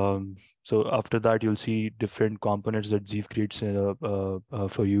 So after that, you'll see different components that Zeev creates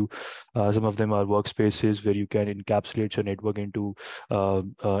for you. Some of them are workspaces where you can encapsulate your network into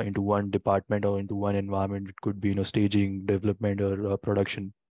one department or into one environment. It could be staging, development, or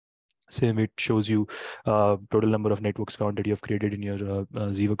production. Same, it shows you total number of networks count that you have created in your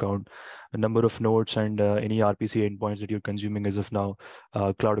Zeev account, a number of nodes, and any RPC endpoints that you're consuming as of now,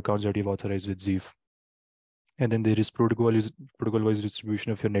 cloud accounts that you've authorized with Zeev. And then there is protocol-wise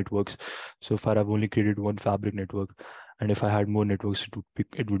distribution of your networks. So far, I've only created one fabric network, and if I had more networks,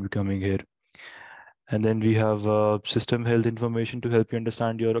 it would be coming here. And then we have system health information to help you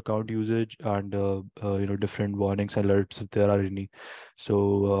understand your account usage and different warnings and alerts if there are any.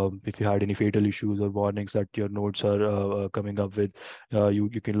 So if you had any fatal issues or warnings that your nodes are coming up with, you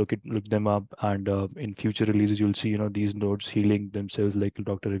can look them up, and in future releases you'll see these nodes healing themselves, like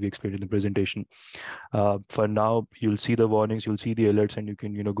Dr. Ravi explained in the presentation. For now, you'll see the warnings, you'll see the alerts, and you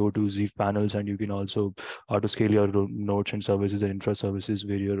can go to Zeev panels, and you can also auto scale your nodes and services and infra services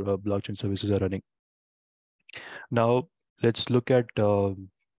where your blockchain services are running. Now, let's look at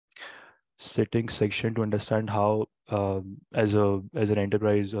settings section to understand how, as an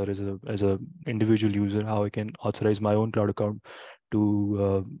enterprise or as a individual user, how I can authorize my own cloud account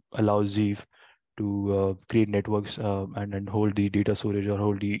to allow Zeev to create networks and hold the data storage or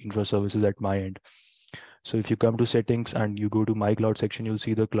hold the infra services at my end. So if you come to settings and you go to my cloud section, you'll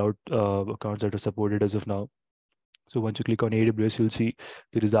see the cloud accounts that are supported as of now. So once you click on AWS, you'll see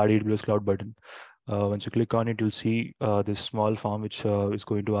there is the Add AWS Cloud button. Once you click on it, you'll see this small form which is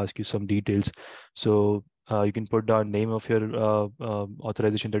going to ask you some details. So you can put down name of your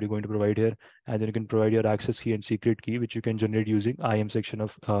authorization that you're going to provide here, and then you can provide your access key and secret key, which you can generate using IAM section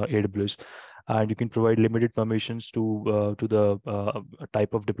of AWS. And you can provide limited permissions to the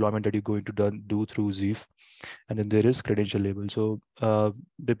type of deployment that you're going to do through Zeev. And then there is credential label. So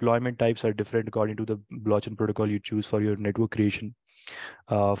deployment types are different according to the blockchain protocol you choose for your network creation.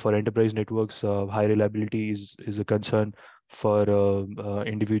 For enterprise networks, high reliability is a concern. For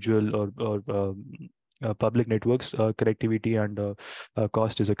individual or public networks, connectivity and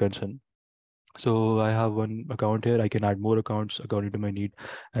cost is a concern. So I have one account here. I can add more accounts according to my need,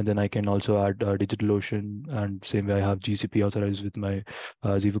 and then I can also add DigitalOcean, and same way I have GCP authorized with my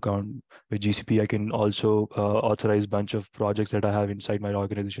Zeev account. With GCP, I can also authorize bunch of projects that I have inside my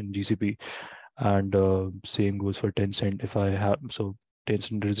organization GCP, and same goes for Tencent. If I have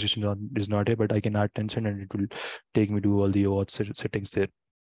Tencent registration is not here, but I can add Tencent, and it will take me to all the OAuth settings there.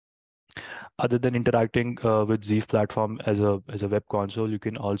 Other than interacting with Zeev platform as a web console, you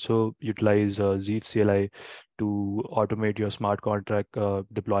can also utilize Zeev CLI to automate your smart contract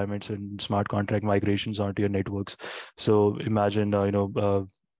deployments and smart contract migrations onto your networks. So imagine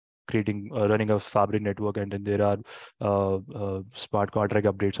running a fabric network, and then there are smart contract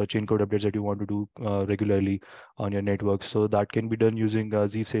updates or chain code updates that you want to do regularly on your network. So that can be done using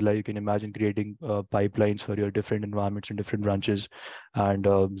Zeev CLI. You can imagine creating pipelines for your different environments and different branches, and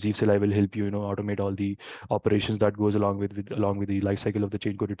Zeev CLI will help you automate all the operations that goes along with the lifecycle of the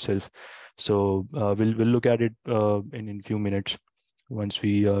chain code itself. So we'll look at it in few minutes once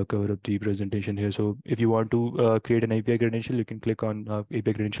we cover up the presentation here. So if you want to create an API credential, you can click on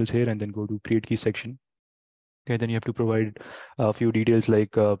API credentials here and then go to create key section. Okay, then you have to provide a few details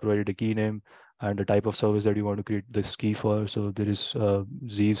like provided a key name and the type of service that you want to create this key for. So there is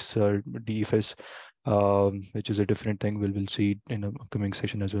Zeev's DFS, which is a different thing. We'll see in an upcoming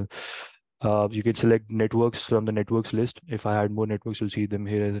session as well. You can select networks from the networks list. If I had more networks, you'll see them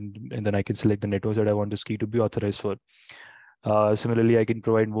here, and then I can select the networks that I want this key to be authorized for. Similarly, I can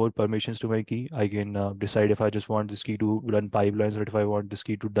provide more permissions to my key. I can decide if I just want this key to run pipelines, or if I want this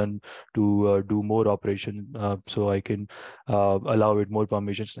key to do more operation. So I can allow it more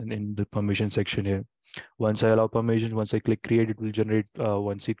permissions in the permission section here. Once I allow permissions, once I click create, it will generate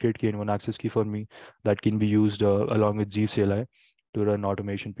one secret key and one access key for me that can be used along with Zeev CLI to run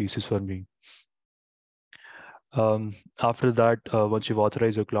automation pieces for me. After that, once you've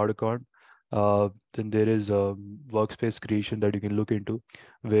authorized your cloud account, then there is a workspace creation that you can look into,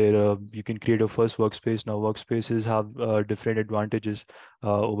 where you can create a first workspace. Now, workspaces have different advantages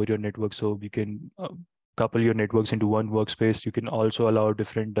over your network, so you can couple your networks into one workspace. You can also allow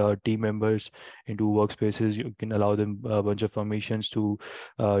different team members into workspaces. You can allow them a bunch of permissions to,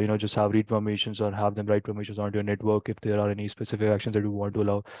 just have read permissions or have them write permissions onto your network. If there are any specific actions that you want to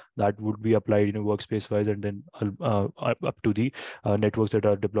allow, that would be applied workspace wise, and then up to the networks that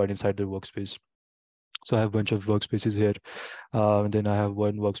are deployed inside the workspace. So I have a bunch of workspaces here. And then I have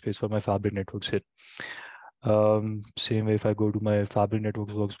one workspace for my Fabric networks here. Same way, if I go to my Fabric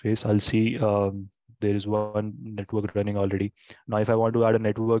networks workspace, I'll see there is one network running already. Now, if I want to add a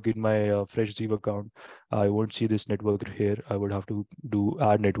network in my fresh Zeev account, I won't see this network here. I would have to do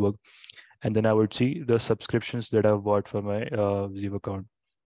add network, and then I would see the subscriptions that I've bought for my Zeev account.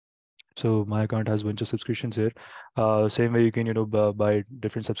 So my account has a bunch of subscriptions here. Same way you can, buy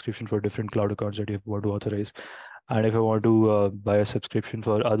different subscription for different cloud accounts that you want to authorize. And if I want to buy a subscription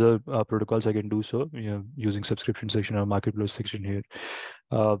for other protocols, I can do so using subscription section or marketplace section here.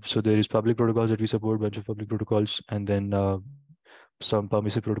 So there is public protocols that we support, bunch of public protocols, and then some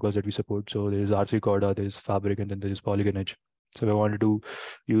permissive protocols that we support. So there is R3 Corda, there is Fabric, and then there is Polygon Edge. So if I wanted to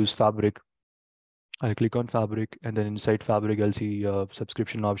use Fabric, I click on Fabric, and then inside Fabric, I'll see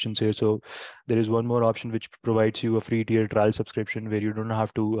subscription options here. So there is one more option which provides you a free tier trial subscription where you don't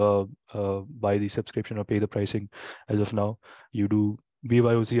have to buy the subscription or pay the pricing as of now. You do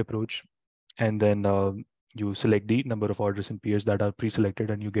BYOC approach, and then you select the number of orders and peers that are pre-selected,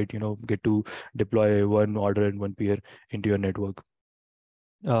 and you get to deploy one order and one peer into your network.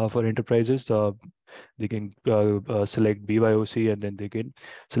 For enterprises, they can select BYOC, and then they can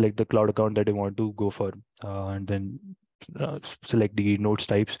select the cloud account that they want to go for, and then select the nodes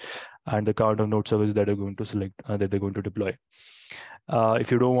types and the count of node services that are going to select that they're going to deploy. If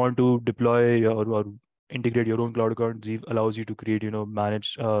you don't want to deploy or integrate your own cloud account, Zeev allows you to create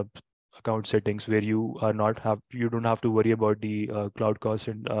managed account settings where you don't have to worry about the cloud costs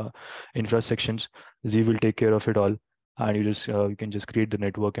and infra sections. Zeev will take care of it all. And you can just create the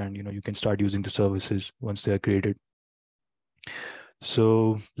network, and you can start using the services once they are created.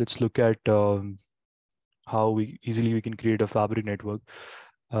 So let's look at how easily we can create a Fabric network.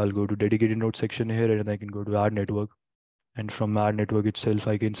 I'll go to dedicated node section here, and I can go to add network. And from add network itself,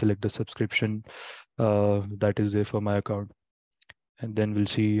 I can select the subscription that is there for my account. And then we'll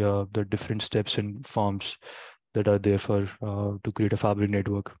see the different steps and forms that are there for to create a Fabric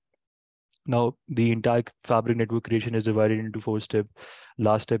network. Now, the entire Fabric network creation is divided into 4 steps.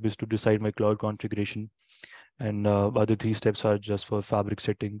 Last step is to decide my cloud configuration, and other 3 steps are just for Fabric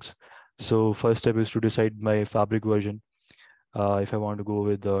settings. So first step is to decide my Fabric version. If I want to go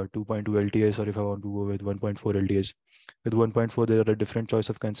with 2.2 LTS, or if I want to go with 1.4 LTS. With 1.4, there are a different choice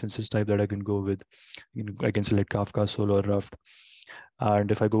of consensus type that I can go with. I can select Kafka, Solo, or Raft.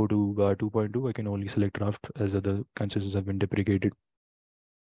 And if I go to 2.2, I can only select Raft, as other consensus have been deprecated.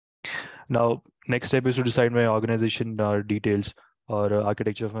 Now, next step is to decide my organization details or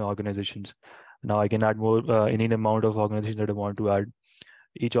architecture of my organizations. Now I can add more any amount of organizations that I want to add.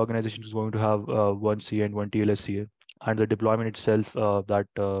 Each organization is going to have one CA and one TLS CA. And the deployment itself that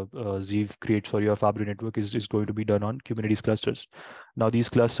Zeev creates for your Fabric network is going to be done on Kubernetes clusters. Now, these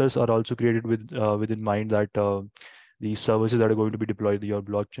clusters are also created with in mind that the services that are going to be deployed, your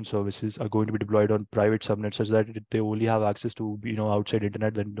blockchain services, are going to be deployed on private subnets, such that they only have access to outside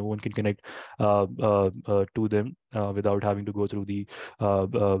internet, that no one can connect to them without having to go through the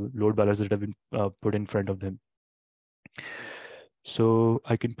load balancers that have been put in front of them. So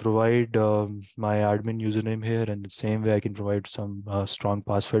I can provide my admin username here, and the same way I can provide some strong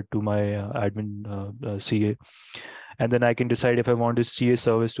password to my admin CA. And then I can decide if I want this CA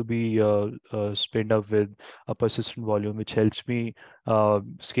service to be spinned up with a persistent volume, which helps me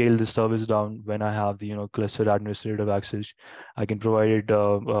scale the service down when I have the cluster administrative access. I can provide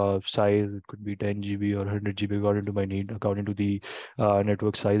it size. It could be 10 GB or 100 GB according to my need, according to the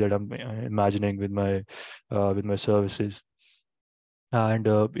network size that I'm imagining with my services. And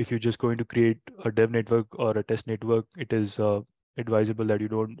if you're just going to create a dev network or a test network, it is advisable that you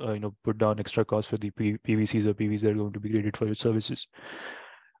don't put down extra costs for the PVCs or PVs that are going to be created for your services.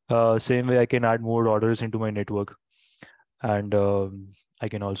 Same way, I can add more orders into my network, and I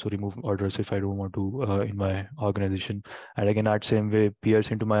can also remove orders if I don't want to in my organization. And I can add same way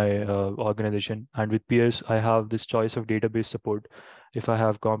peers into my organization. And with peers, I have this choice of database support. If I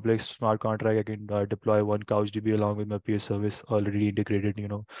have complex smart contract, I can deploy one CouchDB along with my peer service already integrated,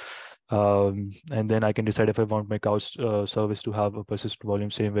 and then I can decide if I want my Couch service to have a persistent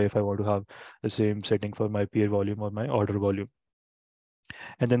volume, same way if I want to have the same setting for my peer volume or my order volume.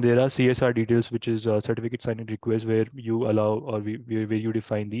 And then there are CSR details, which is certificate signing requests, where you allow or where you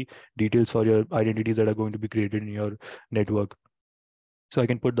define the details for your identities that are going to be created in your network. So I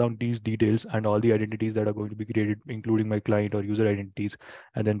can put down these details and all the identities that are going to be created, including my client or user identities,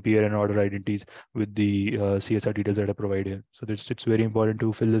 and then peer and order identities with the CSR details that are provided here. So it's very important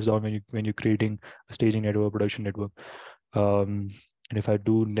to fill this down when you're creating a staging network, production network. And if I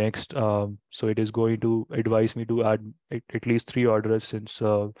do next, so it is going to advise me to add at least 3 orders, since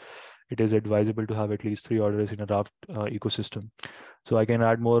it is advisable to have at least 3 orders in a Raft ecosystem. So I can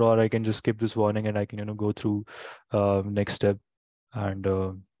add more, or I can just skip this warning and I can go through next step and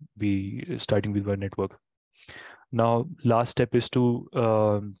be starting with my network. Now, last step is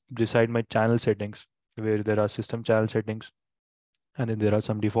to decide my channel settings, where there are system channel settings, and then there are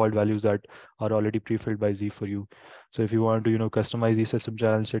some default values that are already pre-filled by Zeef for you. So if you want to customize these system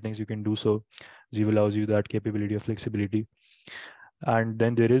channel settings, you can do so. Zeef allows you that capability of flexibility. And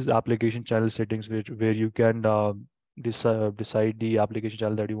then there is application channel settings, where you can decide the application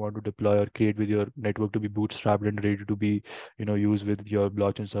channel that you want to deploy or create with your network to be bootstrapped and ready to be used with your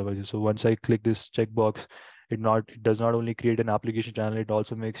blockchain services. So once I click this checkbox, it does not only create an application channel, it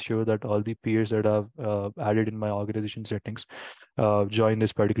also makes sure that all the peers that I've added in my organization settings join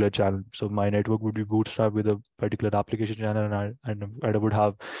this particular channel. So my network would be bootstrapped with a particular application channel, and I would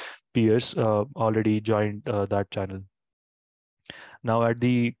have peers already joined that channel. Now at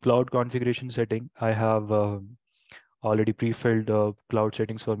the cloud configuration setting, I have already pre-filled cloud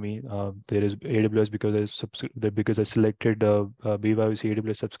settings for me. There is AWS because I selected BYOC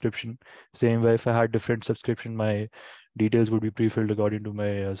AWS subscription. Same way, if I had different subscription, my details would be pre-filled according to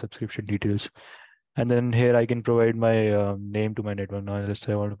my subscription details. And then here I can provide my name to my network. Now let's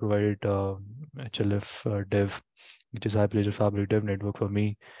say I want to provide it HLF dev, which is Hyperledger Fabric Dev Network for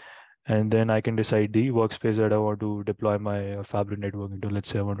me. And then I can decide the workspace that I want to deploy my Fabric network into. Let's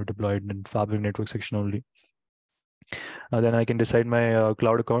say I want to deploy it in Fabric network section only. Then I can decide my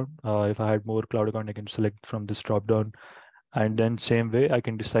cloud account. If I had more cloud account, I can select from this drop down. And then same way, I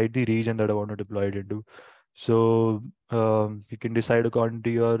can decide the region that I want to deploy it into. So you can decide according to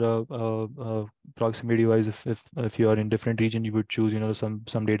your proximity wise. If you are in different region, you would choose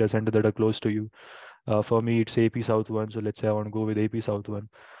some data center that are close to you. For me, it's AP South 1. So let's say I want to go with AP South 1.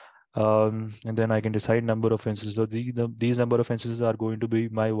 And then I can decide number of instances. So these number of instances are going to be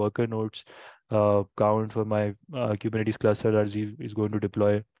my worker nodes count for my Kubernetes cluster that is going to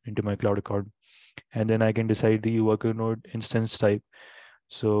deploy into my cloud account. And then I can decide the worker node instance type.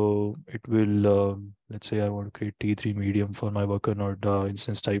 So it will, let's say I want to create T3 medium for my worker node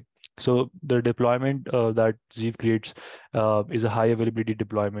instance type. So the deployment that Zeef creates is a high availability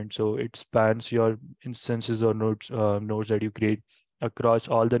deployment. So it spans your instances or nodes that you create across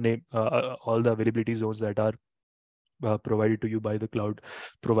all the availability zones that are provided to you by the cloud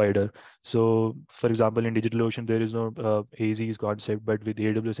provider. So for example, in DigitalOcean, there is no AZ's concept, but with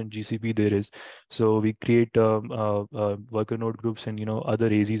AWS and GCP, there is. So we create worker node groups and other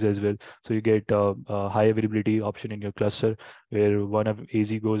AZs as well. So you get a high availability option in your cluster where one of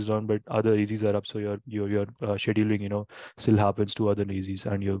AZ goes down, but other AZs are up. So your scheduling still happens to other AZs,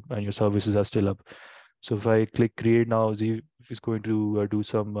 and your services are still up. So if I click create now, Z is going to do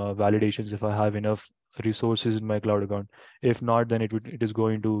some validations if I have enough resources in my cloud account. If not, then it is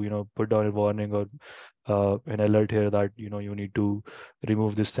going to put down a warning or an alert here that you need to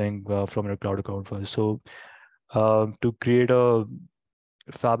remove this thing from your cloud account first. So to create a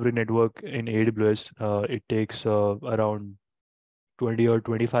Fabric network in AWS, it takes around 20 or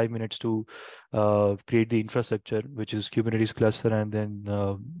 25 minutes to create the infrastructure, which is Kubernetes cluster, and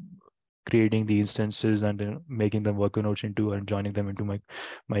then creating the instances and then making them worker nodes into and joining them into my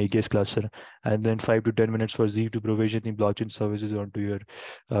EKS cluster, and then 5 to 10 minutes for Zeef to provision the blockchain services onto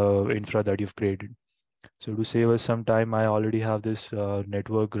your infra that you've created. So to save us some time, I already have this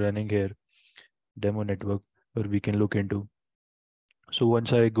network running here, demo network, where we can look into. So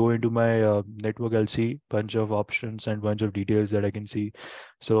once I go into my network, I'll see a bunch of options and bunch of details that I can see.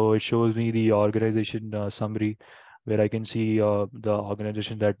 So it shows me the organization summary, where I can see the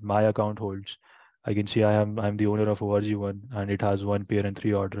organization that my account holds. I can see I'm the owner of ORG1, and it has 1 peer and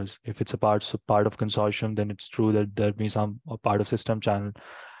 3 orders. If it's a part of consortium, then it's true that means I'm a part of system channel.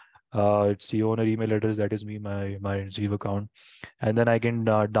 It's the owner email address, that is me, my Zeef account. And then I can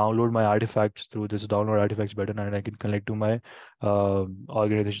download my artifacts through this download artifacts button, and I can connect to my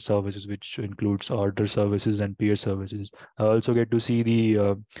organization services, which includes order services and peer services. I also get to see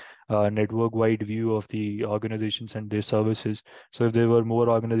the network-wide view of the organizations and their services. So if there were more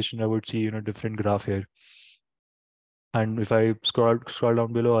organizations, I would see different graph here. And if I scroll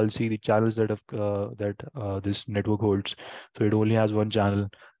down below, I'll see the channels that this network holds. So it only has one channel,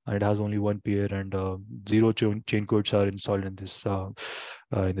 and it has only one peer, and zero chain codes are installed in this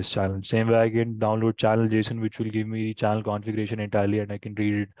channel. Same way, I can download channel JSON, which will give me the channel configuration entirely, and I can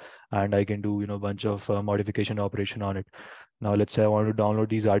read it, and I can do a bunch of modification operation on it. Now, let's say I want to download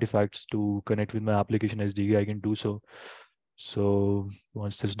these artifacts to connect with my application SDK, I can do so. So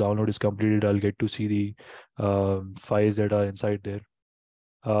once this download is completed, I'll get to see the files that are inside there.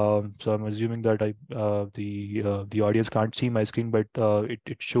 So I'm assuming that the audience can't see my screen, but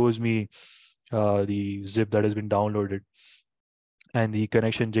it shows me the zip that has been downloaded and the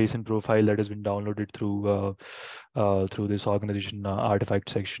connection JSON profile that has been downloaded through this organization artifact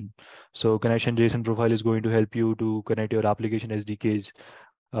section. So connection JSON profile is going to help you to connect your application SDKs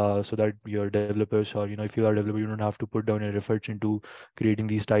so that your developers, or if you are a developer, you don't have to put down your efforts into creating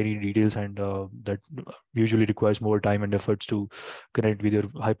these tiny details, and that usually requires more time and efforts to connect with your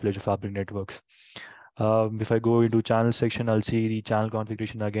Hyperledger Fabric networks. If I go into channel section, I'll see the channel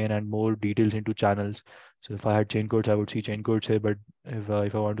configuration again and more details into channels. So if I had chain codes, I would see chain codes here, but if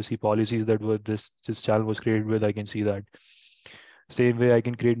I want to see policies that were this channel was created with, I can see that. Same way, I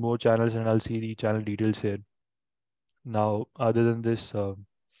can create more channels and I'll see the channel details here. Now, other than this,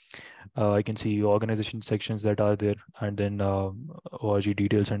 I can see organization sections that are there, and then ORG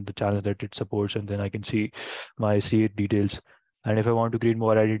details and the channels that it supports, and then I can see my C8 details. And if I want to create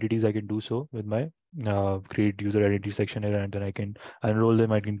more identities, I can do so with my create user identity section here, and then I can enroll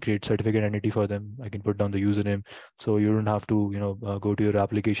them. I can create certificate identity for them. I can put down the username, so you don't have to go to your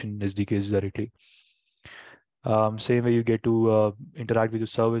application SDKs directly. Same way, you get to interact with your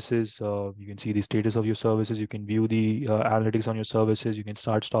services. You can see the status of your services. You can view the analytics on your services. You can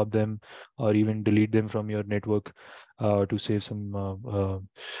stop them, or even delete them from your network to save some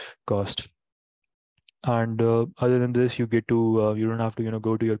cost. And other than this, you get to you don't have to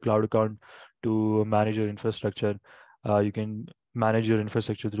go to your cloud account to manage your infrastructure. You can manage your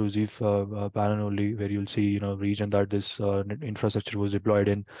infrastructure through Zeef panel only, where you'll see region that this infrastructure was deployed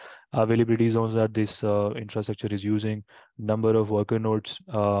in, availability zones that this infrastructure is using, number of worker nodes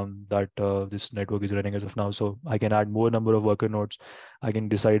that this network is running as of now. So I can add more number of worker nodes. I can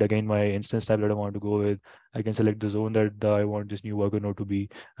decide again my instance type that I want to go with. I can select the zone that I want this new worker node to be,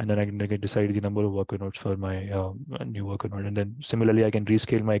 and then I can decide the number of worker nodes for my new worker node. And then similarly, I can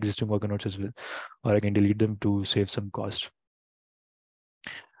rescale my existing worker nodes as well, or I can delete them to save some cost.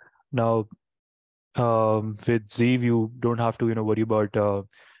 Now, with Zeev, you don't have to worry about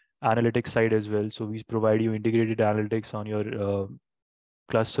analytics side as well. So we provide you integrated analytics on your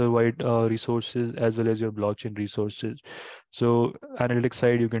cluster-wide resources as well as your blockchain resources. So analytics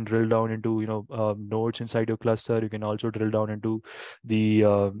side, you can drill down into nodes inside your cluster. You can also drill down into the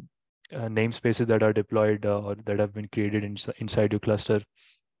namespaces that are deployed or that have been created inside your cluster.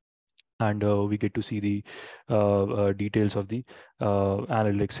 And we get to see the details of the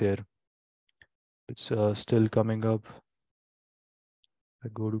analytics here. It's still coming up. I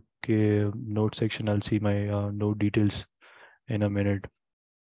go to node section, I'll see my node details in a minute.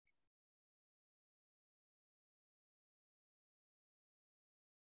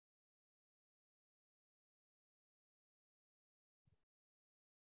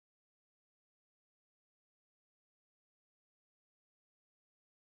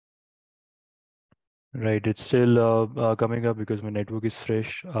 Right, it's still coming up because my network is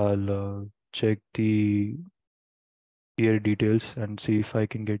fresh. I'll check the peer details and see if I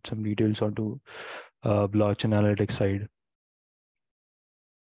can get some details onto blockchain analytics side.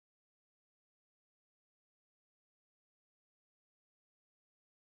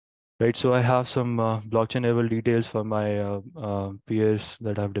 Right, so I have some blockchain level details for my peers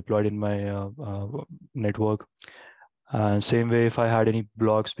that I've deployed in my network. And same way, if I had any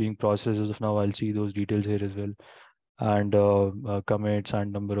blocks being processed as of now, I'll see those details here as well. And commits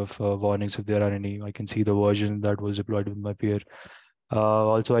and number of warnings, if there are any. I can see the version that was deployed with my peer.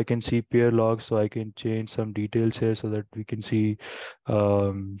 Also, I can see peer logs, so I can change some details here so that we can see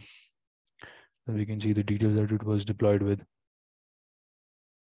the details that it was deployed with.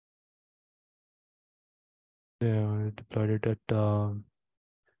 Yeah, I deployed it at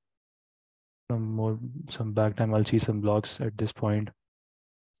some back time. I'll see some logs at this point.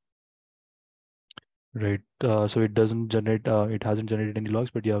 Right. So it doesn't generate. It hasn't generated any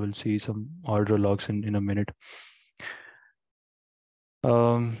logs, but yeah, we'll see some order logs in a minute.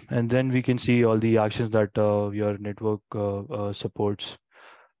 And then we can see all the actions that your network supports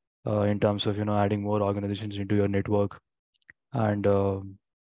in terms of adding more organizations into your network and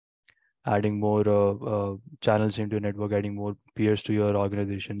adding more channels into your network, adding more peers to your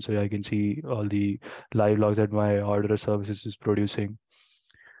organization. So I can see all the live logs that my order services is producing.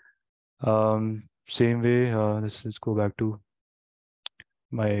 Same way, let's go back to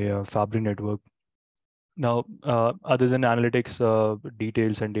my Fabric network. Now, other than analytics,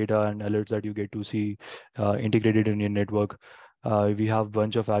 details and data and alerts that you get to see integrated in your network, we have a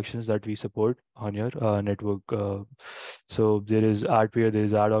bunch of actions that we support on your network. So there is ad pair, there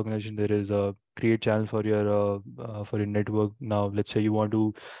is ad organization, there is a create channel for your network. Now, let's say you want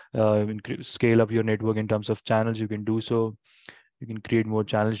to scale up your network in terms of channels, you can do so. You can create more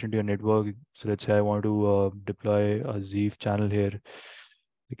channels into your network. So let's say I want to deploy a Zeef channel here.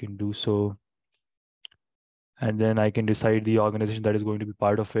 You can do so. And then I can decide the organization that is going to be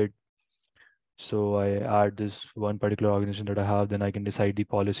part of it. So I add this one particular organization that I have, then I can decide the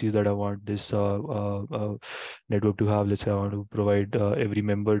policies that I want this network to have. Let's say I want to provide every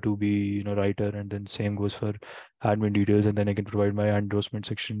member to be writer, and then same goes for admin details, and then I can provide my endorsement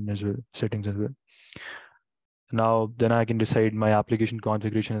section as well, settings as well. Now, then I can decide my application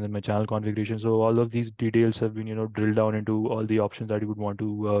configuration and then my channel configuration. So all of these details have been drilled down into all the options that you would want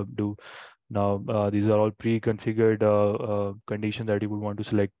to do. Now, these are all pre-configured conditions that you would want to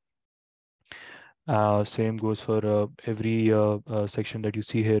select. Same goes for every section that you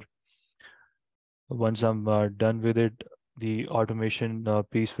see here. Once I'm done with it, the automation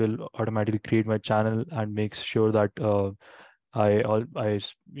piece will automatically create my channel and makes sure that I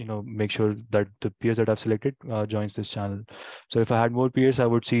make sure that the peers that I've selected joins this channel. So if I had more peers, I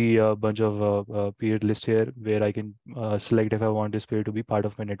would see a bunch of peer list here where I can select if I want this peer to be part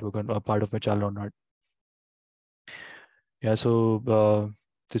of my network or part of my channel or not. Yeah, so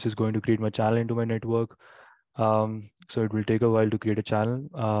this is going to create my channel into my network. So it will take a while to create a channel.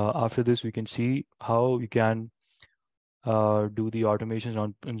 After this, we can see how you can do the automations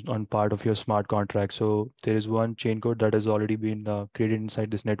on part of your smart contract. So there is one chain code that has already been created inside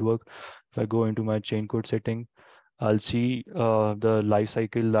this network. If I go into my chain code setting, I'll see the life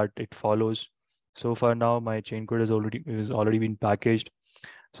cycle that it follows. So far now, my chain code has already been packaged.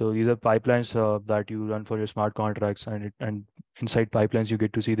 So these are pipelines that you run for your smart contracts, and inside pipelines you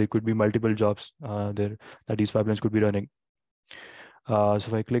get to see there could be multiple jobs there that these pipelines could be running. So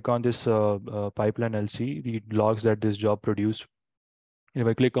if I click on this pipeline, I'll see the logs that this job produced. If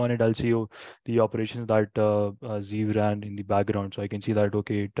I click on it, I'll see the operations that Zeef ran in the background. So I can see that,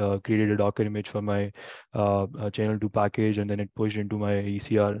 okay, it created a Docker image for my channel 2 package, and then it pushed into my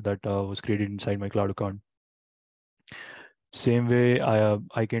ECR that was created inside my cloud account. Same way,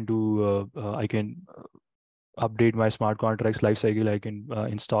 I can do update my smart contracts lifecycle. I can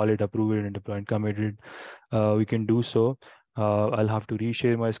install it, approve it, and deploy and commit it. We can do so. I'll have to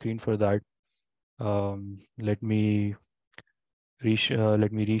reshare my screen for that. Let me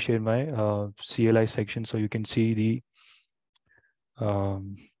reshare my CLI section so you can see the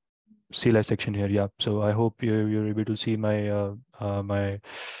CLI section here. Yeah. So I hope you're able to see my my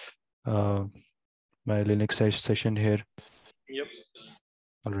Linux session here. Yep.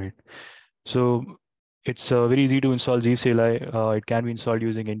 All right. So it's very easy to install Zeef CLI. It can be installed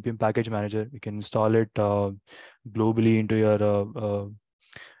using npm package manager. You can install it globally into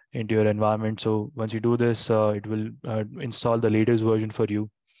your environment. So once you do this, it will install the latest version for you.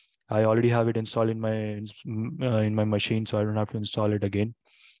 I already have it installed in my machine, so I don't have to install it again.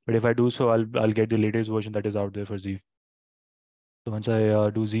 But if I do so, I'll get the latest version that is out there for Zeef. So once I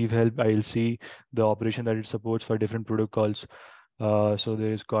do Zeef help, I'll see the operation that it supports for different protocols. So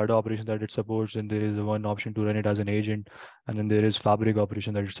there is CARDA operation that it supports, and there is one option to run it as an agent, and then there is Fabric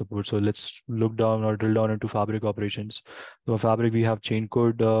operation that it supports. So let's look down or drill down into Fabric operations. So Fabric, we have chain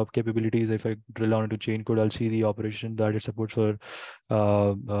code capabilities. If I drill down into chain code, I'll see the operation that it supports for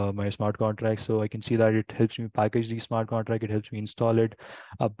my smart contracts. So I can see that it helps me package the smart contract. It helps me install it,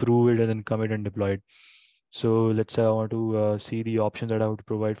 approve it, and then commit and deploy it. So let's say I want to see the options that I would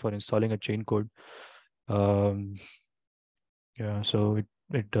provide for installing a chain code. Yeah, so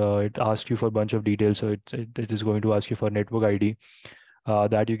it asks you for a bunch of details. So it is going to ask you for network ID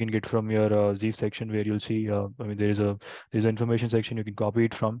that you can get from your Zeef section, where you'll see. I mean, there's an information section you can copy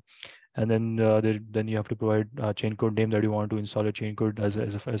it from, and then then you have to provide a chain code name that you want to install a chain code as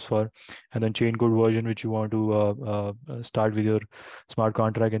for, and then chain code version which you want to start with your smart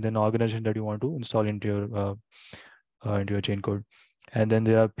contract, and then organization that you want to install into your chain code. And then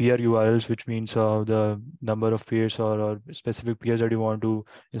there are peer URLs, which means the number of peers or specific peers that you want to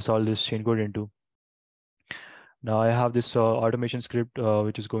install this chain code into. Now I have this automation script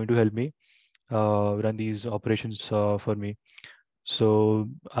which is going to help me run these operations for me. So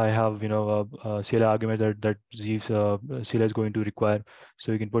I have CLI arguments that Zeef CLI is going to require.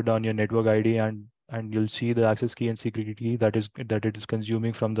 So you can put down your network ID and you'll see the access key and security key that it is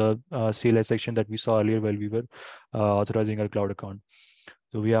consuming from the CLI section that we saw earlier while we were authorizing our cloud account.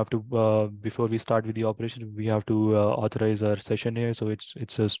 So we have to, before we start with the operation, we have to authorize our session here. So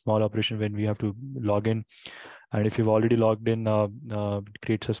it's a small operation when we have to log in. And if you've already logged in, it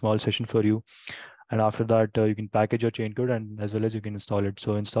creates a small session for you. And after that, you can package your chain code and as well as you can install it.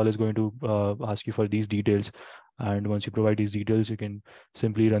 So install is going to ask you for these details. And once you provide these details, you can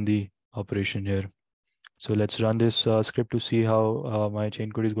simply run the operation here. So let's run this script to see how my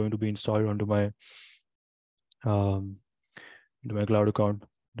chain code is going to be installed onto my cloud account,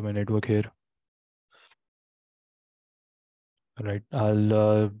 to my network here. All right,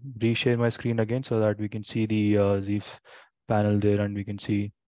 I'll reshare my screen again so that we can see the Zeef panel there and we can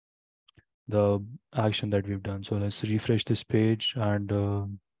see the action that we've done. So let's refresh this page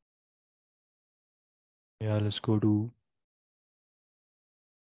and yeah, let's go to.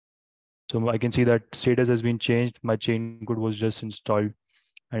 So I can see that status has been changed. My chain code was just installed.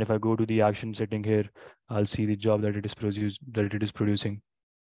 And if I go to the action setting here, I'll see the job that it is producing.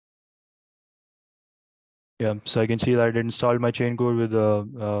 Yeah, so I can see that I installed my chain code with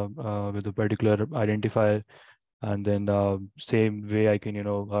a particular identifier, and then same way I can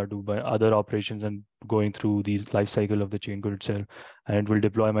do my other operations and going through the life cycle of the chain code itself, and it will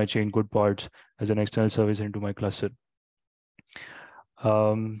deploy my chain code parts as an external service into my cluster.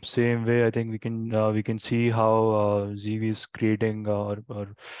 Same way, I think we can see how Zeef is creating or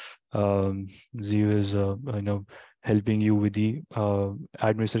Zeef is helping you with the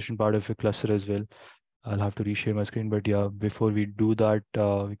administration part of your cluster as well. I'll have to reshare my screen, but yeah, before we do that,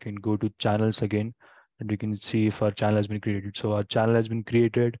 we can go to channels again, and we can see if our channel has been created. So our channel has been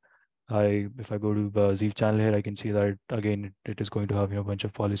created. If I go to the Zeef channel here, I can see that again it is going to have a bunch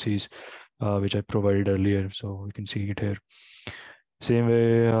of policies which I provided earlier. So we can see it here. Same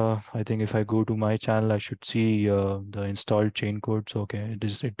way, I think if I go to my channel, I should see the installed chain code. So okay,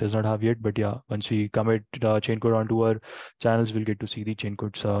 it does not have yet, but yeah, once we commit chain code onto our channels, we'll get to see the chain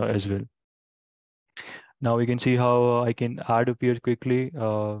codes as well. Now we can see how I can add a peer quickly.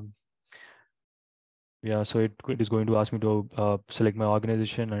 Yeah, so it is going to ask me to select my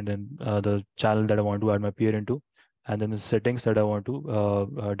organization and then the channel that I want to add my peer into, and then the settings that I want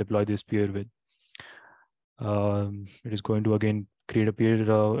to deploy this peer with. It is going to again create a peer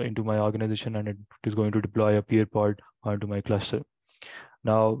into my organization, and it is going to deploy a peer pod onto my cluster.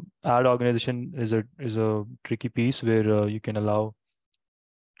 Now, add organization is a tricky piece where you can allow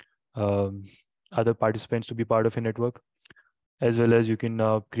other participants to be part of a network, as well as you can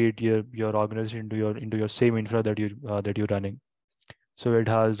create your organization into your same infra that you're running. So it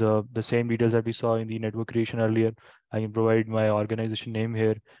has the same details that we saw in the network creation earlier. I can provide my organization name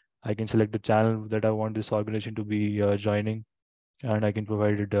here. I can select the channel that I want this organization to be joining, and I can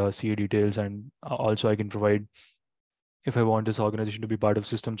provide it CA details, and also I can provide if I want this organization to be part of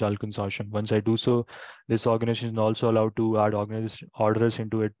System Child Consortium. Once I do so, this organization is also allowed to add orders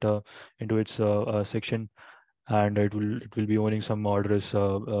into its section, and it will be owning some orders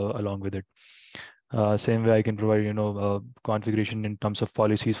along with it. Same way I can provide configuration in terms of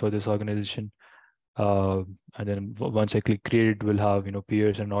policies for this organization, and then once I click create, it will have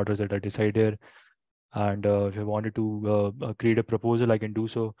peers and orders that I decide here. And if I wanted to create a proposal, I can do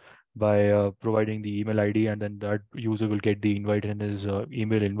so by providing the email ID, and then that user will get the invite in his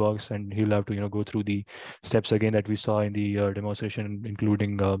email inbox, and he'll have to go through the steps again that we saw in the demonstration,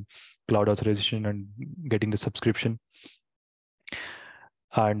 including cloud authorization and getting the subscription.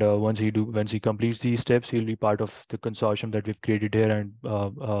 And once he completes these steps, he'll be part of the consortium that we've created here, and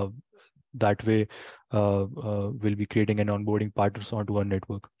that way we'll be creating an onboarding partners onto our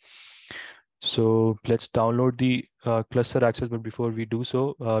network. So let's download the cluster access, but before we do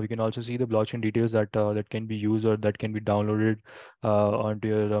so, we can also see the blockchain details that can be used or that can be downloaded onto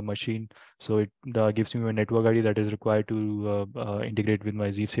your machine. So it gives me a network ID that is required to integrate with my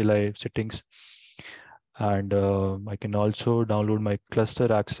Zeef CLI settings. And I can also download my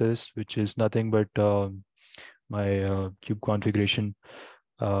cluster access, which is nothing but my kube configuration,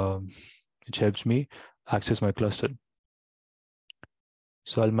 which helps me access my cluster.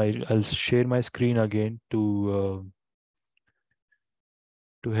 So I'll share my screen again to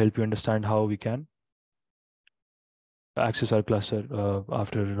help you understand how we can access our cluster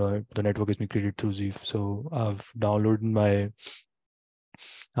after the network has been created through Zeef. So I've downloaded my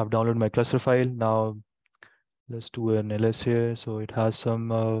cluster file. Now let's do an ls here. So it has some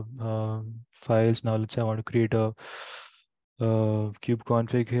files. Now let's say I want to create a kube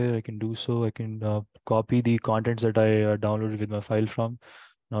config here. I can do so. I can copy the contents that I downloaded with my file from.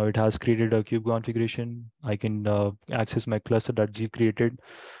 Now it has created a kube configuration. I can access my cluster.zeef created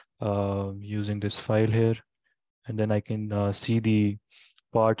using this file here, and then I can see the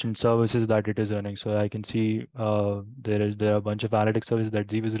parts and services that it is running. So I can see there are a bunch of analytics services that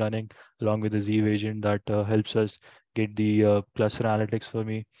Zeev is running along with the Zeev agent that helps us get the cluster analytics for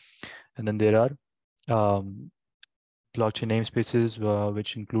me. And then there are blockchain namespaces,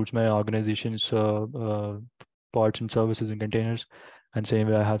 which includes my organization's parts and services and containers. And same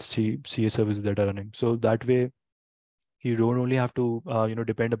way I have CA services that are running. So that way, you don't only have to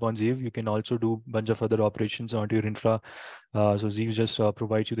depend upon Zeev. You can also do a bunch of other operations onto your infra. So Zeev just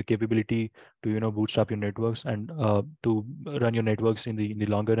provides you the capability to bootstrap your networks and to run your networks in the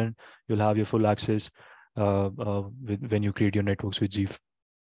longer run. You'll have your full access when you create your networks with Zeev.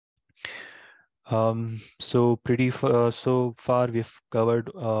 So so far we've covered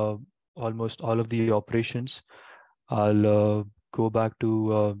almost all of the operations. I'll go back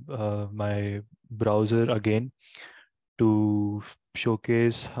to my browser again to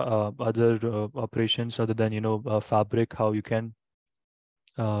showcase other operations other than Fabric, how you can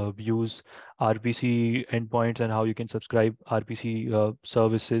use RPC endpoints and how you can subscribe RPC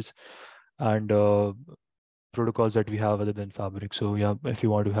services and protocols that we have other than Fabric. So yeah, if you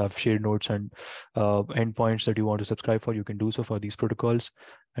want to have shared nodes and endpoints that you want to subscribe for, you can do so for these protocols.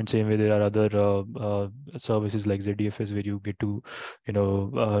 And same way, there are other services like ZDFS where you get to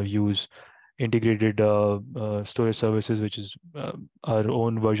use integrated storage services, which is our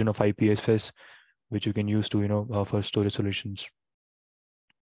own version of IPFS, which you can use to for storage solutions.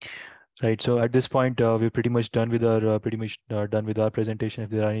 Right. So at this point, we're pretty much done with our presentation. If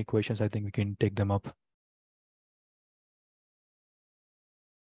there are any questions, I think we can take them up.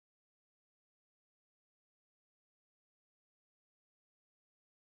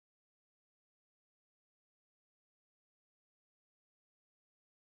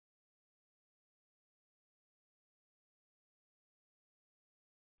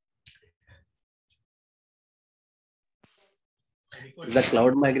 Is the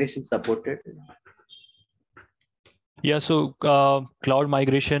cloud migration supported? Yeah, so cloud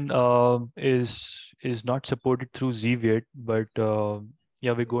migration is not supported through Zeev yet, but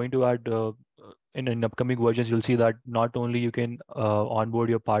yeah, we're going to add in upcoming versions. You'll see that not only you can onboard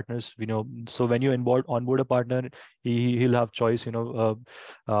your partners, so when you onboard a partner, he'll have choice,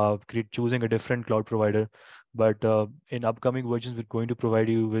 choosing a different cloud provider. But in upcoming versions, we're going to provide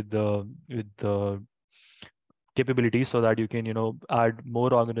you with the capabilities so that you can add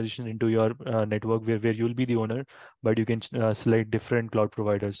more organizations into your network where you'll be the owner, but you can select different cloud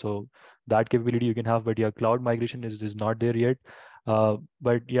providers. So that capability you can have, but yeah, cloud migration is not there yet.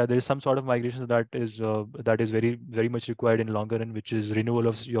 But yeah, there is some sort of migration that is very, very much required in longer run, which is renewal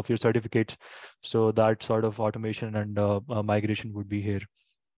of your certificates. So that sort of automation and migration would be here.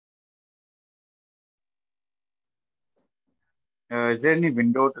 Is there any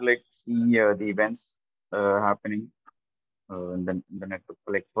window to see the events happening in the network?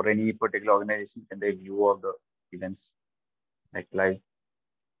 Like for any particular organization, can they view all the events live?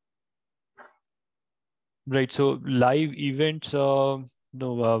 Right. So live events.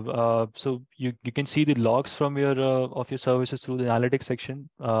 No. So you can see the logs from your of your services through the analytics section.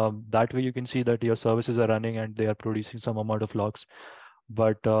 That way you can see that your services are running and they are producing some amount of logs.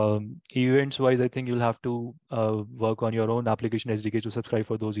 But events wise, I think you'll have to work on your own application SDK to subscribe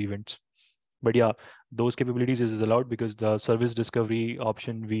for those events. But yeah, those capabilities is allowed because the service discovery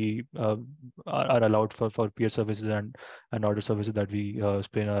option we are allowed for peer services and other services that we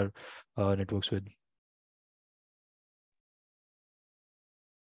spin our networks with.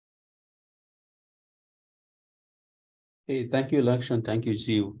 Hey, thank you, Laksh, and thank you,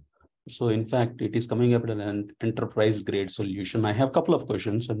 Zeev. So in fact, it is coming up with an enterprise grade solution. I have a couple of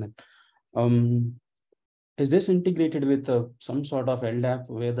questions. And then, is this integrated with some sort of LDAP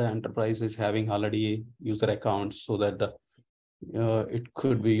where the enterprise is having already user accounts so that it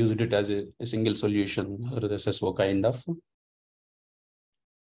could be used it as a single solution or the SSO kind of?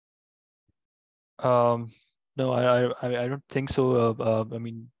 No, I don't think so. I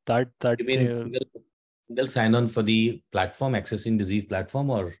mean that You mean single sign-on for the platform, accessing the Zeev platform,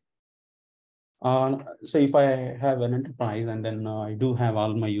 or? So if I have an enterprise and then I do have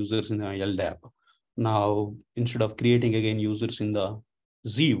all my users in the LDAP, now instead of creating again users in the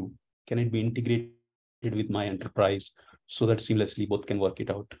Zeev, can it be integrated with my enterprise so that seamlessly both can work it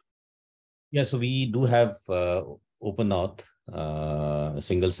out? Yeah, so we do have OpenAuth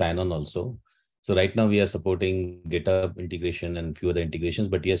single sign-on also. So right now we are supporting GitHub integration and few other integrations,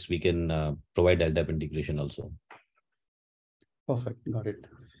 but yes, we can provide LDAP integration also. Perfect, got it.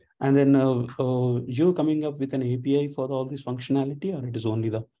 And then you coming up with an API for all this functionality, or it is only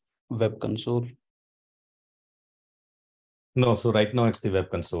the web console? No, so right now it's the web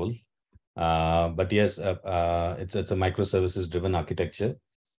console. But yes, it's a microservices driven architecture.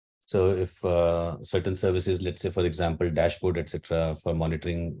 So if certain services, let's say, for example, dashboard, etc., for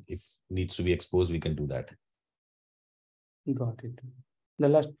monitoring, if needs to be exposed, we can do that. Got it. The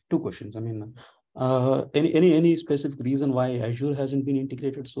last two questions. I mean, any specific reason why Azure hasn't been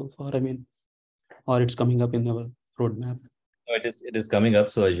integrated so far? I mean, or it's coming up in our roadmap? No, it is coming up.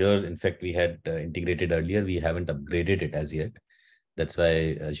 So Azure, in fact, we had integrated earlier. We haven't upgraded it as yet. That's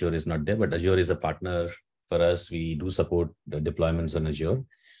why Azure is not there. But Azure is a partner for us. We do support the deployments on Azure,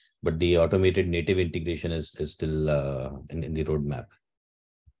 but the automated native integration is still in the roadmap.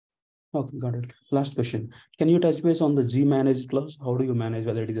 Okay, got it. Last question. Can you touch base on the G-managed clouds? How do you manage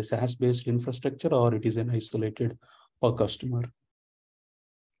whether it is a SaaS-based infrastructure or it is an isolated or customer?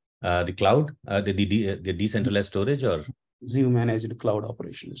 The cloud, the decentralized storage, or G-managed cloud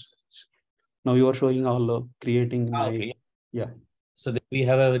operations. Now you are showing all creating. Okay. Yeah. So we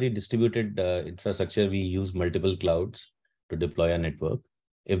have a very distributed infrastructure. We use multiple clouds to deploy a network.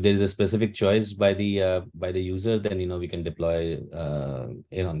 If there is a specific choice by the user, then we can deploy on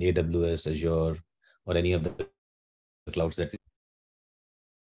AWS, Azure, or any of the clouds that we.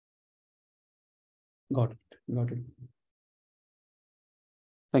 Got it. Got it.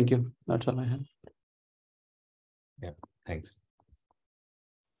 Thank you. That's all I have. Yeah. Thanks.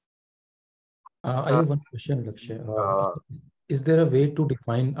 I have one question, Lakshay. Is there a way to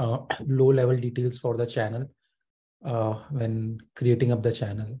define low-level details for the channel when creating up the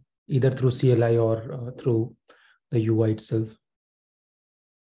channel, either through CLI or through the UI itself?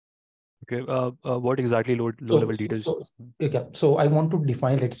 Okay. What exactly low-level details? So I want to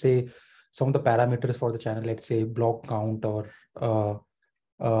define, let's say, some of the parameters for the channel, let's say block count or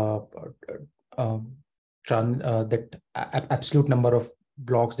that absolute number of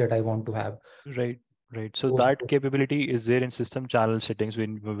blocks that I want to have. Right. Right. So that capability is there in system channel settings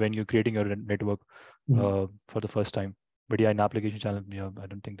when you're creating your network for the first time. But yeah, in application channel, yeah, I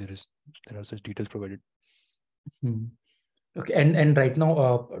don't think there are such details provided. Okay. And right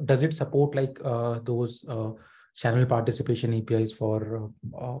now, does it support like those channel participation APIs for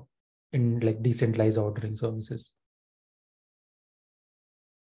in like decentralized ordering services?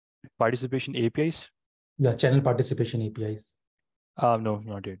 Participation APIs? Yeah, channel participation APIs. No,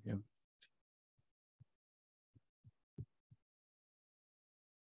 not yet. Yeah.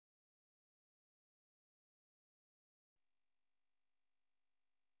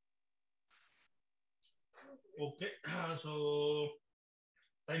 Okay, so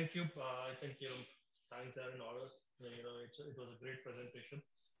thank you. I think thanks are in orders. It was a great presentation,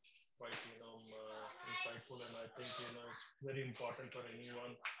 quite insightful, and I think it's very important for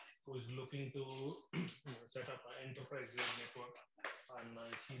anyone who is looking to set up an enterprise-grade network. And I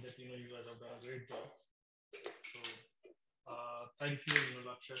see that you guys have done a great job. So thank you,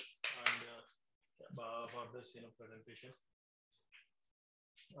 Lakshay, and for this presentation.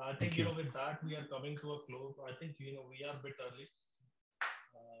 I think with that we are coming to a close. I think we are a bit early.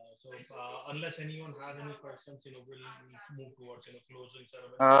 So unless anyone has any questions, we'll move towards closing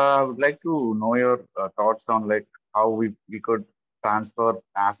ceremony. I would like to know your thoughts on like how we could transfer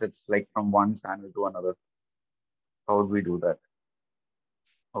assets like from one channel to another. How would we do that?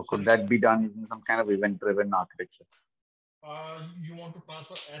 Or could that be done in some kind of event-driven architecture? You want to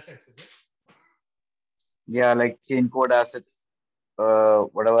transfer assets, is it? Yeah, like chain code assets,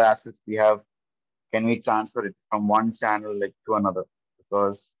 whatever assets we have, can we transfer it from one channel like to another?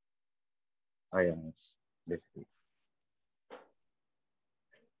 Because, yeah, it's basically.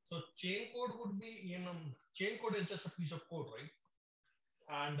 So chain code would be, chain code is just a piece of code, right?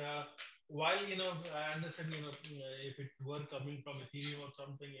 And while, I understand, if it were coming from Ethereum or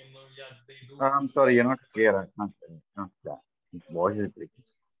something, yeah, they do. I'm sorry, you're not clear. Not clear. Not clear. Voice is breaking.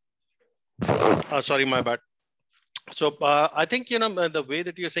 Sorry, my bad. So I think, the way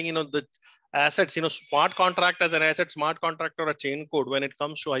that you're saying, the assets, smart contract as an asset, smart contract or a chain code, when it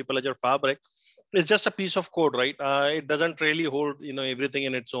comes to Hyperledger Fabric, is just a piece of code, right? It doesn't really hold, everything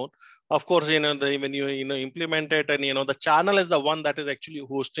in its own. Of course, when you, implement it, and, the channel is the one that is actually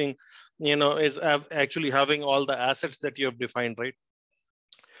hosting, is actually having all the assets that you have defined, right?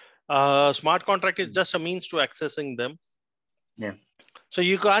 Smart contract is just a means to accessing them. Yeah. So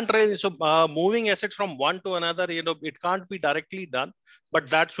you can't really, moving assets from one to another, it can't be directly done. But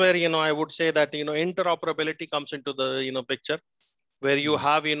that's where, I would say that, interoperability comes into the, picture, where you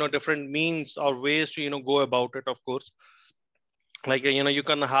have, different means or ways to, go about it, of course. Like, you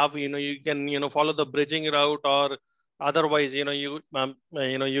can have, you can, follow the bridging route, or otherwise, you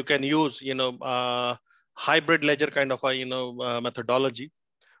can use, hybrid ledger kind of a, methodology.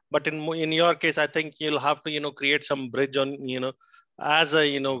 But in your case, I think you'll have to, create some bridge on, as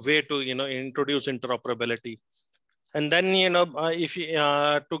a way to introduce interoperability. And then if you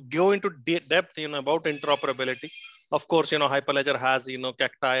to go into depth about interoperability, of course Hyperledger has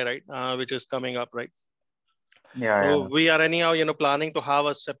Cacti, right, which is coming up, right? So we are anyhow planning to have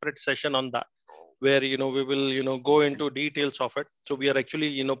a separate session on that, where we will go into details of it. So we are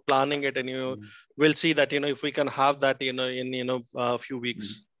actually planning it, and we'll see that if we can have that in a few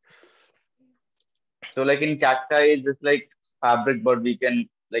weeks. So like in Cacti, it's just like Fabric, but we can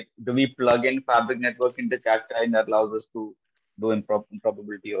like, do we plug in Fabric network into Cacti and that allows us to do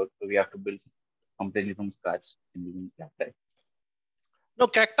interoperability, or do we have to build completely from scratch in Cacti? No,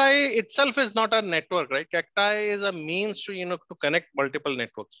 Cacti itself is not a network, right? Cacti is a means to to connect multiple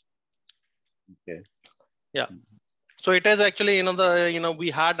networks. Okay. Yeah. So it is actually the we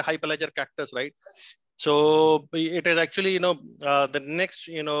had Hyperledger Cactus, right? So it is actually the next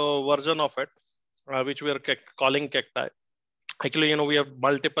version of it, which we are calling Cacti. Actually we have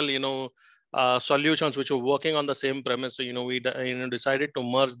multiple solutions which are working on the same premise. So we decided to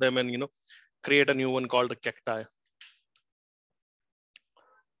merge them and create a new one called Cacti.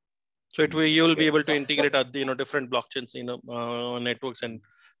 So you will be able to integrate different blockchains networks and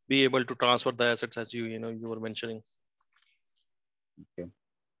be able to transfer the assets as you were mentioning. Okay.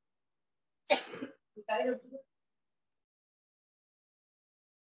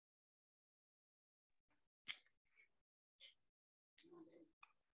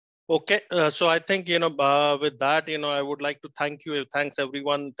 Okay, so I think with that I would like to thanks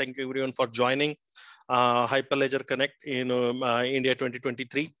everyone, thank you everyone for joining Hyperledger Connect India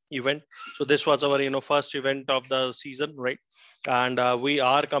 2023 event. So this was our first event of the season, right? And we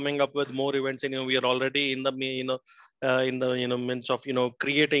are coming up with more events, and we are already in the in the midst of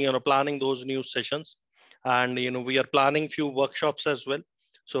creating planning those new sessions, and we are planning few workshops as well.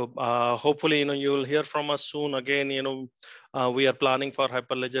 So hopefully you will hear from us soon again. We are planning for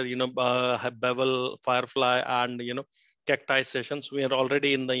Hyperledger Bevel, Firefly, and Cacti sessions. We are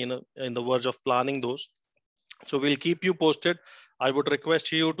already in the in the verge of planning those. So we'll keep you posted. I would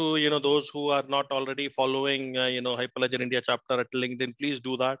request you to those who are not already following Hyperledger India chapter at LinkedIn, please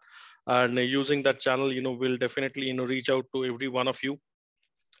do that. And using that channel we'll definitely reach out to every one of you.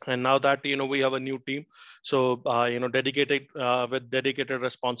 And now that we have a new team, so dedicated with dedicated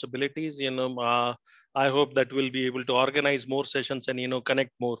responsibilities, I hope that we'll be able to organize more sessions and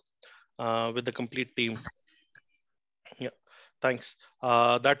connect more with the complete team. Yeah, thanks.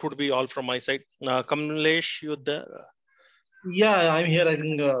 That would be all from my side. Kamlesh, you there? Yeah, I'm here. I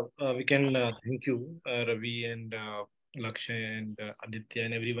think we can thank you, Ravi and Lakshay and Aditya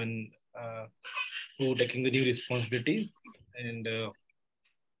and everyone who taking the new responsibilities. And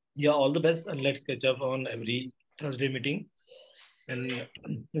yeah, all the best, and let's catch up on every Thursday meeting. And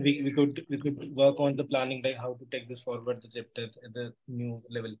we could work on the planning, like how to take this forward, the chapter at the new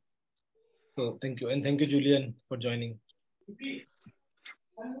level. So thank you, and thank you, Julian, for joining.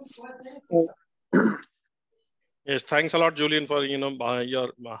 Yes, thanks a lot, Julian, for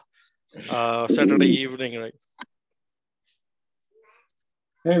your Saturday evening, right?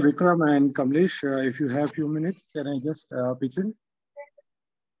 Hey, Vikram and Kamlesh, if you have a few minutes, can I just pitch in?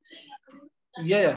 Yeah.